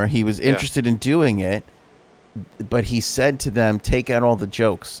interested, Kramer, he was interested in doing it, but he said to them, take out all the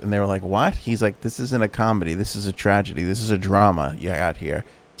jokes. And they were like, what? He's like, this isn't a comedy. This is a tragedy. This is a drama you got here.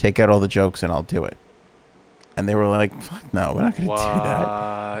 Take out all the jokes and I'll do it. And they were like, fuck no, we're not going to do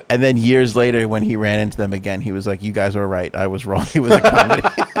that. And then years later, when he ran into them again, he was like, you guys were right. I was wrong. It was a comedy.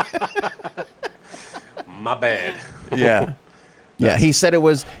 My bad. Yeah. Yeah, he said it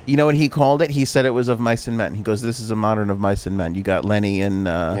was, you know what he called it? He said it was of Mice and Men. He goes, this is a modern of Mice and Men. You got Lenny and,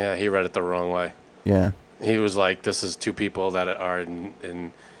 Yeah, he read it the wrong way. yeah. He was like, this is two people that are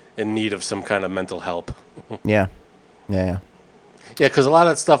in need of some kind of mental help. Yeah. Yeah. Yeah, because a lot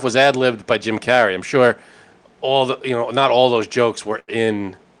of that stuff was ad-libbed by Jim Carrey. I'm sure not all those jokes were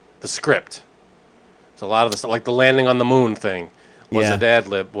in the script. So a lot of the stuff, like the landing on the moon thing, was Yeah. an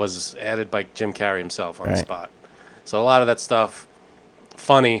ad-lib, was added by Jim Carrey himself on the Right. spot. So a lot of that stuff,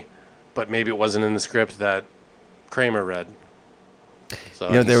 funny, but maybe it wasn't in the script that Kramer read. So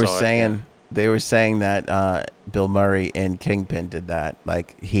You know, he they were saw it, saying they were saying that Bill Murray in Kingpin did that.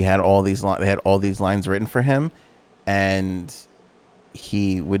 Like he had all these they had all these lines written for him, and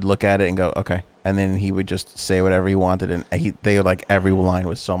he would look at it and go, okay, and then he would just say whatever he wanted, and they were like every line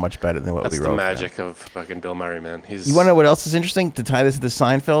was so much better than what That's we the wrote. magic of fucking Bill Murray, man. He's You want to know what else is interesting? To tie this to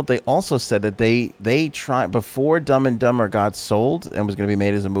Seinfeld, they also said that they tried before Dumb and Dumber got sold and was going to be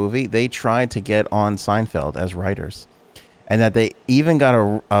made as a movie. They tried to get on Seinfeld as writers, and that they even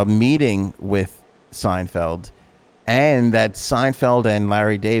got a meeting with Seinfeld, and that Seinfeld and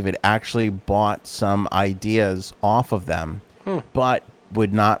Larry David actually bought some ideas off of them, but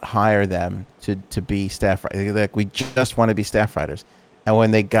would not hire them to be staff writers. Like, we just want to be staff writers. And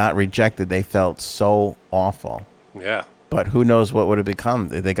when they got rejected, they felt so awful. Yeah. But who knows what would have become?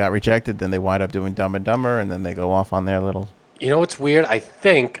 If they got rejected, then they wind up doing Dumb and Dumber, and then they go off on their little. You know what's weird? I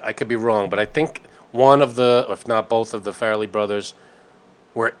think I could be wrong, but I think one of the, if not both of the Farrelly brothers,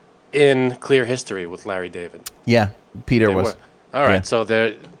 were in Clear History with Larry David. Yeah, Peter They was. were. All right, yeah. so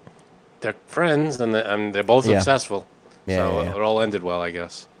they're friends and they're both Yeah. successful. Yeah, so yeah. it all ended well, I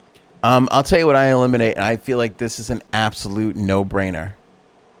guess. I'll tell you what I eliminate. I feel like this is an absolute no-brainer.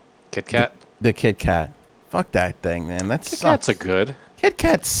 Kit Kat. The Kit Kat. Fuck that thing, man. That Kit sucks. Kats are good. Kit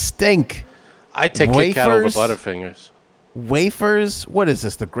Kats stink. I take Kit Kat over Wafers? Butterfingers. Wafers? What is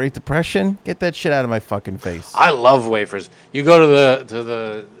this? The Great Depression? Get that shit out of my fucking face. I love wafers. You go to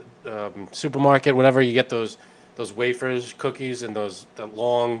the supermarket, whatever, you get those wafers, cookies, and the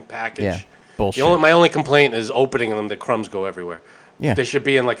long package. Yeah, bullshit. My only complaint is opening them. The crumbs go everywhere. Yeah. They should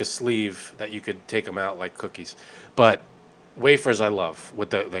be in like a sleeve that you could take them out like cookies. But wafers, I love with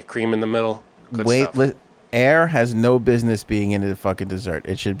the cream in the middle. Good stuff. Air has no business being into the fucking dessert.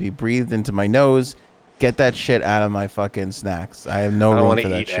 It should be breathed into my nose. Get that shit out of my fucking snacks. I have no I don't room want for to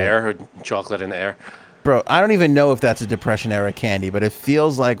that eat shit. air or chocolate and air. Bro, I don't even know if that's a Depression era candy, but it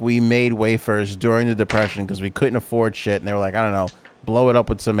feels like we made wafers during the Depression because we couldn't afford shit, and they were like, I don't know, blow it up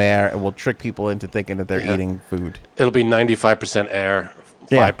with some air, and we'll trick people into thinking that they're Yeah. eating food. It'll be 95% air,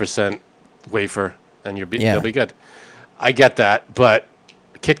 Yeah. 5% wafer, and Yeah. you'll be good. I get that, but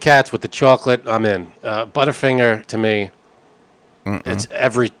Kit Kats with the chocolate, I'm in. Butterfinger to me, it's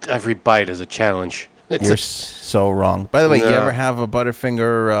every bite is a challenge. It's You're so wrong. By the way, you No. ever have a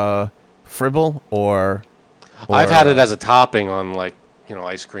Butterfinger Fribble or I've had it as a topping on like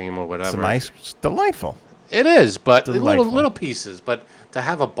ice cream or whatever. some ice? It's delightful. It is, but Delightful. little pieces. But to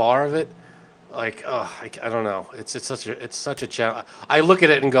have a bar of it, like I don't know. It's such a challenge. I look at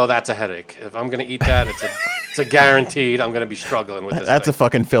it and go, that's a headache. If I'm gonna eat that, it's a guaranteed. I'm gonna be struggling with this. That's a thing.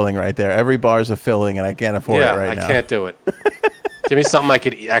 fucking filling right there. Every bar's a filling, and I can't afford yeah. it right I now. can't do it. Give me something I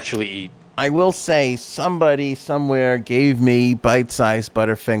could actually eat. I will say somebody somewhere gave me bite-sized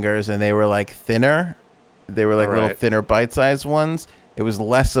Butterfingers, and they were like thinner. They were like little Right. thinner bite-sized ones. It was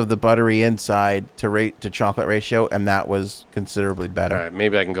less of the buttery inside to chocolate ratio, and that was considerably better All right,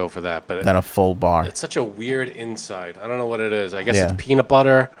 maybe I can go for that. But than a full bar. it's such a weird inside. I don't know what it is. I guess Yeah. it's peanut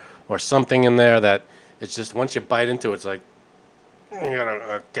butter or something in there that it's just once you bite into it, it's like you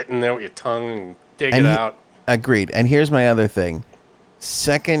gotta get in there with your tongue and dig And it he- out. Agreed. And here's my other thing.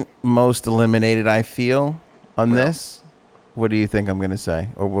 Second most eliminated, I feel, on this. What do you think I'm going to say?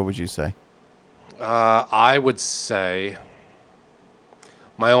 Or what would you say? I would say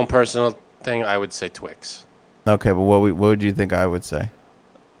my own personal thing. I would say Twix. Okay, but what would you think I would say?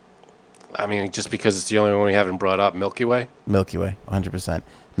 I mean, just because it's the only one we haven't brought up, Milky Way. Milky Way, 100%.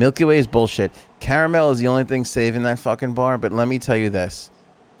 Milky Way is bullshit. Caramel is the only thing saving that fucking bar, but let me tell you this.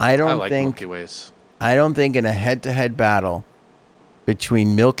 I I don't like think Milky Ways. I don't think in a head-to-head battle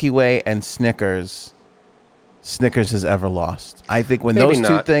between Milky Way and Snickers has ever lost. I think when Maybe those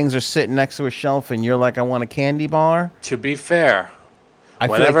two not. things are sitting next to a shelf and you're like, I want a candy bar, To be fair, I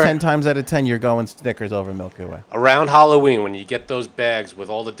feel Whenever- like 10 times out of 10 you're going Snickers over Milky Way. around Halloween, when you get those bags with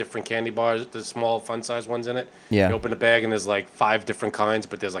all the different candy bars, the small fun-size ones in it, Yeah. you open the bag and there's like 5 different kinds,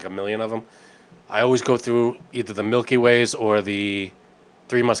 but there's like a million of them. I always go through either the Milky Ways or the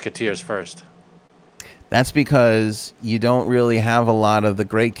Three Musketeers first. That's because you don't really have a lot of the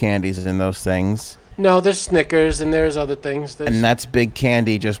great candies in those things. No, there's Snickers and there's other things. There's, And that's big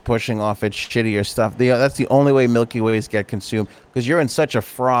candy just pushing off its shittier stuff. That's the only way Milky Ways get consumed because you're in such a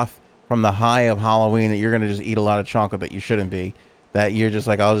froth from the high of Halloween that you're going to just eat a lot of chocolate that you shouldn't be. That you're just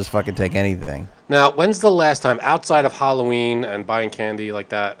like, I'll just fucking take anything. Now, when's the last time, outside of Halloween and buying candy like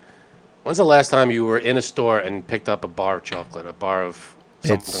that, when's the last time you were in a store and picked up a bar of chocolate, a bar of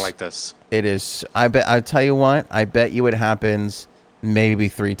something It's- like this? It is. I'll tell you what. I bet you it happens maybe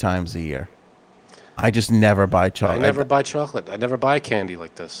 3 times a year. I just never buy I chocolate. never buy chocolate. I never buy candy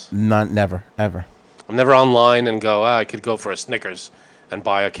like this. Never, ever. I'm never online and go, I could go for a Snickers and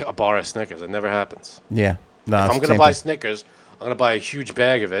buy a bar of Snickers. It never happens. Yeah. No, If it's I'm the going to same buy thing. Snickers, I'm going to buy a huge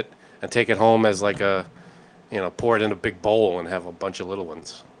bag of it and take it home as like pour it in a big bowl and have a bunch of little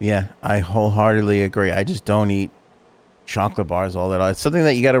ones. Yeah, I wholeheartedly agree. I just don't eat chocolate bars all that. It's something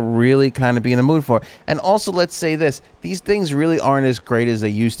that you got to really kind of be in the mood for. And also, let's say this: these things really aren't as great as they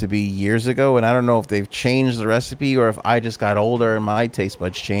used to be years ago. And I don't know if they've changed the recipe or if I just got older and my taste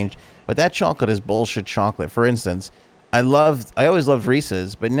buds changed. But that chocolate is bullshit chocolate. For instance, I always loved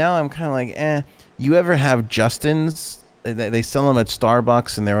Reese's, but now I'm kind of like, eh. You ever have Justin's? They sell them at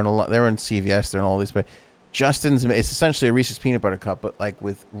Starbucks, and they're in CVS. They're in all these. But Justin's, it's essentially a Reese's peanut butter cup, but like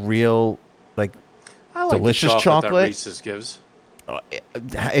with real like I like delicious the chocolate chocolate. that Reese's gives.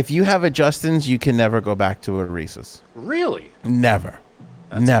 If you have a Justin's, you can never go back to a Reese's. Really? Never.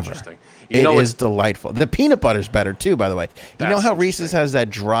 That's Never. interesting. It is delightful. The peanut butter's better too, by the way. You know That's how Reese's interesting. has that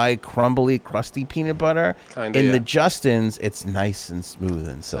dry, crumbly, crusty peanut butter? Kinda, In yeah. the Justin's, it's nice and smooth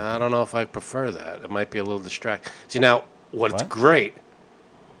and silky. I don't know if I prefer that. It might be a little distracting. See, now, what's What? great.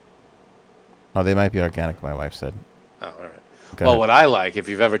 Oh, they might be organic, my wife said. Oh, all right. Go Well, ahead. what I like, if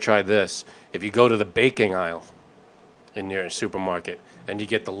you've ever tried this, if you go to the baking aisle in your supermarket and you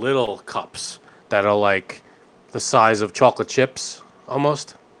get the little cups that are like the size of chocolate chips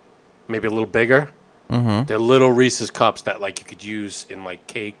almost, maybe a little bigger. Mm-hmm. They're little Reese's cups that like you could use in like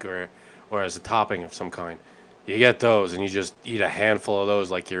cake or as a topping of some kind. You get those and you just eat a handful of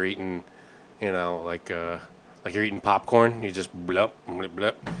those like you're eating, like you're eating popcorn. You just blup, blup,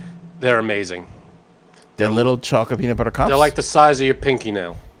 blup. They're amazing. They're little chocolate peanut butter cups? They're like the size of your pinky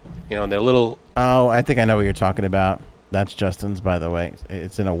nail. And they're little. Oh, I think I know what you're talking about. That's Justin's, by the way.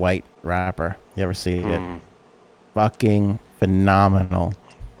 It's in a white wrapper. You ever see it? Fucking phenomenal.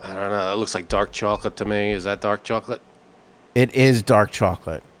 I don't know. It looks like dark chocolate to me. Is that dark chocolate? It is dark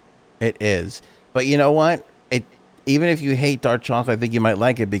chocolate. It is. But you know what? Even if you hate dark chocolate, I think you might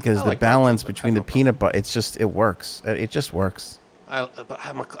like it because I the like dark balance chocolate. between the peanut butter, it works. It just works.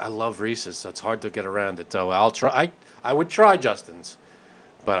 I love Reese's, so it's hard to get around it. So I'll try. I would try Justin's,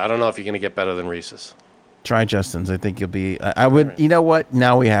 but I don't know if you're gonna get better than Reese's. Try Justin's. I think you'll be. I would. You know what?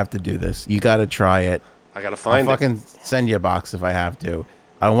 Now we have to do this. You got to try it. I gotta I'll find it. fucking send you a box if I have to.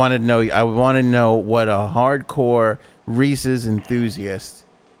 I want to know. I want to know what a hardcore Reese's enthusiast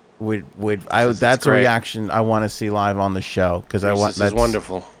would. It's That's a great. reaction I want to see live on the show because I want. Reese's is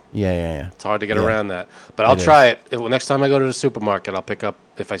wonderful. Yeah. It's hard to get Yeah. around that, but I'll It try it. Next time I go to the supermarket, I'll pick up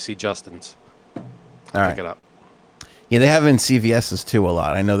if I see Justin's. All Pick right. it up. Yeah, they have in CVS's too a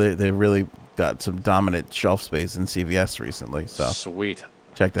lot. I know they really got some dominant shelf space in CVS recently. So Sweet.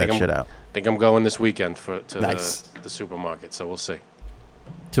 check that Think I'm- shit out. think I'm going this weekend to Nice. the supermarket, so we'll see.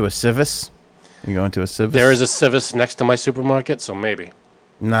 To a Civis? You going to a Civis? There is a Civis next to my supermarket, so maybe.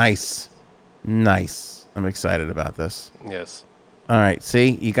 Nice. I'm excited about this. Yes. All right.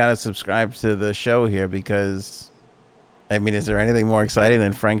 See, you got to subscribe to the show here because, I mean, is there anything more exciting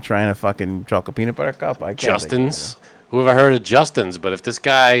than Frank trying a fucking chocolate peanut butter cup? I can't think of Justin's. Who ever heard of Justin's? But if this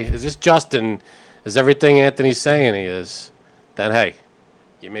guy is this Justin is everything Anthony's saying he is, then hey,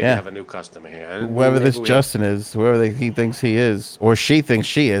 you maybe Yeah. have a new customer here. it. And Whoever maybe this we- Justin is, whoever he thinks he is, or she thinks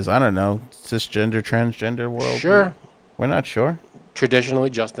she is, I don't know. Cisgender, transgender world. Sure. We're not sure. Traditionally,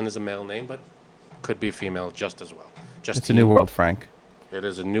 Justin is a male name, but could be female just as well. It's a new world, Frank. It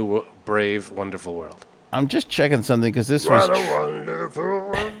is a new, brave, wonderful world. I'm just checking something because this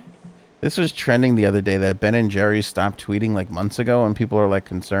was trending the other day that Ben and Jerry stopped tweeting like months ago, and people are like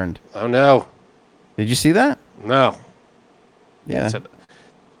concerned. Oh no, Did you see that? no. Yeah. Said-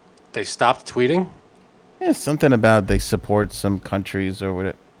 They stopped tweeting. Yeah, something about they support some countries or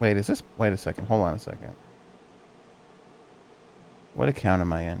what. Wait, is this? Wait a second. Hold on a second. What account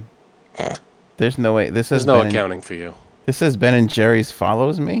am I in? There's no way. This There's says no Ben and- accounting for you. This says Ben and Jerry's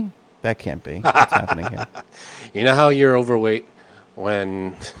follows me. That can't be. What's happening here? You know how you're overweight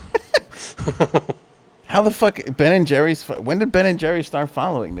when How the fuck Ben and Jerry's? When did Ben and Jerry start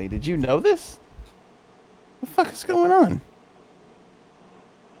following me? Did you know this? What the fuck is going on?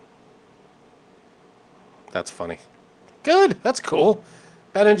 That's funny. Good. That's cool.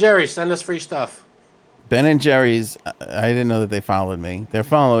 Ben and Jerry, send us free stuff. Ben and Jerry's. I didn't know that they followed me. They're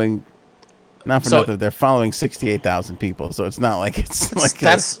following. Not for So- nothing. They're following 68,000 people. So it's not like it's like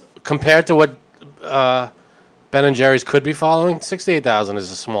That's compared to what Ben and Jerry's could be following. 68,000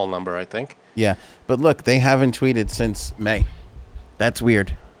 is a small number, I think. Yeah, but look, they haven't tweeted since May. That's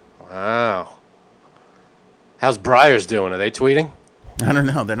weird. Wow. How's Briars doing? Are they tweeting? I don't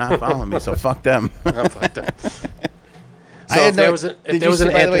know. They're not following me, so fuck them. Oh, fuck them. I So had if no- there was, did if you there was an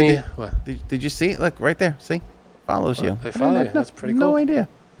see- by the way, Anthony, what? Did you see it? Look right there. See, follows you. they I follow had you. That's pretty No cool. idea.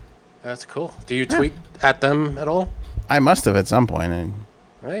 That's cool. Do you tweet at them at all? I must have at some point. And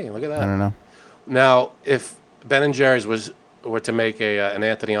Hey, look at I that. don't know. Now, if Ben and Jerry's were to make an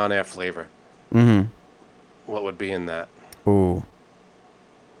Anthony on air flavor, what would be in that? Ooh,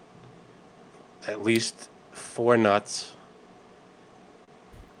 At least 4 nuts.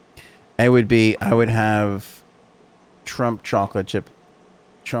 it would be. I would have Trump chocolate chip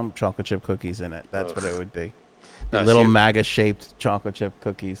cookies in it. That's what it would be. No, Little so you- MAGA shaped chocolate chip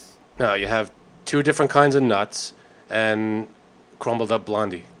cookies. No, you have 2 different kinds of nuts and crumbled up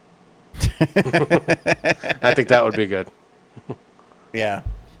blondie. I think that would be good. Yeah,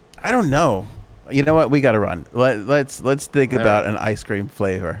 I don't know. You know what? We got to run. Let's think All about right. an ice cream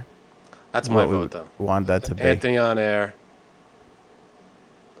flavor. That's my What we vote, would though. want that to be. Anthony on air.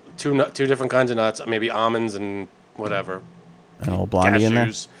 two different kinds of nuts, maybe almonds and whatever, An old blondie in there.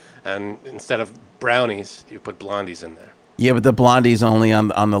 cashews, and instead of brownies, you put blondies in there. Yeah, but the blondie's only on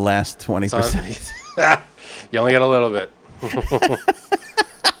the last 20%. So, you only get a little bit.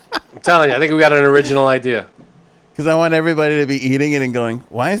 I'm telling you, I think we got an original idea. Because I want everybody to be eating it and going,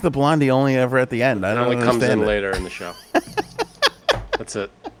 why is the blondie only ever at the end? I It don't only comes in understand it. later in the show. That's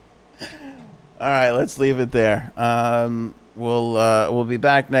it. All right, let's leave it there. We'll be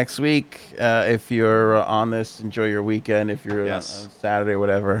back next week. If you're on this, enjoy your weekend. If you're on Saturday or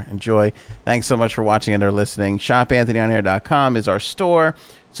whatever, enjoy. Thanks so much for watching and or listening. ShopAnthonyOnAir.com is our store.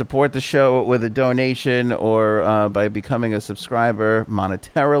 Support the show with a donation or by becoming a subscriber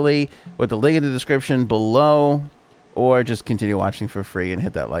monetarily with the link in the description below. Or just continue watching for free and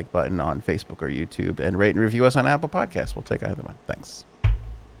hit that like button on Facebook or YouTube and rate and review us on Apple Podcasts. We'll take either one. Thanks.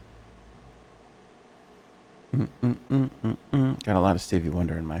 Got a lot of Stevie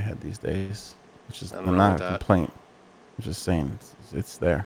Wonder in my head these days, which is Nothing wrong not with a that. complaint. I'm just saying it's there.